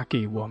量加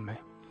给我们，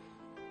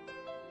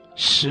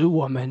使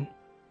我们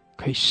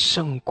可以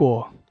胜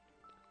过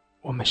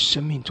我们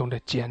生命中的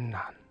艰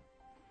难，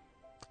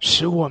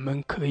使我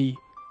们可以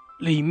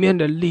里面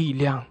的力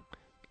量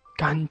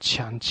刚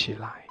强起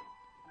来。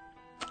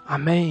阿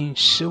们，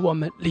使我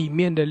们里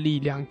面的力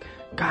量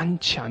刚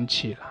强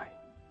起来。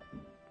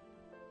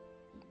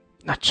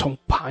那从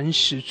磐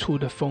石出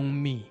的蜂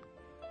蜜，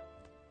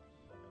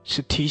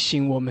是提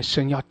醒我们，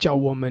神要叫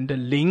我们的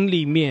灵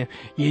里面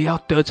也要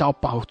得着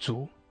饱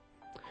足，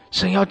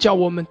神要叫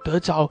我们得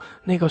着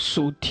那个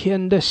属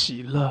天的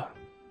喜乐，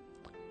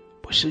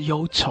不是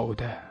忧愁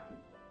的，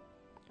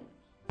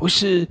不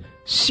是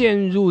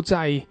陷入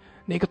在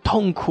那个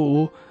痛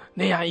苦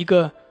那样一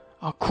个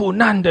苦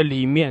难的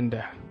里面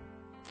的。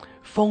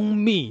蜂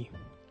蜜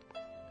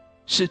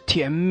是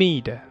甜蜜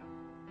的，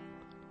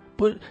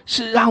不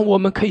是让我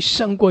们可以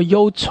胜过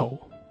忧愁，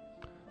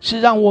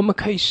是让我们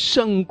可以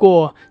胜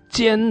过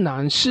艰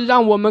难，是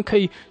让我们可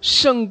以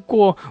胜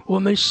过我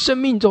们生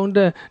命中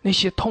的那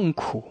些痛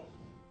苦。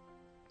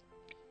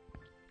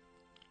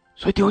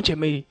所以弟兄姐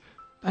妹，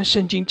当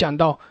圣经讲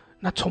到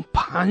那从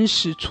磐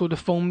石出的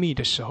蜂蜜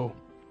的时候，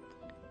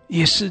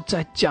也是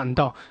在讲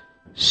到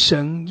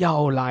神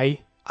要来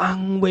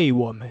安慰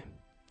我们，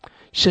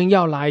神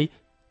要来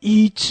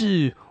医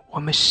治我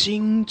们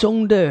心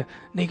中的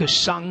那个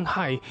伤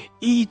害，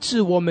医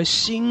治我们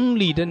心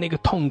里的那个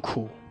痛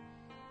苦。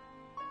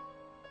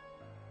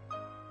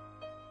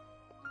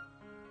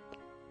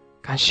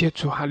感谢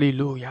主，哈利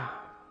路亚。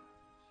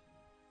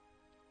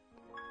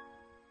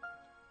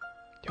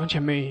弟兄姐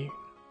妹，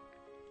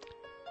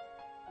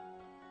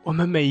我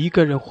们每一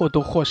个人或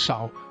多或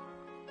少，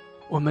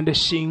我们的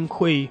心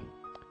会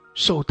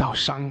受到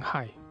伤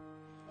害，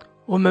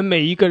我们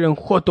每一个人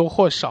或多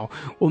或少，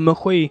我们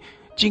会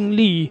经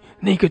历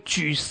那个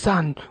沮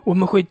丧，我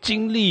们会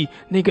经历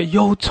那个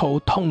忧愁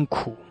痛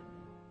苦。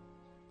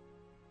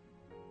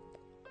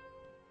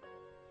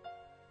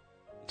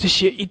这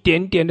些一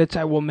点点的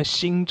在我们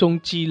心中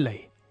积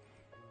累，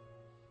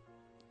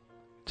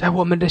在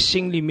我们的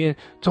心里面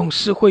总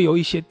是会有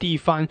一些地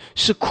方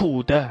是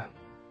苦的，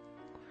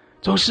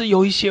总是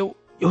有一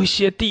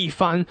些地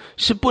方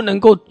是不能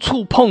够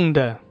触碰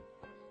的，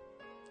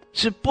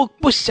是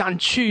不想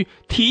去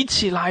提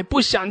起来，不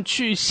想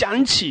去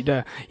想起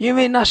的，因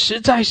为那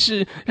实在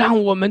是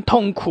让我们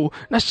痛苦，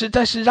那实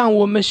在是让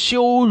我们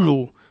羞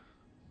辱，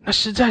那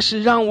实在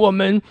是让我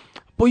们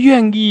不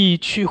愿意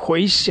去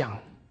回想。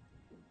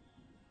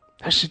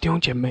但是弟兄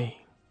姐妹，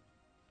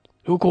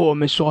如果我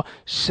们说，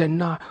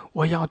神啊，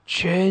我要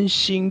全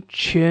心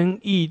全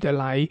意的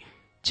来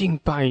敬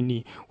拜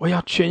你，我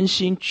要全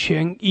心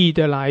全意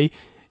的来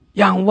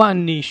仰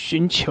望你，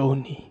寻求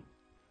你。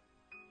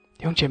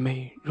弟兄姐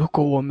妹，如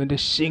果我们的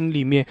心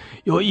里面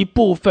有一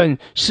部分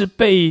是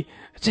被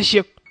这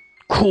些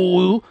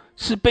苦，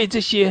是被这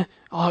些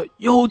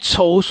忧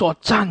愁所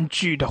占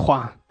据的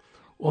话，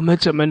我们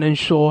怎么能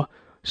说，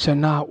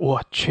神啊，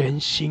我全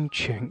心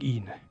全意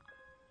呢？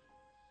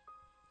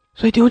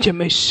所以弟兄姐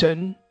妹，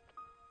神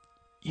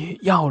也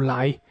要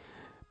来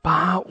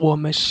把我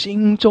们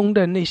心中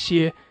的那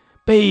些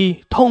被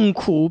痛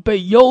苦、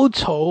被忧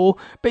愁、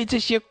被这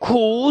些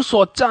苦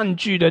所占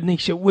据的那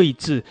些位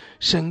置，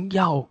神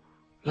要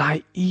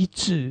来医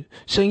治，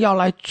神要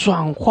来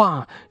转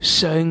化，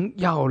神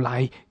要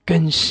来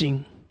更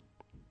新。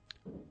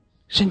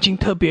圣经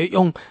特别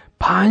用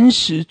磐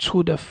石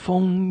出的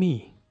蜂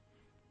蜜，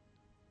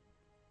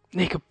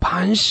那个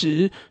磐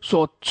石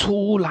所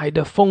出来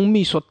的蜂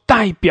蜜所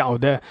代表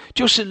的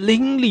就是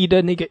灵里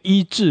的那个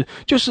医治，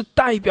就是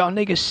代表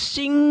那个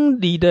心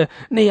里的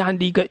那样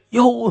的一个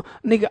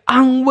那个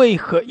安慰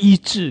和医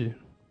治。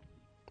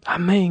阿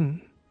们。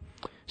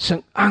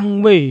神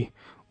安慰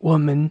我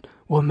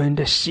们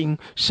的心，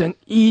神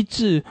医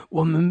治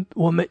我们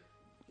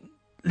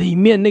里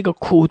面那个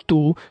苦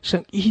毒，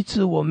神医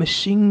治我们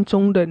心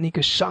中的那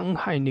个伤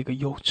害，那个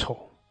忧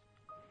愁。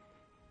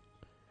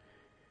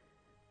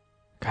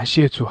感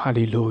谢主，哈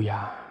利路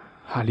亚，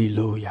哈利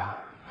路亚，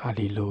哈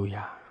利路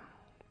亚。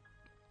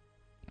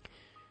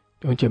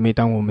弟兄姐妹，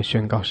当我们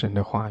宣告神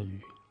的话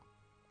语，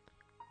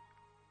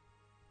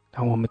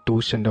当我们读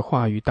神的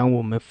话语，当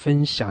我们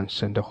分享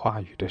神的话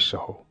语的时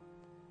候，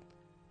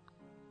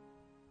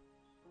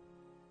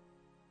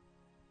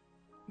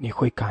你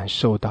会感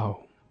受到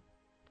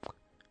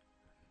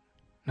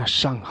那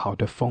上好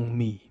的蜂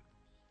蜜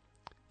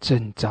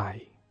正在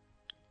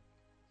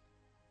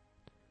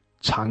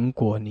尝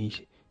过你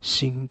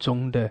心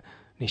中的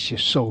那些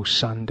受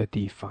伤的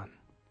地方。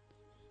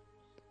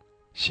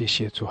谢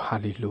谢主，哈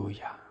利路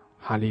亚，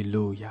哈利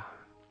路亚。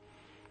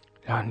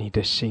让你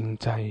的心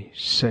在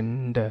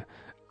神的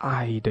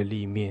爱的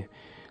里面，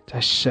在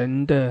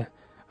神的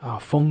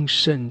丰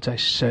盛，在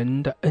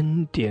神的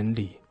恩典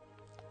里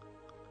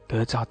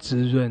得着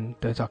滋润，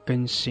得着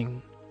更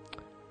新，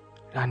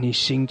让你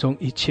心中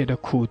一切的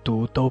苦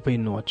毒都被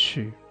挪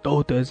去，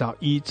都得着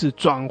医治，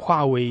转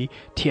化为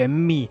甜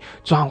蜜，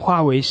转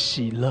化为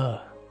喜乐。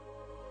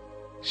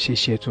谢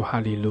谢主，哈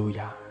利路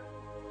亚，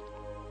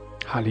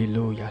哈利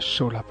路亚。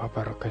苏拉巴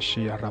巴拉克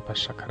西亚拉巴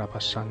萨卡拉巴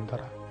桑德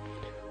拉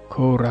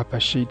库拉巴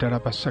西德拉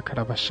巴萨卡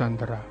拉巴桑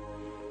德拉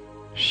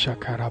沙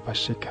卡拉巴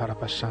西卡拉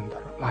巴桑德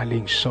拉。来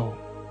领受，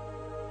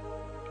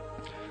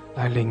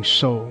来领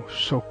受，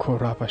受库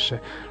拉巴西，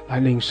来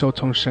领受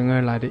从神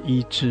而来的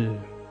医治。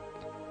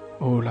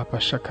拉巴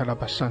沙卡拉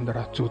巴桑德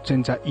拉，主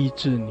正在医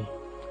治你。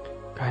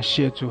感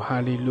谢主，哈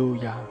利路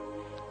亚，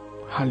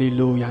哈利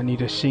路亚。你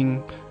的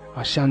心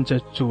向着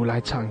主来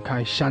敞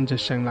开，向着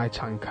神来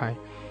敞开，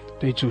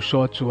对主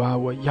说：主啊，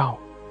我要，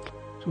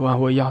主啊，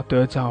我要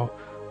得着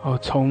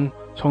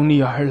从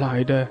你而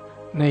来的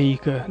那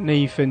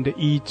一份的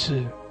医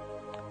治，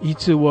医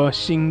治我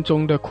心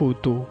中的苦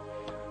毒，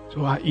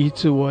主啊，医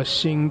治我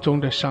心中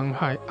的伤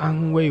害，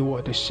安慰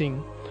我的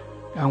心，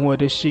让我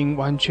的心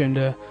完全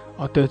的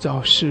得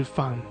着释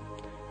放。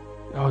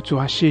然后主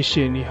啊，谢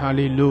谢你，哈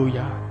利路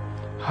亚，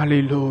哈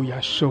利路亚。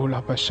苏拉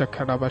巴沙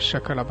卡拉巴沙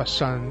卡拉巴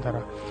桑德拉，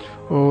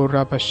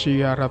拉巴西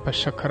亚拉巴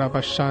沙卡拉巴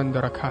桑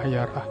德拉卡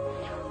亚拉，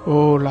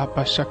拉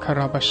巴沙卡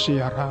拉巴西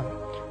亚拉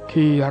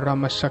基亚拉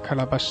马沙卡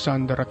拉巴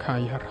桑德拉卡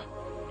亚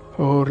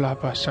拉，拉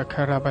巴沙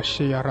卡拉巴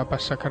西亚拉巴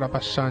沙卡拉巴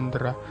桑德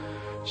拉。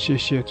谢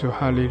谢主，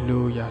哈利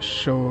路亚。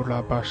苏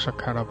拉巴沙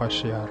卡拉巴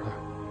西亚拉，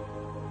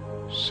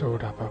苏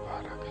拉巴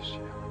巴拉克西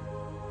亚。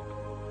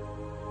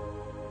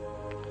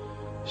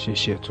谢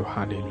谢主，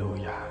哈利路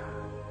亚。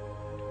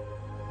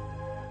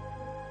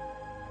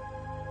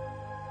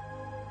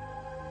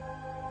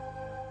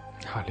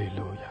哈利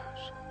路亚。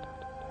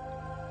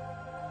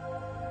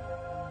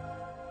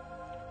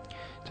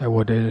在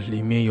我的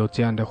里面有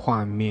这样的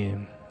画面，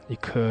一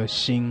颗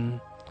心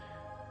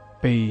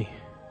被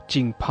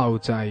浸泡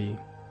在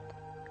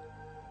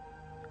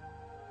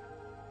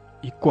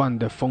一罐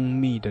的蜂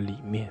蜜的里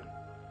面，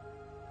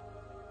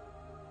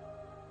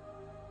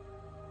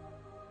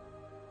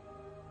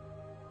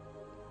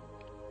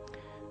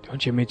弟兄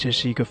姐妹，这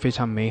是一个非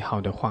常美好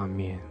的画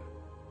面。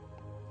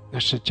那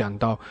是讲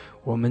到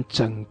我们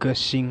整个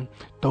心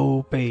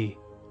都被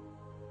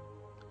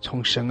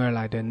从神而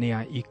来的那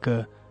样一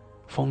个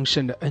丰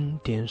盛的恩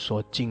典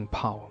所浸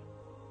泡，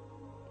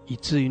以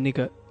至于那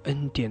个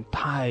恩典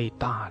太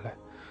大了，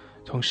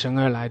从神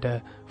而来的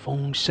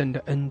丰盛的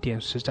恩典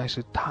实在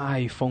是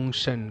太丰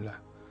盛了，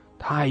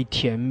太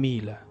甜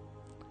蜜了，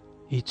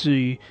以至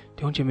于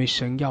弟兄姐妹，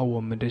神要我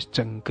们的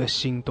整个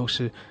心都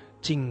是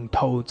浸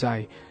透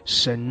在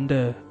神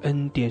的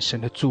恩典、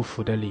神的祝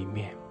福的里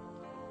面，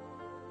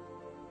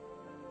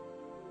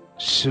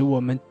使我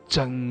们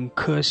整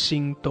颗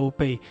心都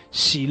被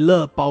喜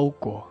乐包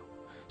裹，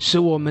使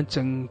我们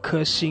整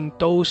颗心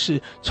都是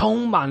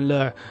充满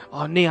了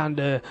那样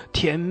的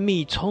甜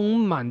蜜，充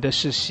满的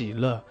是喜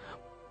乐。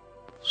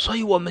所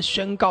以我们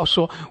宣告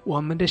说，我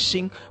们的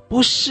心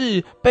不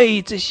是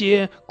被这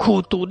些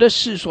苦毒的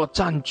事所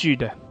占据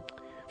的。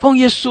奉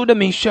耶稣的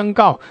名宣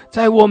告，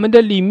在我们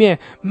的里面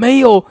没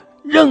有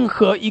任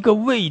何一个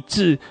位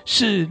置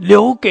是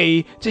留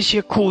给这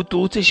些苦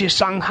毒、这些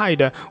伤害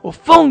的。我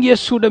奉耶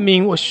稣的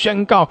名，我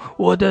宣告，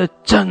我的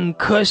整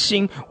颗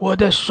心，我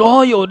的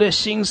所有的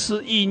心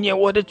思意念，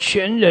我的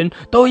全人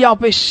都要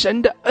被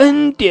神的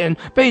恩典，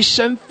被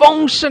神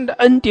丰盛的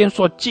恩典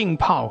所浸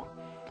泡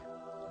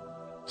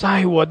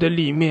在我的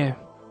里面。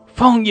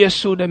奉耶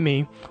稣的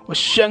名，我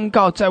宣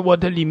告，在我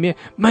的里面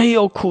没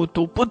有苦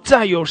毒，不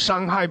再有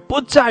伤害，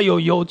不再有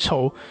忧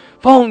愁。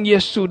奉耶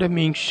稣的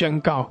名宣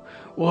告，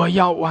我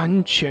要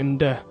完全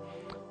的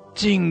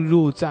进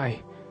入在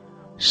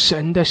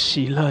神的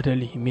喜乐的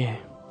里面。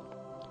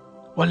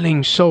我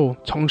领受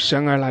从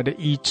神而来的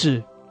医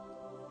治，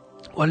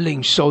我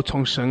领受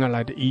从神而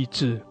来的医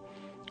治。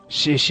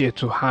谢谢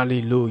主，哈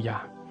利路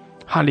亚，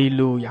哈利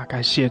路亚。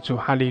感谢主，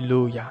哈利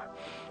路亚，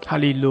哈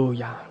利路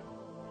亚。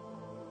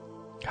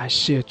感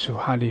谢主，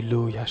哈利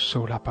路亚。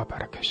苏拉巴巴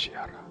拉克西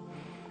亚拉。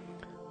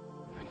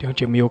弟兄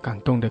姐妹有感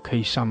动的可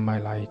以上麦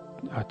来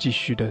继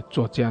续的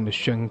做这样的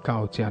宣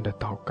告，这样的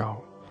祷告，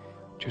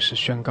就是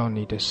宣告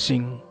你的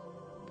心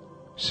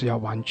是要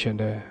完全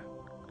的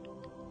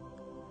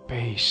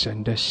被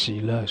神的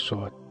喜乐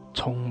所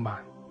充满。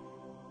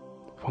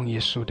奉耶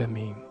稣的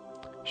名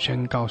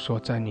宣告说，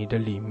在你的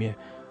里面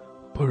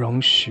不容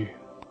许，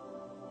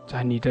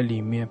在你的里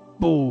面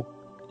不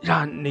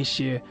让那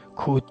些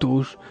苦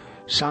毒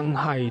伤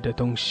害的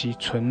东西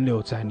存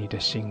留在你的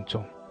心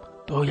中，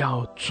都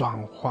要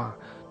转化，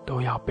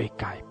都要被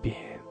改变。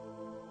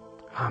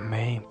阿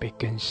门，被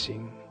更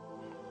新。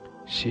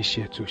谢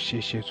谢主，谢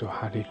谢主，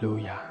哈利路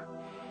亚，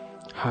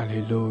哈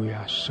利路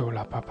亚，受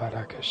了巴巴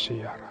拉克西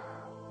亚拉。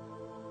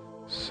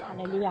哈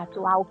利路亚，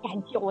主啊，我感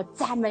谢我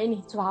赞美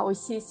你，主啊，我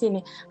谢谢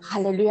你，哈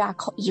利路亚，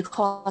依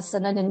靠神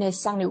的能力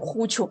向你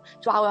呼求，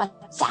主啊，我要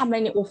赞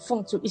美你，我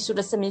奉主耶稣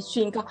的圣名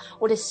宣告，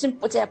我的心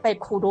不再被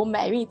苦毒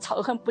埋怨，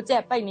仇恨不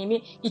再被里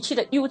面一切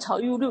的忧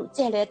愁忧虑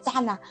再来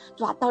占了，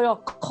主啊，都要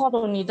靠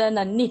着你的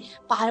能力，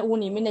把我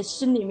里面的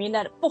心里面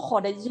的不好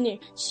的意念、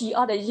邪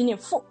恶的意念、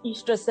奉耶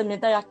稣的圣名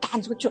都要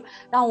赶出去，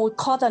让我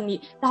靠着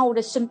你，让我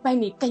的心被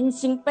你更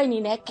新，被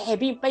你来改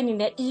变，被你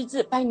来医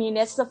治，被你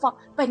来释放，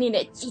被你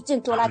来洁净，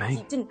做了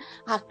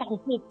啊！感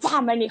谢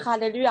赞美你，哈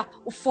利路亚！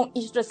我奉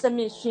耶稣的生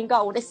命宣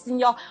告，我的心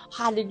要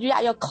哈利路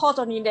亚，要靠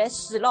着你来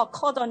喜乐，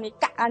靠着你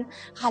感恩，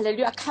哈利路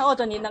亚！靠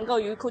着你能够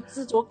有一颗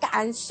知足感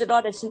恩喜乐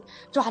的心，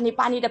主啊，你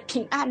把你的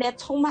平安来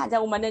充满在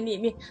我们的里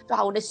面，主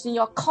啊，我的心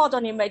要靠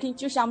着你，每天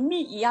就像蜜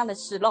一样的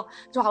喜乐，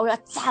主啊，我要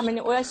赞美你，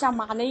我要像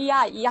玛利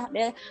亚一样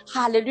来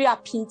哈利路亚，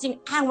平静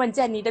安稳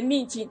在你的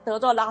面前，得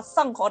到那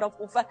上好的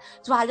福分，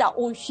主啊，让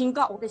我宣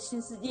告我的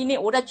心思意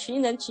念，我的全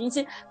人全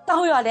心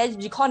都要来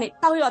依靠你，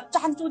都要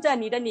专注在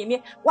你的里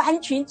面，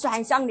完全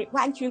转向你，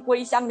完全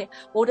归向你，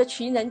我的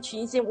全人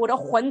全心，我的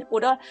魂，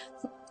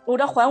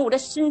我的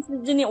心思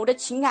意念，我的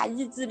情感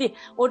意志力，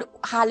我的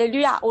哈利路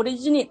亚，我的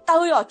意念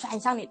都要转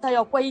向你，都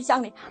要归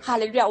向你，哈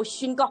利路亚！我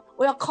宣告，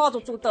我要靠着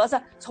主得胜，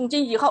从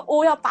今以后，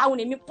我要把我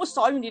里面不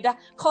属于你的，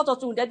靠着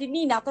主的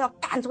力量都要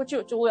赶出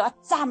去，主，我要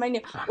赞美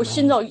你，我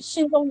心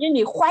中因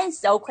你欢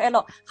喜而快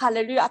乐，哈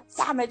利路亚！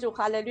赞美主，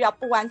哈利路亚！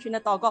不完全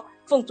的祷告，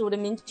奉主的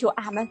名求，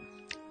阿门。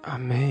阿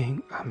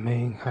门，阿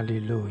门，哈利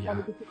路亚！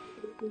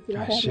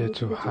感谢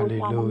主，哈利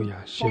路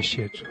亚！谢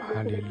谢主，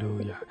哈利路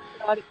亚，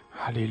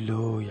哈利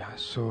路亚！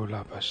苏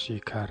拉巴西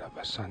卡拉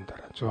巴桑达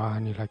拉，主啊，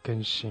你来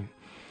更新，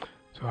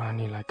主啊，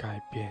你来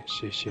改变，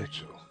谢谢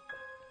主，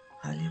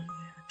哈利路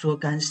亚！主，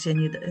感谢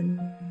你的恩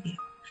典，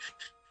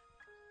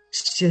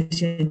谢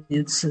谢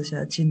你赐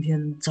下今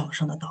天早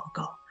上的祷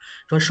告，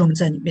主，是我们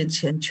在你面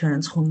前全然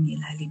从你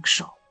来领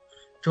受。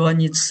主啊，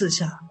你赐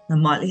下那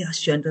玛利亚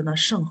选择那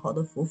上好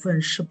的福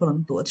分是不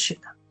能夺取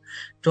的。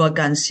主啊，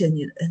感谢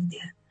你的恩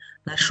典，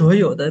那所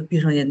有的闭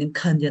上眼睛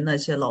看见那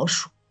些老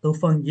鼠，都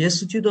奉耶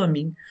稣基督的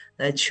名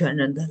来全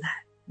然的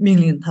来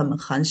命令他们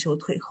含羞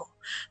退后，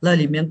那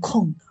里面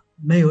空的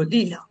没有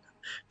力量的，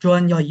主啊，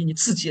你要以你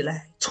自己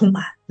来充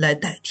满来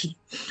代替。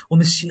我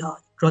们需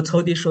要主啊，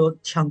仇敌所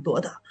抢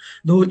夺的、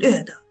掳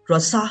掠的、主啊，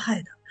杀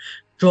害的，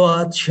主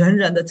啊，全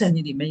然的在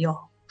你里面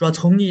要主啊，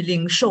从你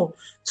领受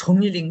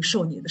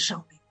你的生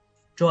命。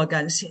主啊，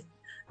感谢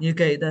你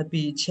给的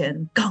比以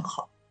前更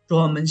好。主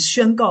啊，我们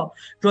宣告，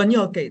主啊，你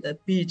要给的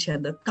比以前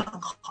的更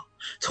好，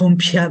从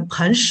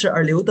磐石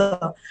而流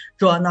的，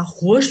主啊，那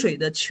活水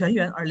的泉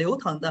源而流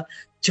淌的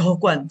浇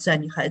灌在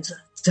你孩子，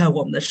在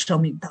我们的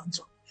生命当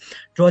中。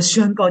主啊，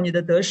宣告你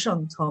的得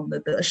胜从我们的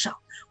得胜，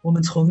我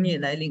们从你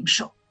来领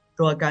受。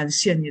主啊，感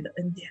谢你的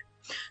恩典，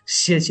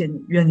谢谢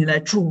你，愿你来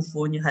祝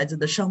福你孩子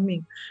的生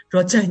命。主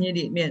啊，在你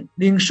里面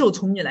领受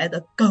从你来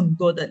的更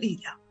多的力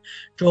量。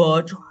主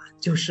啊，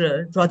就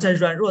是主啊，在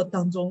软弱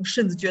当中，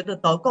甚至觉得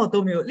祷告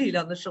都没有力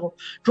量的时候，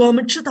主啊，我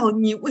们知道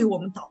你为我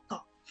们祷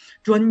告，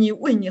主啊，你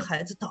为你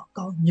孩子祷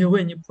告，你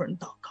为你仆人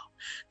祷告。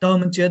当我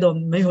们觉得我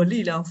们没有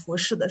力量服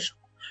侍的时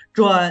候，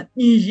主啊，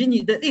你以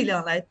你的力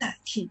量来代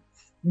替，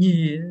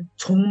你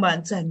充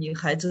满在你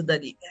孩子的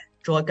里面。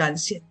主啊，感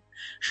谢你，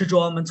是主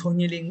啊，我们从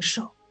你领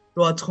受，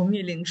主啊，从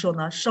你领受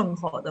那上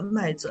好的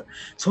麦子，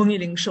从你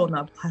领受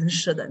那磐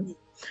石的米。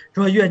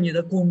主啊，愿你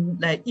的功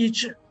来医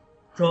治，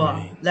主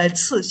啊，来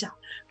赐下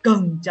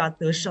更加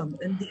得胜的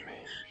恩典。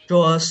主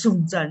啊，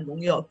颂赞荣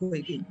耀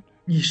归给你，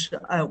你是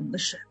爱我们的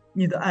神，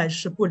你的爱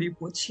是不离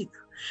不弃的。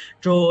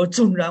主，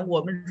纵然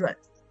我们软，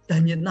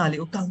但你那里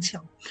有刚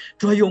强，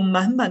主啊，用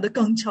满满的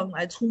刚强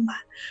来充满，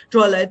主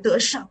啊，来得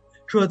胜。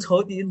主啊，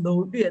仇敌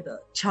掳掠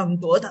的、抢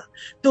夺的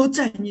都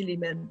在你里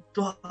面，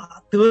主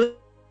啊，得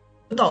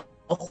到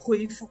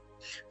恢复。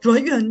主啊，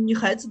愿你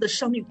孩子的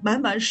生命满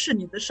满是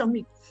你的生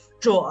命。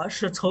主啊，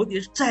是仇敌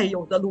再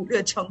有的掳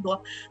掠抢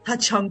夺，他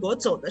抢夺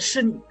走的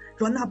是你。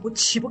主啊，那不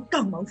岂不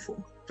更蒙福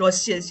吗？主啊，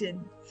谢谢你，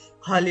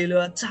哈利路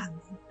亚，赞美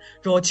你。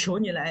主啊，求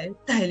你来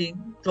带领，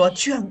主啊，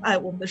眷爱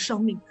我们的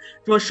生命。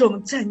主啊，使我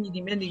们在你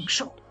里面领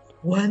受，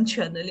完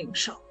全的领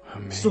受，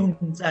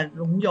颂赞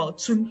荣耀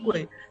尊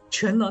贵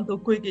全能都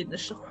归给你的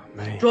时候，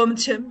主啊，我们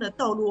前面的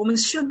道路我们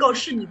宣告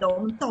是你的，我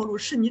们道路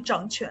是你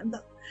掌权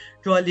的。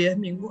主啊，怜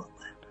悯我们，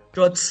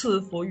主啊，赐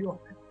福于我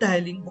们，带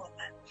领我们。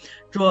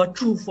主啊，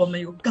祝福我们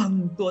有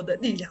更多的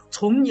力量，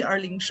从你而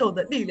领受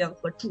的力量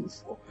和祝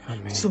福。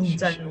颂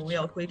赞荣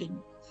耀归给你，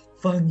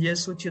奉耶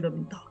稣基督的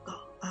名祷告，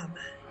阿门。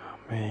阿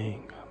门，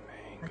阿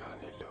门，哈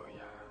利路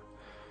亚，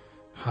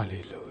哈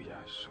利路亚，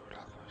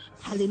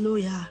哈利路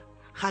亚，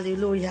哈利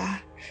路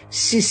亚，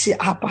谢谢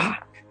阿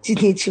爸。今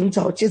天清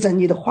早借着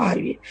你的话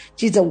语，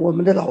借着我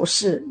们的老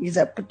师，你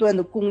在不断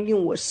的供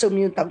应我生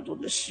命当中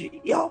的需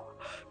要。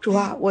主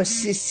啊，我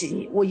谢谢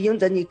你，我迎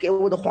着你给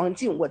我的黄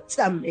金，我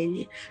赞美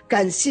你，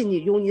感谢你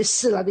用你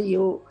施来的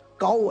油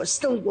膏我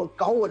胜过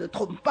膏我的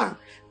同伴，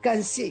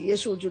感谢耶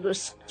稣基督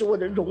是我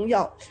的荣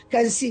耀，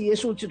感谢耶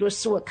稣基督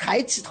是我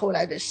抬起头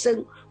来的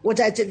神。我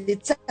在这里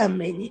赞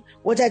美你，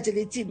我在这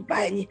里敬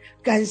拜你，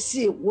感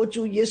谢我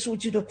主耶稣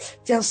基督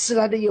将使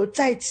来的油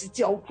再次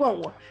浇灌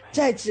我，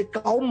再次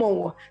高抹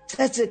我，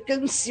再次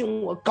更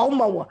新我，高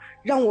抹我，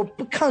让我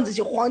不看这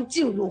些环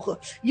境如何，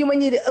因为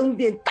你的恩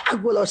典大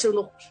过了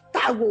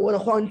大过我的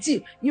环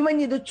境，因为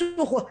你的祝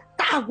福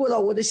大过了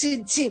我的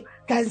心情。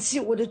感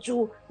谢我的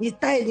主，你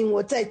带领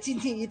我在今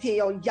天一天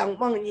要仰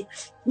望你，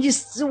你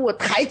是我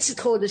抬起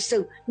头的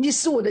神，你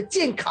是我的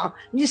健康，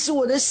你是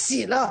我的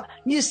喜乐，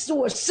你是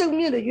我生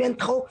命的源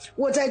头。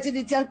我在这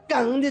里将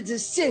感恩的旨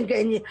献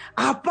给你，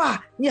阿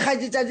爸，你还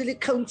是在这里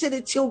恳切的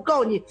求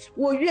告你，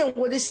我愿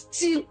我的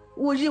心，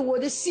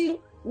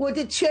我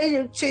的全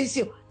人全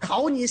心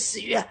讨你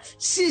喜悦。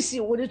谢谢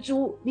我的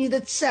主，你的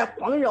慈爱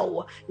环绕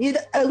我，你的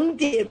恩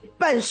典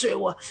伴随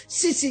我。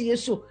谢谢耶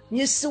稣，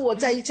你使我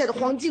在一切的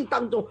环境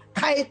当中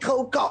抬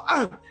头高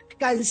岸。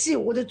感谢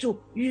我的主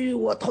与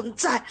我同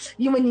在，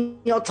因为你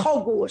要超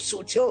过我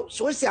所求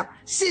所想。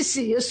谢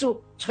谢耶稣，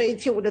垂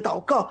听我的祷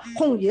告，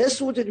奉耶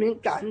稣的名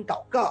感恩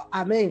祷告，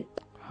阿们，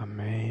阿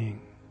们，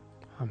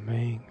阿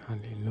们，哈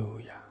利路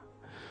亚，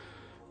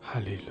哈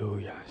利路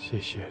亚。谢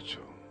谢主，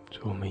主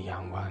我们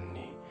仰望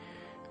你，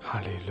哈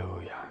利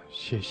路亚。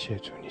谢谢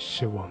主，你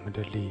是我们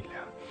的力量，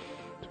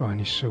主啊，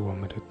你是我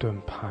们的盾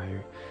牌，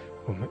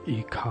我们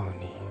依靠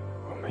你，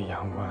我们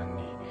仰望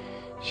你。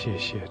谢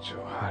谢主，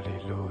哈利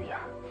路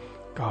亚。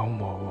高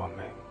摩我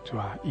们，主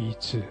啊，医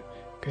治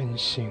更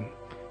新。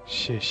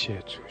谢谢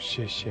主，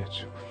谢谢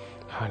主，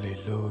哈利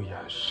路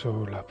亚。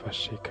苏拉巴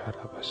西卡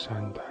拉巴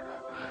山达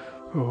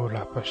拉，乌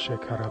拉巴西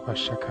卡拉巴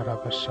沙卡拉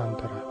巴山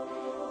达拉，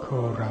库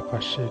拉巴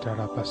西达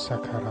拉巴萨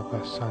卡拉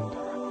巴山达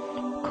拉。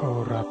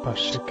Kora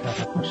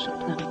Bashikara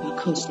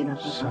Bashara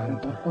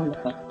Sandara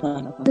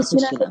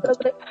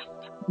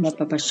La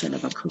baba shala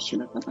bakushi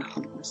la baba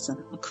hola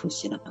basara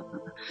bakushi la baba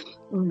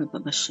la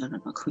baba shala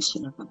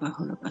bakushi la baba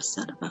hola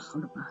basara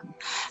bahola baha。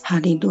 哈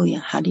利路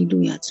亚，哈利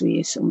路亚，主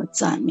耶稣，我们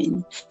赞美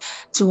你，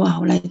主啊，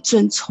我来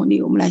尊崇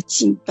你，我们来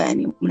敬拜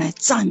你，我们来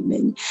赞美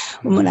你，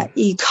我们来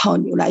依靠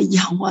你，我来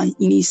仰望你，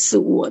你是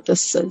我的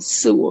神，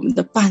是我们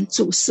的帮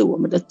助，是我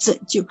们的拯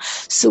救，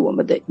是我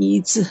们的医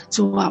治。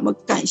主啊，我们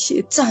感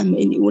谢赞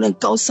美你，无论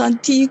高山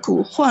低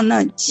谷、患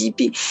难疾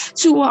病，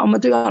主啊，我们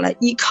都要来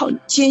依靠你，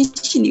坚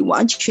信你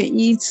完全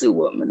医治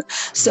我们了。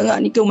神啊，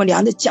你给我们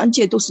量的讲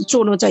解都是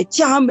坐落在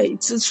佳美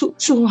之处。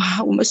主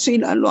啊，我们虽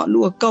然软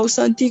弱，高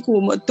山低谷，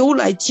我们都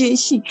来坚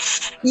信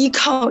依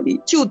靠你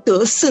就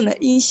得胜了，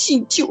因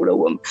信救了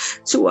我们。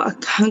主啊，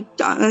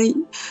感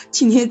恩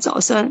今天早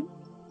上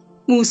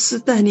牧师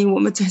带领我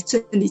们在这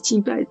里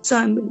敬拜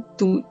赞美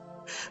读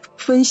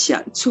分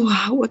享。主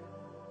啊，我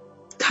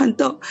看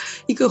到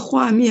一个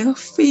画面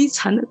非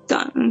常的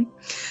感恩，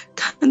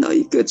看到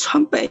一个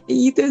穿白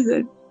衣的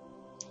人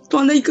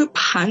端了一个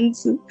盘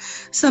子，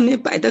上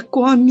面摆的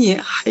冠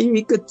冕还有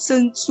一个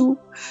珍珠。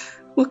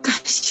我感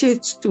谢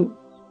主，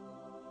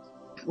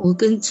我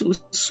跟主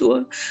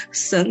说，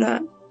神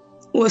啊，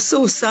我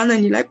受伤了，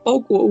你来包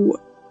裹我，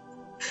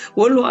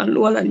我软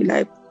弱了，你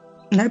来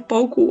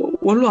包裹我，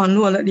我软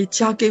弱了，你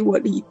加给我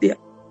力量，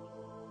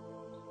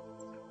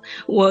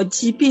我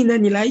疾病了，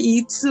你来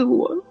医治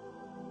我。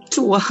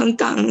主，我很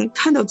感恩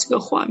看到这个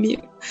画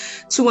面。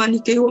主啊，你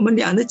给我们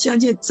俩的讲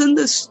解真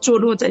的是坐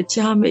落在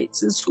佳美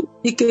之处，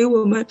你给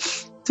我们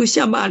就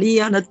像玛利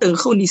亚的等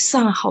候你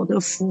上好的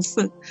福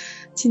分。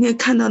今天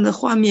看到的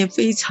画面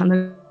非常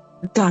的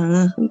感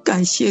恩，很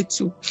感谢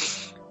主。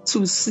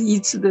主是医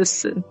治的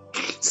神，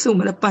是我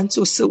们的帮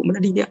助，是我们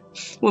的力量。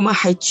我们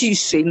还惧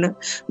谁呢？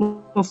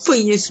我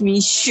奉耶稣名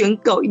宣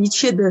告，一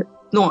切的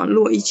软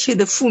弱，一切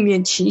的负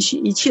面情绪，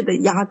一切的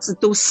压制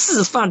都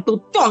释放，都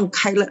断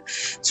开了。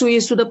主耶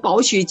稣的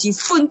宝血已经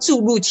封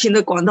住入侵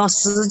的管道，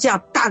十字架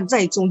担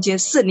在中间，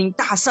圣灵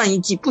大上一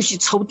级，不许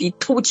仇敌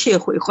偷窃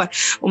毁坏。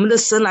我们的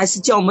神来是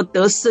叫我们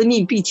得生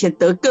命，并且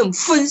得更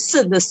丰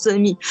盛的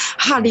生命。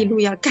哈利路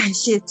亚，感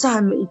谢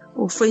赞美。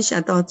我分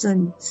享到这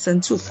里，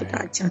神祝福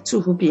大家，祝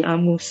福彼岸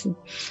牧师。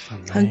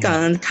很感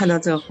恩看到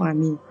这个画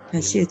面，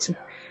感谢主，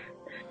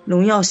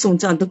荣耀颂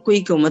赞都归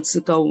给我们至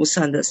高无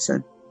上的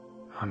神。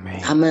阿们，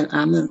阿们，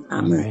阿们，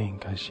阿们。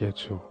感谢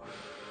主，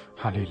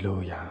哈利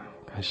路亚，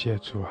感谢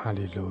主，哈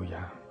利路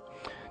亚。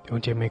弟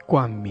兄姐妹，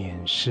冠冕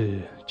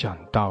是讲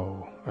到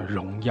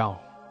荣耀，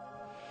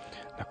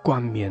那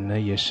冠冕呢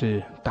也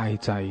是戴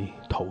在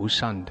头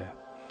上的，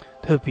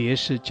特别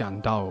是讲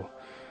到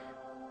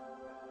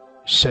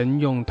神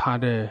用他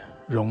的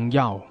荣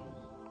耀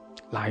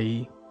来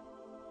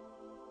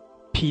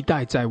披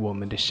戴在我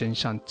们的身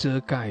上，遮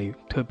盖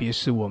特别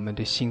是我们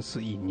的心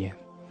思意念，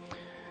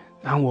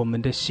让我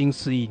们的心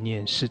思意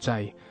念是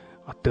在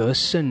得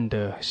胜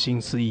的心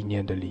思意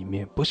念的里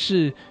面，不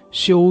是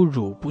羞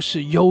辱，不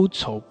是忧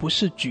愁，不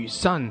是沮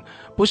丧，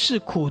不是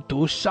苦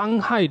毒伤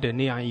害的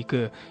那样一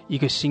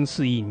个心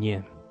思意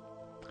念。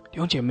弟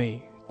兄姐妹，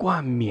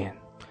冠冕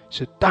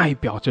是代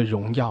表着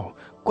荣耀，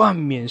冠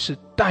冕是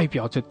代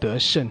表着得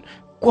胜，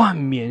冠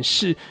冕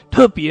是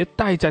特别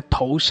戴在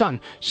头上，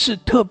是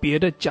特别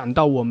的讲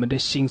到我们的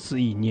心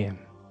思意念。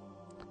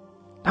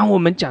当我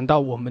们讲到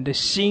我们的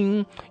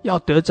心要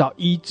得着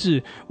医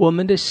治，我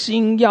们的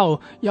心要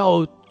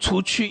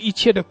除去一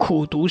切的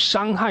苦毒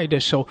伤害的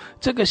时候，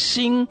这个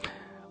心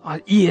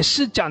也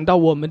是讲到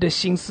我们的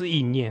心思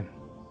意念。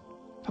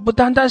它不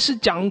单单是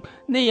讲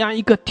那样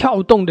一个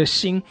跳动的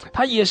心，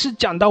它也是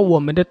讲到我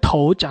们的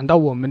头，讲到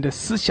我们的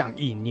思想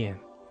意念。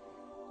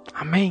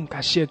阿们，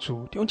感谢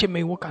主。弟兄姐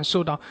妹，我感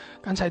受到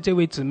刚才这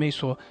位姊妹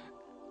所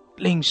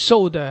领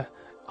受的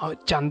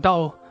讲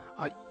到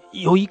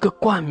有一个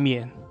冠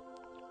冕，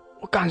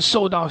我感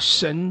受到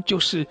神就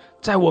是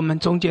在我们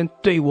中间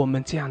对我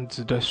们这样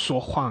子的说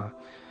话。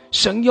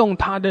神用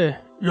他的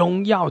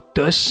荣耀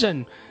得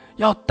胜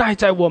要戴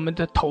在我们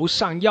的头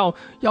上，要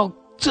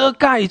遮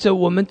盖着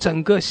我们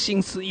整个心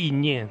思意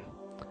念，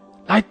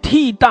来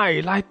替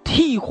代来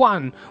替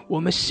换我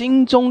们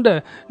心中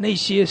的那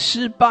些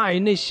失败，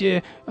那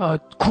些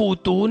苦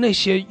毒，那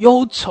些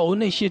忧愁，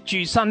那些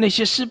沮丧，那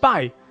些失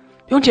败。弟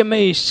兄姐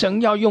妹，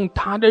神要用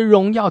他的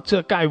荣耀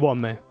遮盖我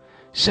们，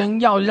神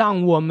要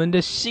让我们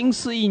的心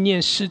思意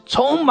念是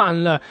充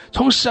满了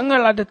从神而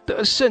来的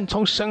得胜，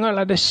从神而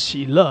来的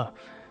喜乐，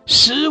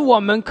使我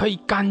们可以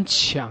刚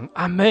强。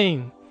阿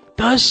们。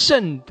得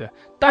胜的，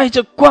带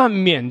着冠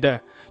冕的，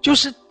就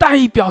是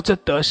代表着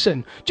得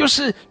胜，就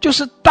是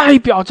代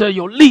表着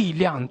有力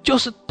量，就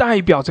是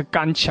代表着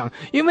刚强。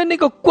因为那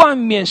个冠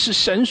冕是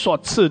神所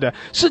赐的，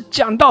是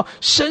讲到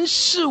神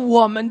是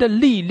我们的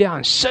力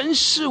量，神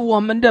是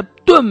我们的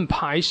盾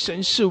牌，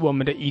神是我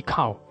们的依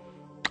靠。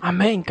阿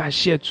们，感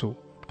谢主，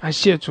感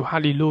谢主，哈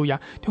利路亚。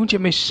弟兄姐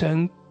妹，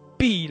神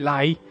必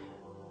来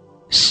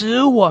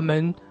使我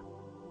们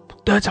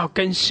得着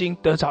更新，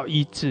得着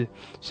医治，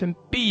神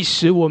必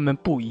使我们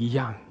不一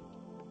样。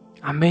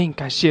阿们，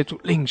感谢主。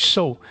领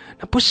受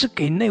那不是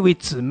给那位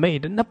姊妹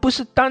的，那不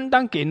是单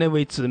单给那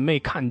位姊妹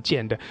看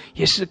见的，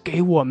也是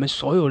给我们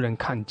所有人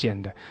看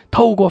见的。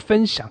透过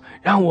分享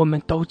让我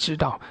们都知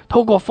道，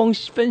透过分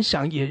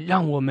享也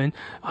让我们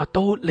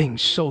都领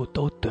受，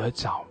都得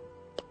着。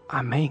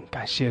阿们，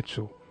感谢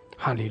主，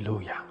哈利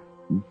路亚。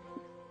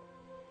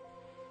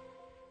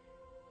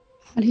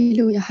哈利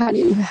路亚，哈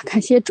利路亚！感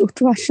谢主，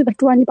主啊，是的，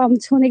主啊，你把我们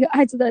从那个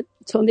爱子的，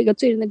从那个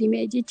罪人的里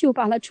面已经救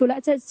拔了出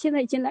来，现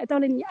在已经来到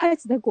了你爱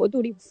子的国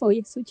度里，奉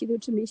耶稣基督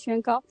之名宣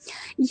告，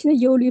一切的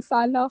忧虑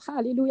烦恼，哈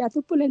利路亚，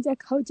都不能再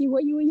靠近我，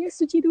因为耶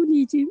稣基督你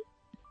已经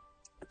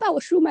把我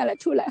赎买了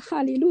出来。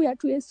哈利路亚，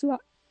主耶稣啊，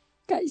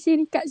感谢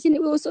你，感谢你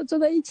为我所做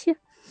的一切。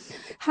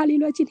哈利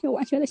路亚，今天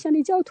完全的向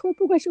你交托，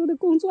不管是我的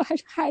工作，还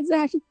是孩子，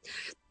还是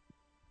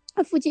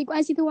夫妻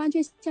关系，都完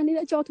全向你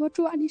的交托。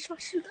主啊，你说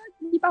是的，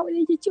你把我的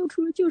一切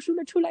救赎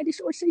了出来，你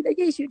说我是你的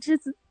应许之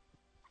子。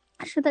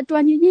是的，主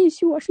啊，你应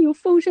许我是有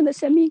丰盛的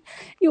生命，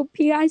有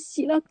平安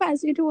喜乐伴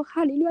随着我。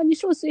哈利路亚，你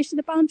是我随时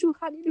的帮助。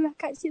哈利路亚，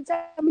感谢赞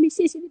美你，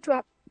谢谢你，主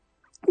啊，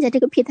在这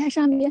个平台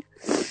上面。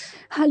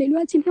哈利路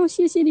亚，今天我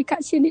谢谢你，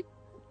感谢你，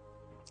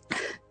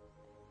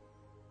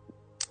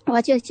我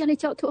就向你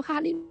交托。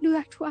哈利路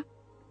亚，主啊，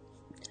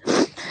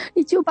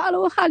你救拔了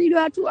我。哈利路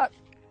亚，主啊，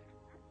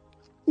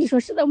你说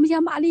是的，我们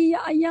像玛利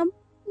亚一样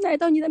来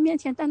到你的面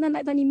前，单单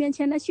来到你面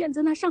前来选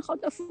择那上好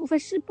的福分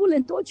是不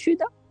能夺去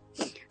的。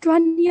主啊，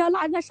你要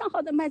拿那上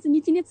好的麦子，你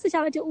今天赐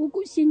下了这五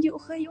谷新酒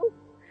和油，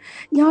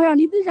你要让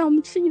我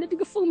们吃你的这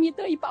个蜂蜜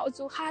得以饱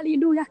足。哈利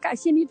路亚，感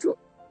谢你主。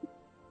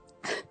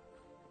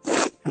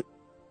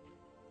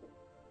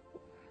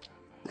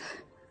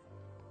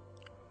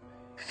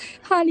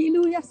哈利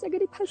路亚，主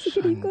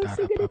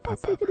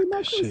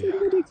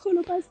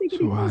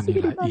啊，你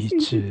来医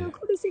治，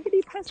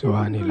主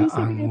啊，你来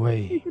安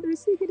慰，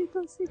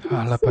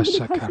阿拉巴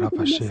萨卡拉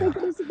巴西亚，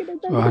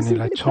主啊，你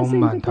来充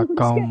满他，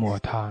高抹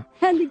他，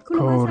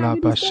库拉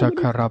巴萨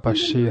卡拉巴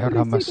西亚，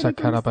拉马萨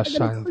卡拉巴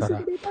桑德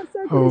拉，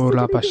欧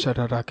拉巴萨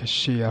达拉克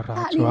西亚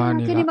拉，主啊，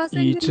你来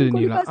医治，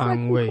你来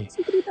安慰，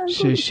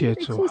谢谢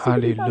主，哈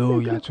利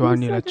路亚，主啊，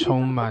你来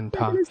充满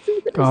他，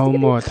高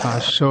抹他，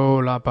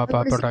收拉巴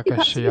巴巴拉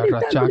克西亚拉，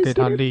加给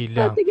他力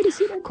量，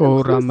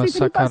库拉马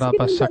萨卡拉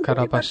巴萨卡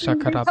拉巴萨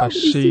卡拉巴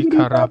西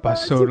卡拉巴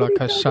苏拉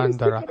克桑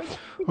德拉。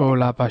欧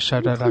拉巴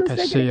沙达拉卡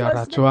西亚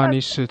拉，主啊，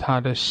你使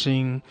他的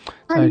心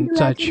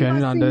在全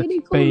然的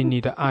被你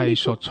的爱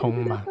所充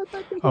满，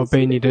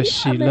被你的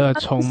喜乐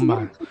充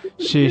满。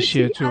谢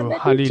谢主，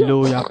哈利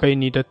路亚，被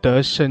你的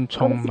得胜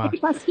充满，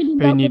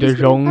被你的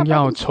荣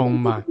耀充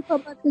满。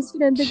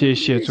谢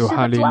谢主，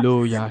哈利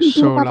路亚。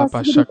苏拉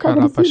巴沙卡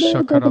拉巴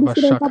沙卡拉巴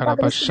沙卡拉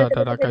巴沙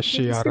达拉卡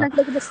西亚拉，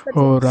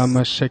欧拉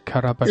玛西卡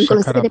拉巴沙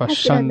卡拉巴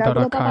山达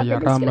拉卡亚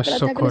拉玛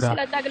苏库拉，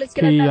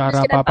基亚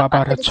拉巴巴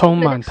巴的充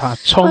满他，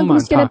充满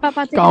他，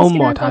高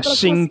抹他，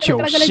新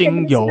酒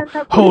新油。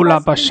后拉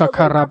巴沙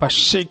卡拉巴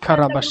西卡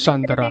拉巴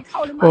山达拉，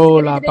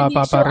欧拉巴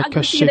巴巴的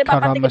克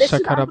shikara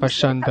masakara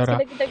basandara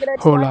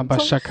hola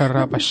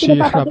basakara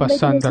bashira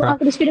basandara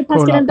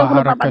hola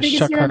baharaka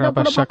shakara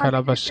basakara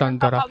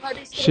basandara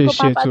谢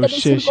谢主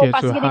谢谢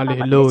主哈利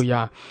路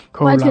亚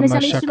kola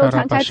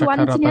masakara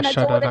basakara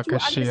basandara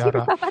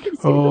kashira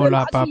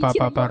hola baba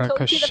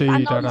baraka shira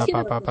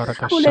baba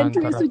baraka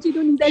sandara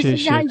谢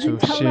谢主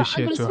谢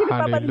谢主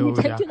哈利路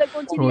亚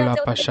hola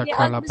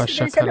basakara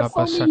basakara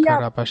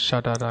basakara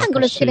basandara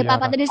kashira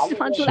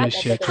谢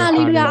谢主哈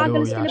利路亚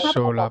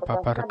sola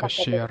baba baraka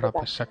shira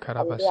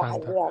basakara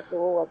basandara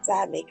主，我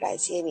赞美感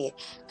谢你，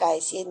感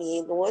谢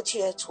你挪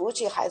去除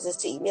去孩子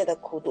这一面的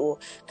苦毒，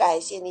感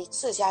谢你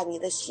赐下你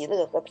的喜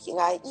乐和平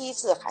安，医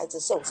治孩子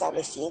受伤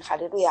的心。哈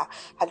利路亚，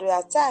哈利路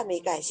亚，赞美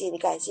感谢你，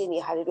感谢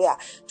你，哈利路亚。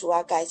主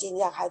啊，感谢你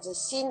让孩子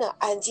心呢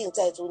安静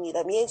在主你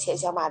的面前，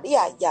像玛利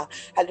亚一样。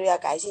哈利路亚，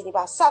感谢你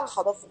把上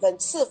好的福分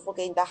赐福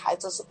给你的孩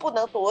子，是不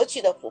能夺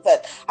去的福分。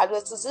哈利路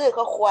亚，这是任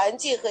何环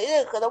境和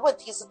任何的问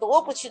题是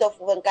夺不去的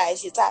福分。感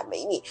谢赞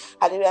美你，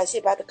哈利路亚，谢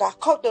巴的嘎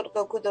靠多的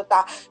个苦的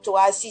大。主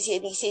啊，谢谢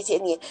你，谢谢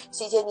你，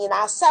谢谢你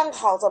拿上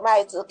好的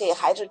麦子给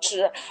孩子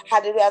吃。哈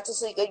利路亚，这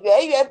是一个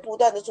源源不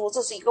断的祝福，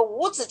这是一个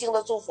无止境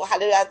的祝福。哈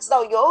利路亚，直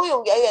到永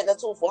永远远的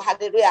祝福。哈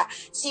利路亚，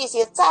谢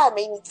谢赞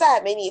美你，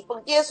赞美你，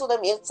奉耶稣的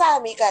名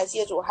赞美感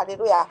谢主。哈利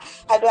路亚，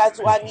哈利路亚，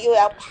主啊，你又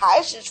要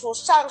排释出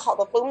上好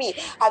的蜂蜜。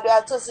哈利路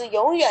亚，这是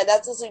永远的，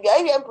这是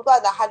源源不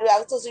断的。哈利路亚，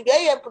这是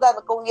源源不断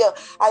的供应。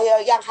哎呀，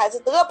让孩子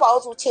得饱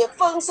足且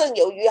丰盛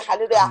有余。哈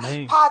利路亚，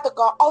他的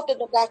高奥的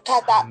那个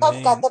看大，到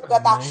感的那个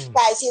大，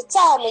感谢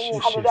赞美你。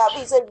哈利路亚，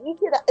为这一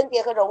切的恩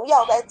典和荣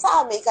耀来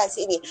赞美感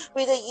谢你，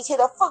为这一切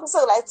的丰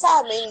盛来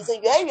赞美你，这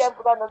源源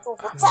不断的祝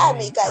福赞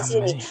美感谢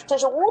你，这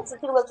是无止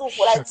境的祝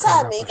福来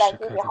赞美感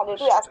谢你。哈利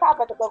路亚，撒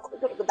巴这个苦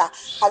这个大，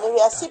哈利路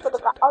亚，西巴这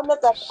个奥那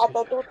个阿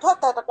的都托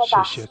的这个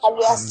大，哈利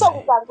路亚，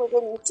颂赞归给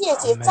你，谢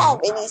谢赞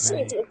美你，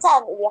谢谢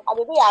赞美你。哈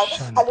利路亚，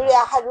哈利路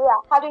亚，哈利路亚，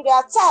哈利路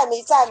亚，赞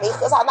美赞美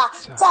何萨那，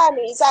赞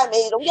美赞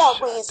美，荣耀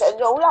归于神，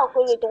荣耀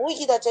归于独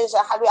一的真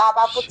神。哈利路亚，阿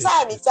爸父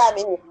赞美赞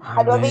美你，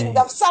哈利路亚，为你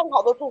的上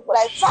好的祝福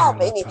来赞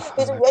美你，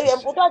为这源源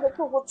不断的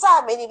祝福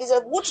赞美你，为这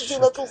无止境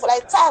的祝福来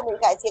赞美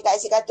感谢感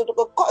谢感谢这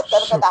个高的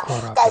那个大，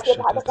感谢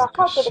他这个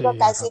好的这个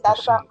感谢他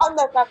这个安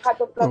那个看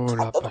这个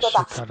看的这个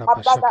大，阿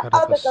爸的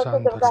安那个这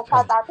个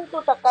大大这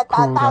个大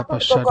大这个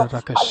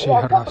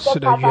是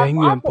的源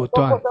源不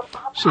断，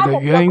是的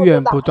源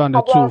源不断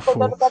的祝福，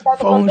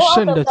丰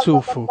盛的祝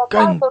福，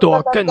更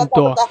多更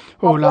多。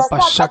哦拉巴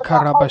沙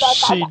卡拉巴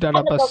西的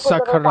拉巴萨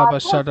卡拉巴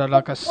沙的那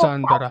个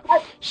山的了，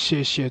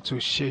谢谢主，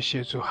谢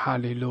谢主，哈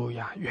利路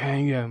亚，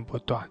源源不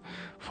断，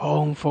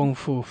丰丰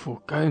富富，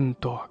更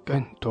多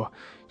更多，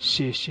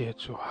谢谢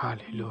主，哈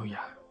利路亚。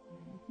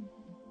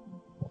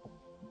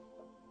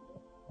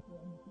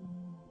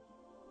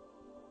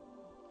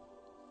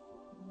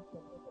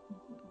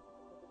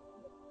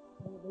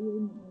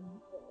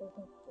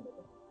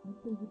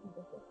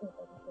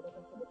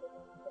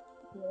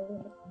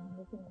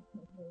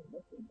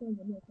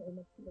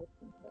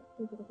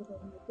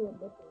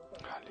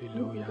哈利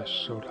路亚，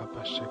苏拉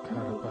巴西卡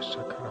拉巴萨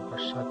卡拉巴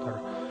萨达，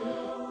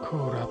库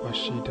拉巴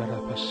西达拉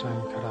巴山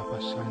卡拉巴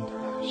山达，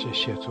谢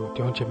谢主，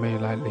弟兄姐妹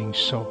来领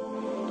受，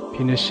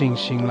凭着信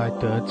心来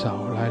得着，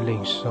来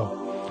领受，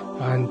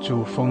按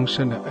主丰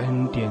盛的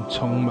恩典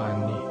充满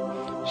你，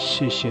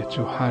谢谢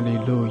主，哈利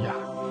路亚。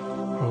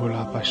乌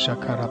拉巴沙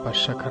卡拉巴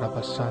沙卡拉巴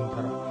山达，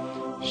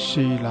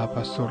西拉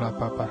巴苏拉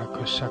巴巴拉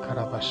克沙卡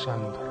拉巴山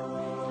达，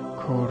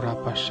库拉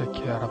巴沙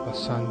卡拉巴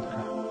山达。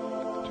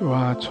主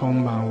啊，充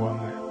满我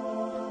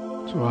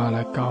们，主啊，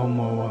来高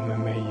摩我们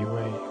每一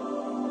位，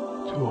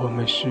主，我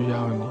们需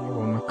要你，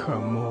我们渴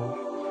慕，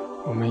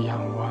我们仰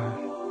望，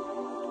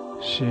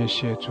谢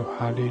谢主，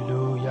哈利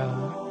路亚。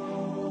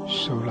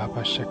苏拉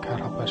巴西卡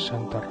拉巴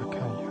山达拉卡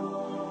亚，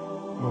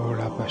乌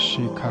拉巴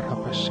西卡拉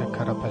巴西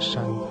卡拉巴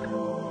山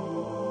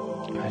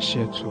达，感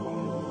谢主，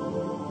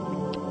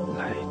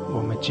来，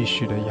我们继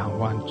续的仰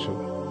望主，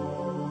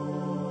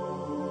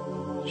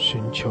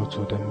寻求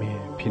主的面，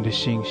凭着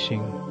信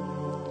心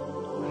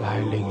来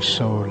领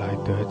受，来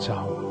得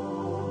着，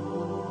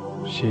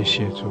谢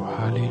谢主，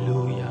哈利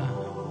路亚。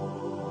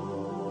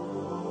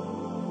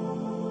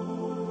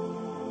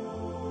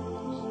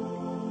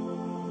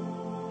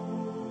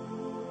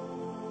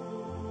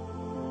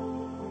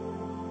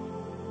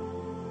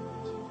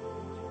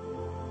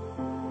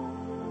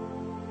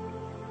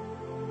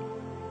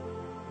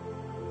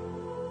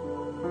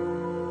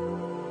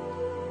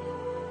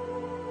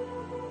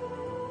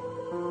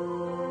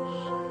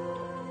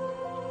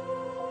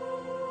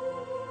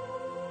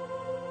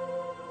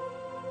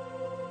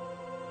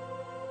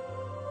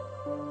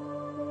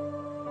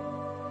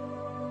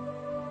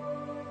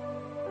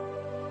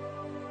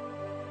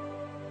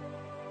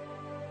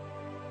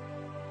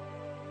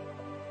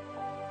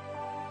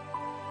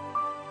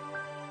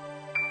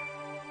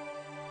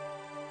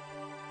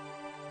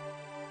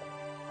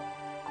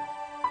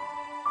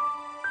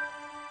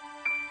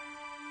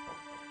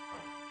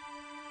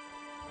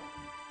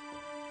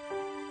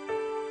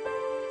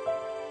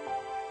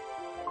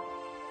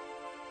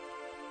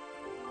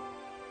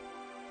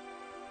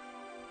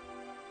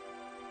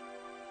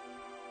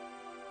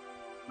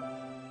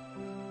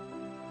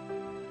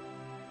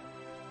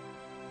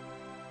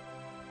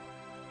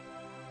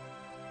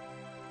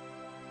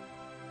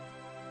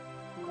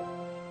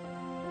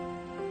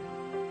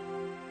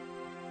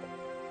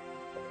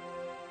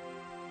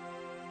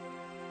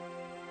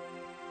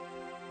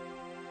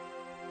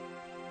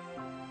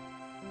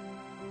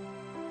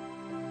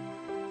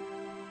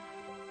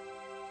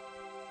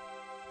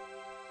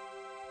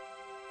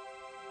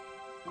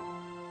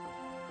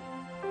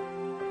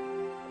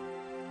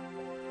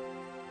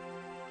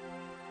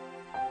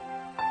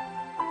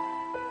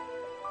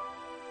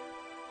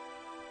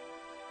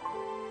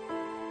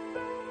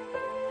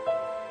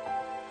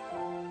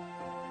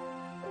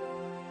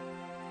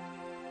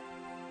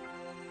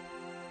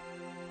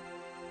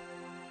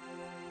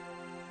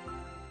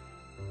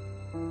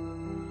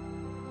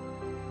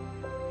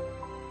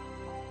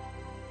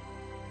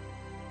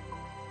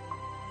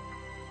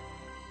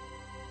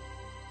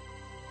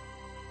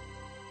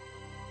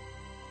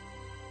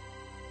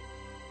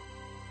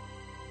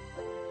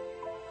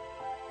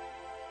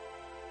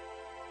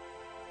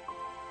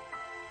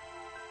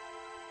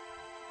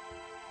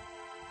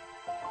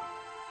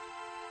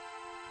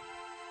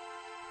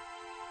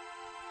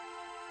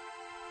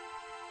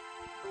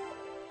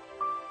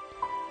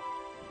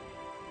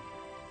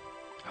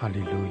哈利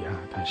路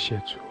亚，感谢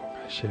主，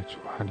感谢主，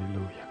哈利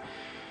路亚。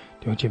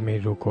弟兄姐妹，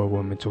如果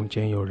我们中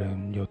间有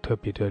人有特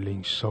别的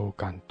领受、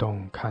感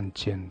动、看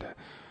见的，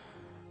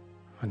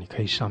你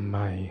可以上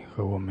麦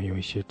和我们有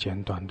一些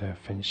简短的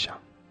分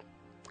享。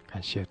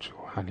感谢主，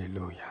哈利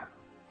路亚。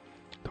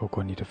透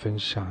过你的分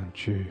享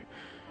去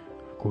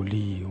鼓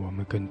励我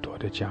们更多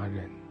的家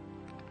人。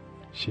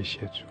谢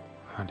谢主，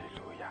哈利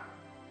路亚。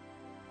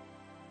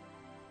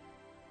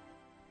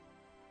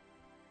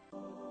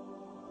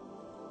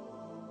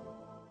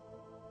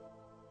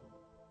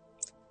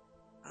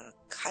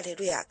哈利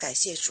路亚，感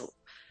谢主，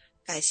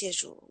感谢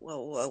主。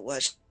我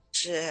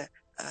是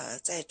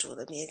在主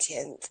的面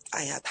前，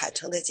坦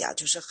诚的讲，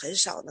就是很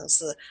少能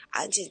是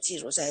安静进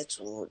入在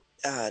主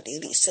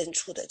灵里深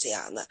处的这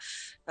样的。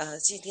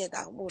今天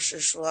的牧师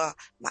说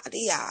玛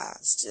利亚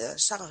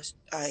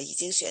已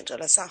经选择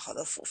了上好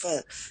的福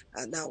分，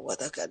那我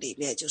的里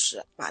面就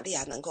是玛利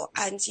亚能够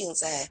安静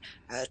在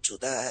主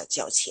的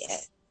脚前。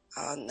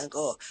能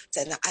够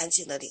在那安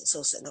静的领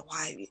受神的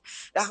话语，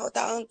然后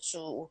当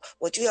主，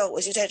我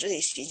就在这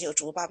里寻求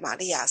主，把玛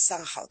利亚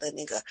上好的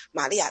那个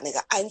玛利亚那个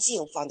安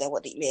静放在我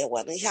里面，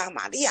我能像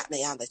玛利亚那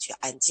样的去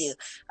安静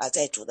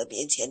在主的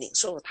面前领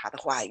受他的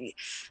话语。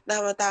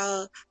那么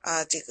当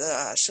这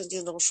个圣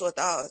经中说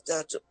到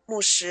牧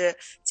师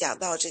讲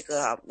到这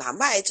个拿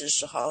麦子的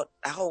时候，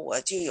然后我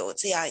就有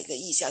这样一个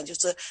意象，就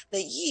是那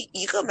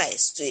一个麦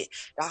穗，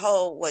然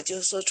后我就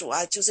说主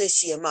啊，就这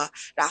些嘛，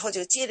然后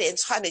就接连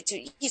串的就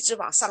一直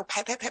往上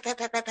排，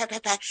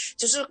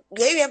就是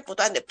源源不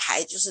断的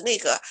排，就是那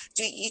个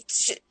就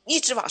一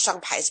直往上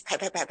排，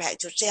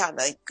就这样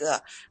的一个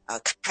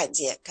看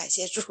见。感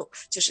谢主，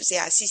就是这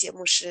样。谢谢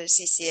牧师，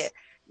谢谢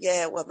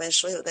愿我们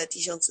所有的弟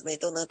兄姊妹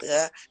都能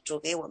得主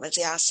给我们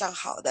这样上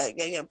好的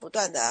源源不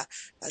断的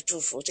祝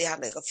福，这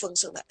样的一个丰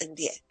盛的恩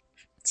典，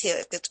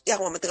且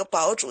让我们得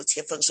饱足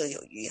且丰盛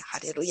有余。哈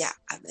利路亚，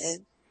阿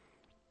们，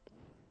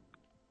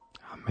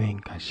阿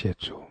们，感谢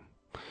主。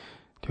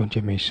弟兄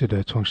姐妹，是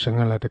的，从神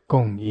而来的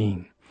供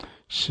应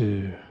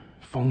是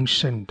丰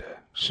盛的，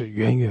是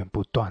源源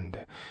不断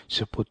的，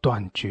是不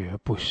断绝，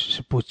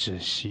是不止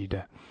息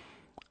的。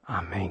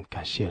阿们，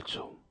感谢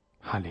主，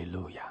哈利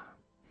路亚，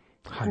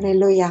哈利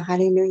路亚，哈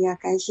利路亚，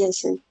感谢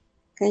神，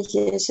感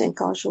谢神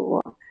告诉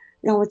我，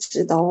让我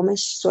知道我们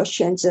所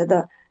选择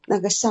的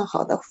那个上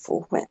好的福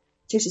分，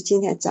就是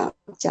今天讲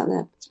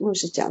的牧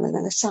师讲的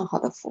那个上好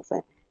的福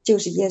分，就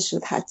是耶稣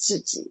他自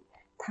己。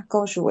他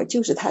告诉我，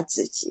就是他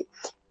自己，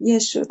耶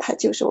稣他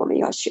就是我们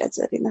要选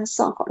择的那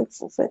上好的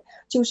福分，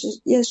就是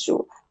耶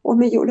稣。我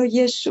们有了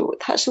耶稣，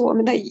他是我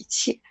们的一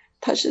切，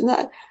他是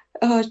那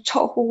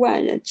超乎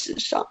万人之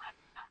上，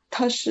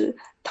他是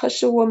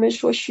我们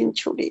所寻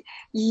求的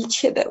一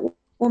切的，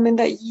我们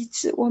的医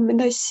治，我们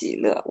的喜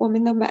乐，我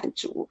们的满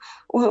足，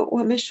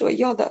我们所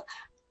要的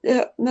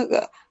那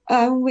个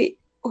安慰，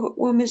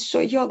我们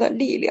所要的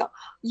力量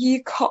依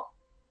靠，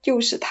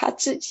就是他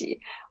自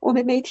己。我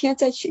们每天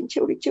在寻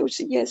求的就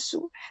是耶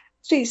稣，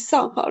最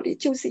上好的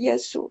就是耶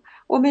稣，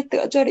我们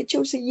得着的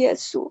就是耶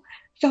稣。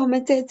让我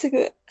们在这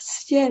个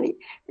时间里，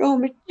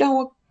让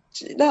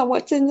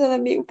我真正的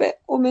明白，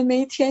我们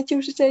每天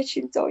就是在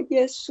寻找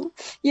耶稣。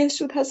耶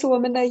稣他是我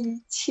们的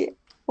一切，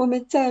我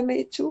们赞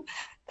美主，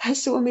他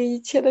是我们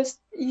一切的，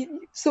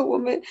是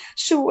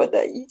我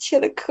的一切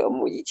的科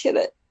目，一切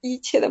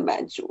的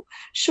满足，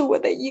是我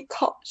的依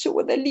靠，是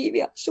我的力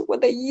量，是我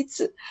的医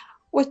治。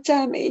我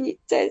赞美你，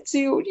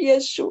只有耶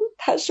稣，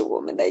他是我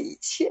们的一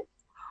切。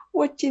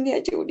我今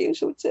天就领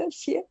受这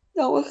些，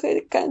让我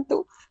很感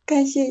动。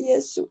感谢耶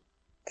稣，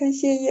感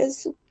谢耶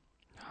稣。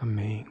阿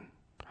们，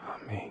阿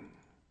们，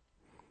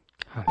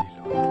哈利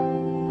路亚。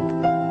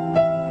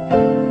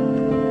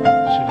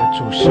是的，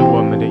主是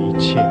我们的一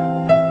切，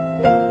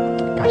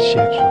感谢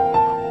主，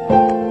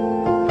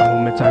让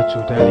我们在主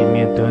的里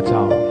面得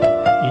着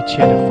一切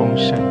的丰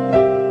盛，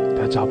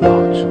得着饱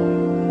足。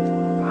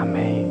阿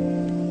们。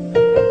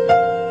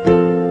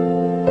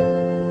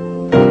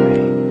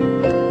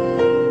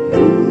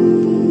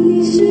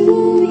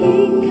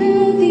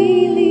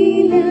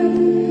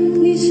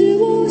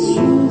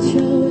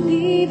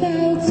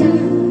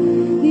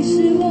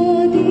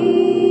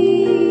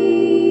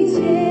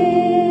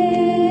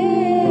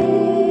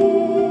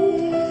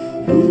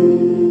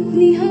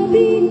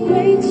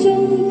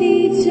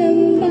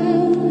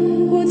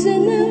我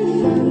怎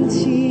能放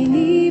弃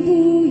你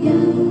不要？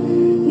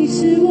你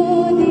是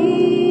我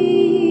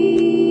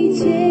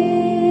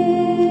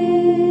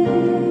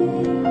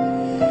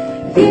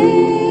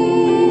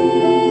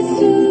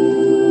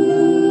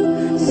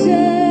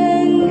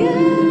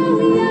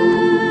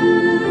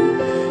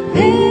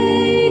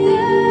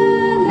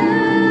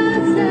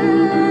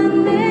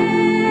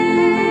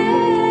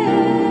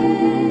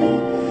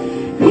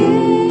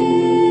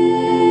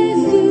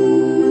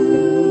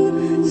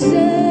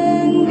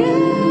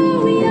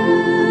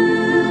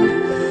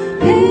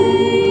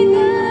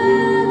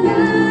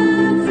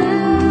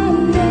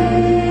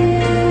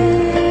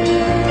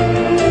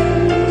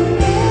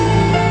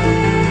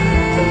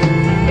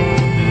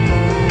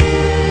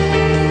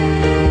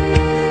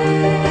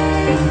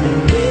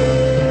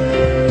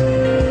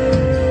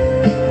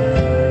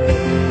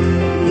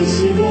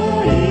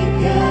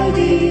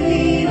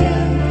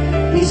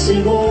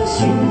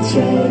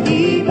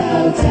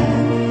藏，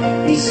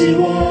你是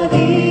我的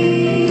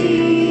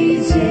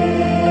一切。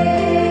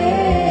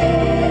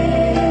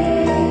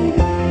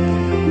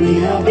你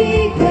好比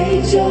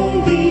贵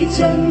重的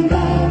珍宝，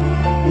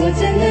我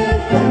怎能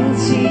放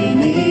弃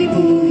你不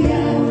要？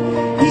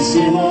你是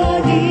我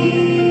的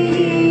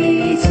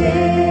一切。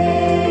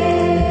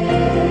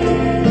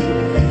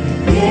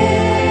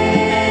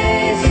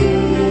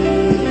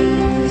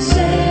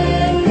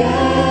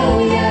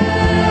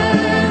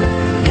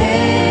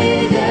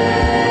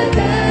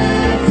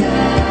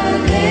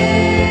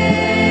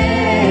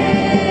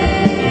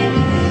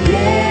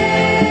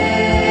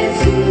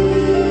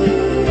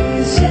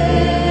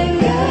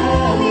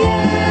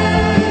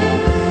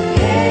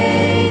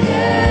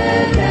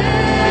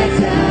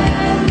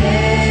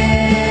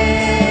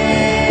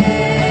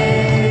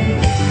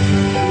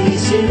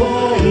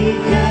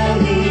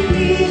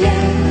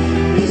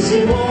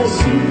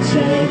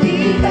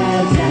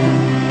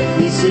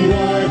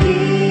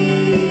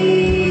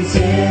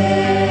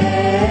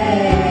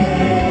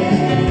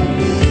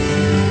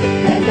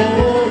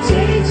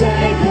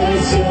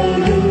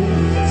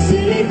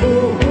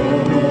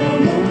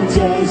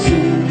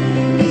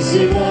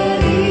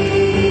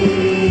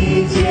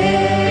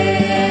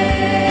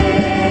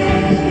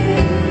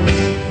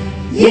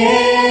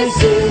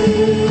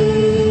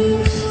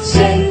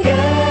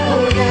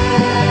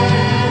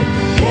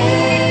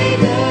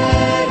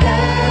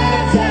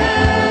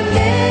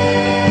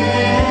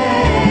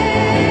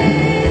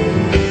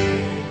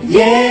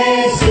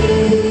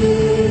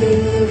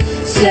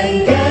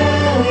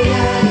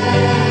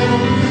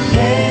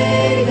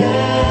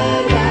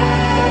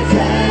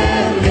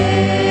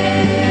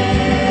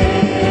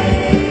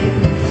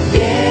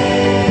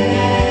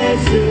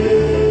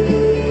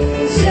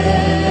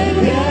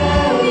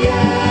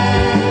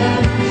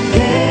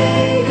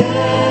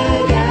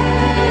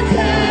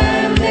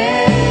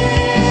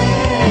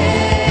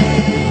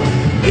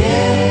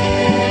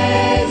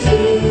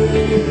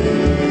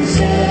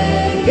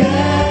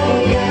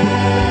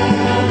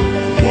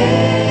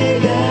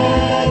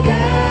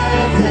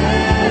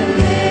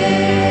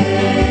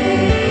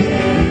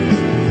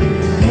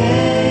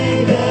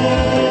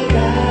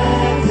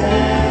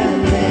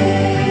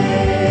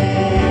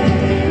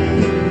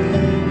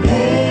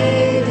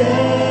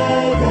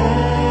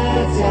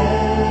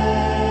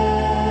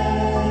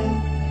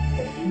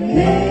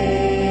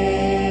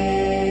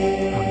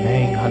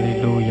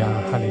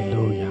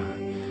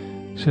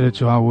是的，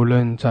主啊，无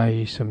论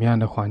在什么样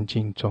的环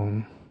境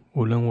中，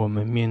无论我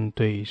们面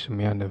对什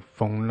么样的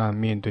风浪，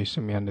面对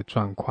什么样的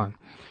状况，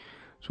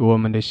主，我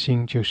们的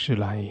心就是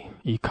来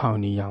依靠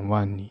你，仰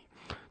望你。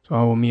主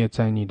啊，我们也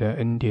在你的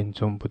恩典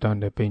中不断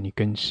的被你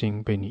更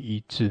新，被你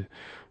医治。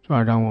主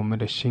啊，让我们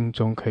的心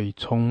中可以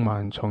充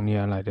满从你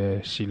而来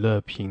的喜乐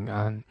平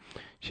安。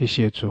谢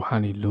谢主，哈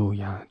利路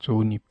亚。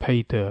主，你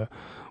配得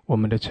我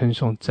们的称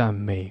颂赞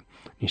美，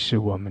你是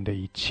我们的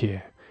一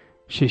切。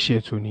谢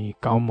谢主，你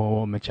高摩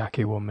我们，加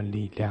给我们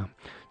力量，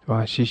对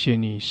吧？谢谢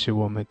你使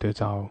我们得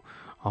着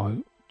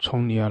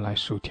从你而来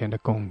属天的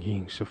供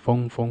应，是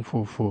丰丰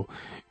富富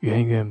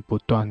源源不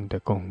断的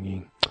供应。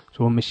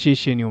主，我们谢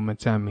谢你，我们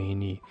赞美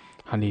你，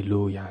哈利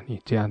路亚。你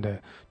这样的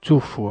祝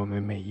福我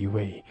们每一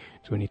位，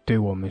主，你对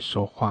我们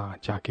说话，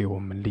加给我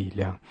们力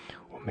量。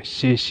我们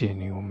谢谢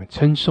你，我们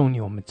称颂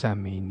你，我们赞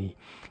美你，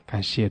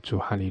感谢主，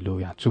哈利路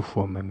亚。祝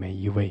福我们每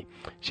一位，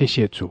谢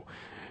谢主，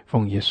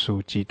奉耶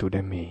稣基督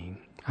的名，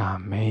阿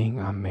们，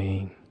阿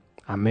们，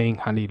阿们，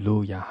哈利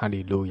路亚，哈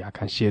利路亚，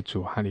感谢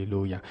主，哈利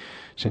路亚，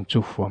神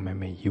祝福我们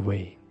每一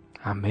位，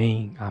阿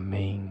们，阿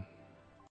们。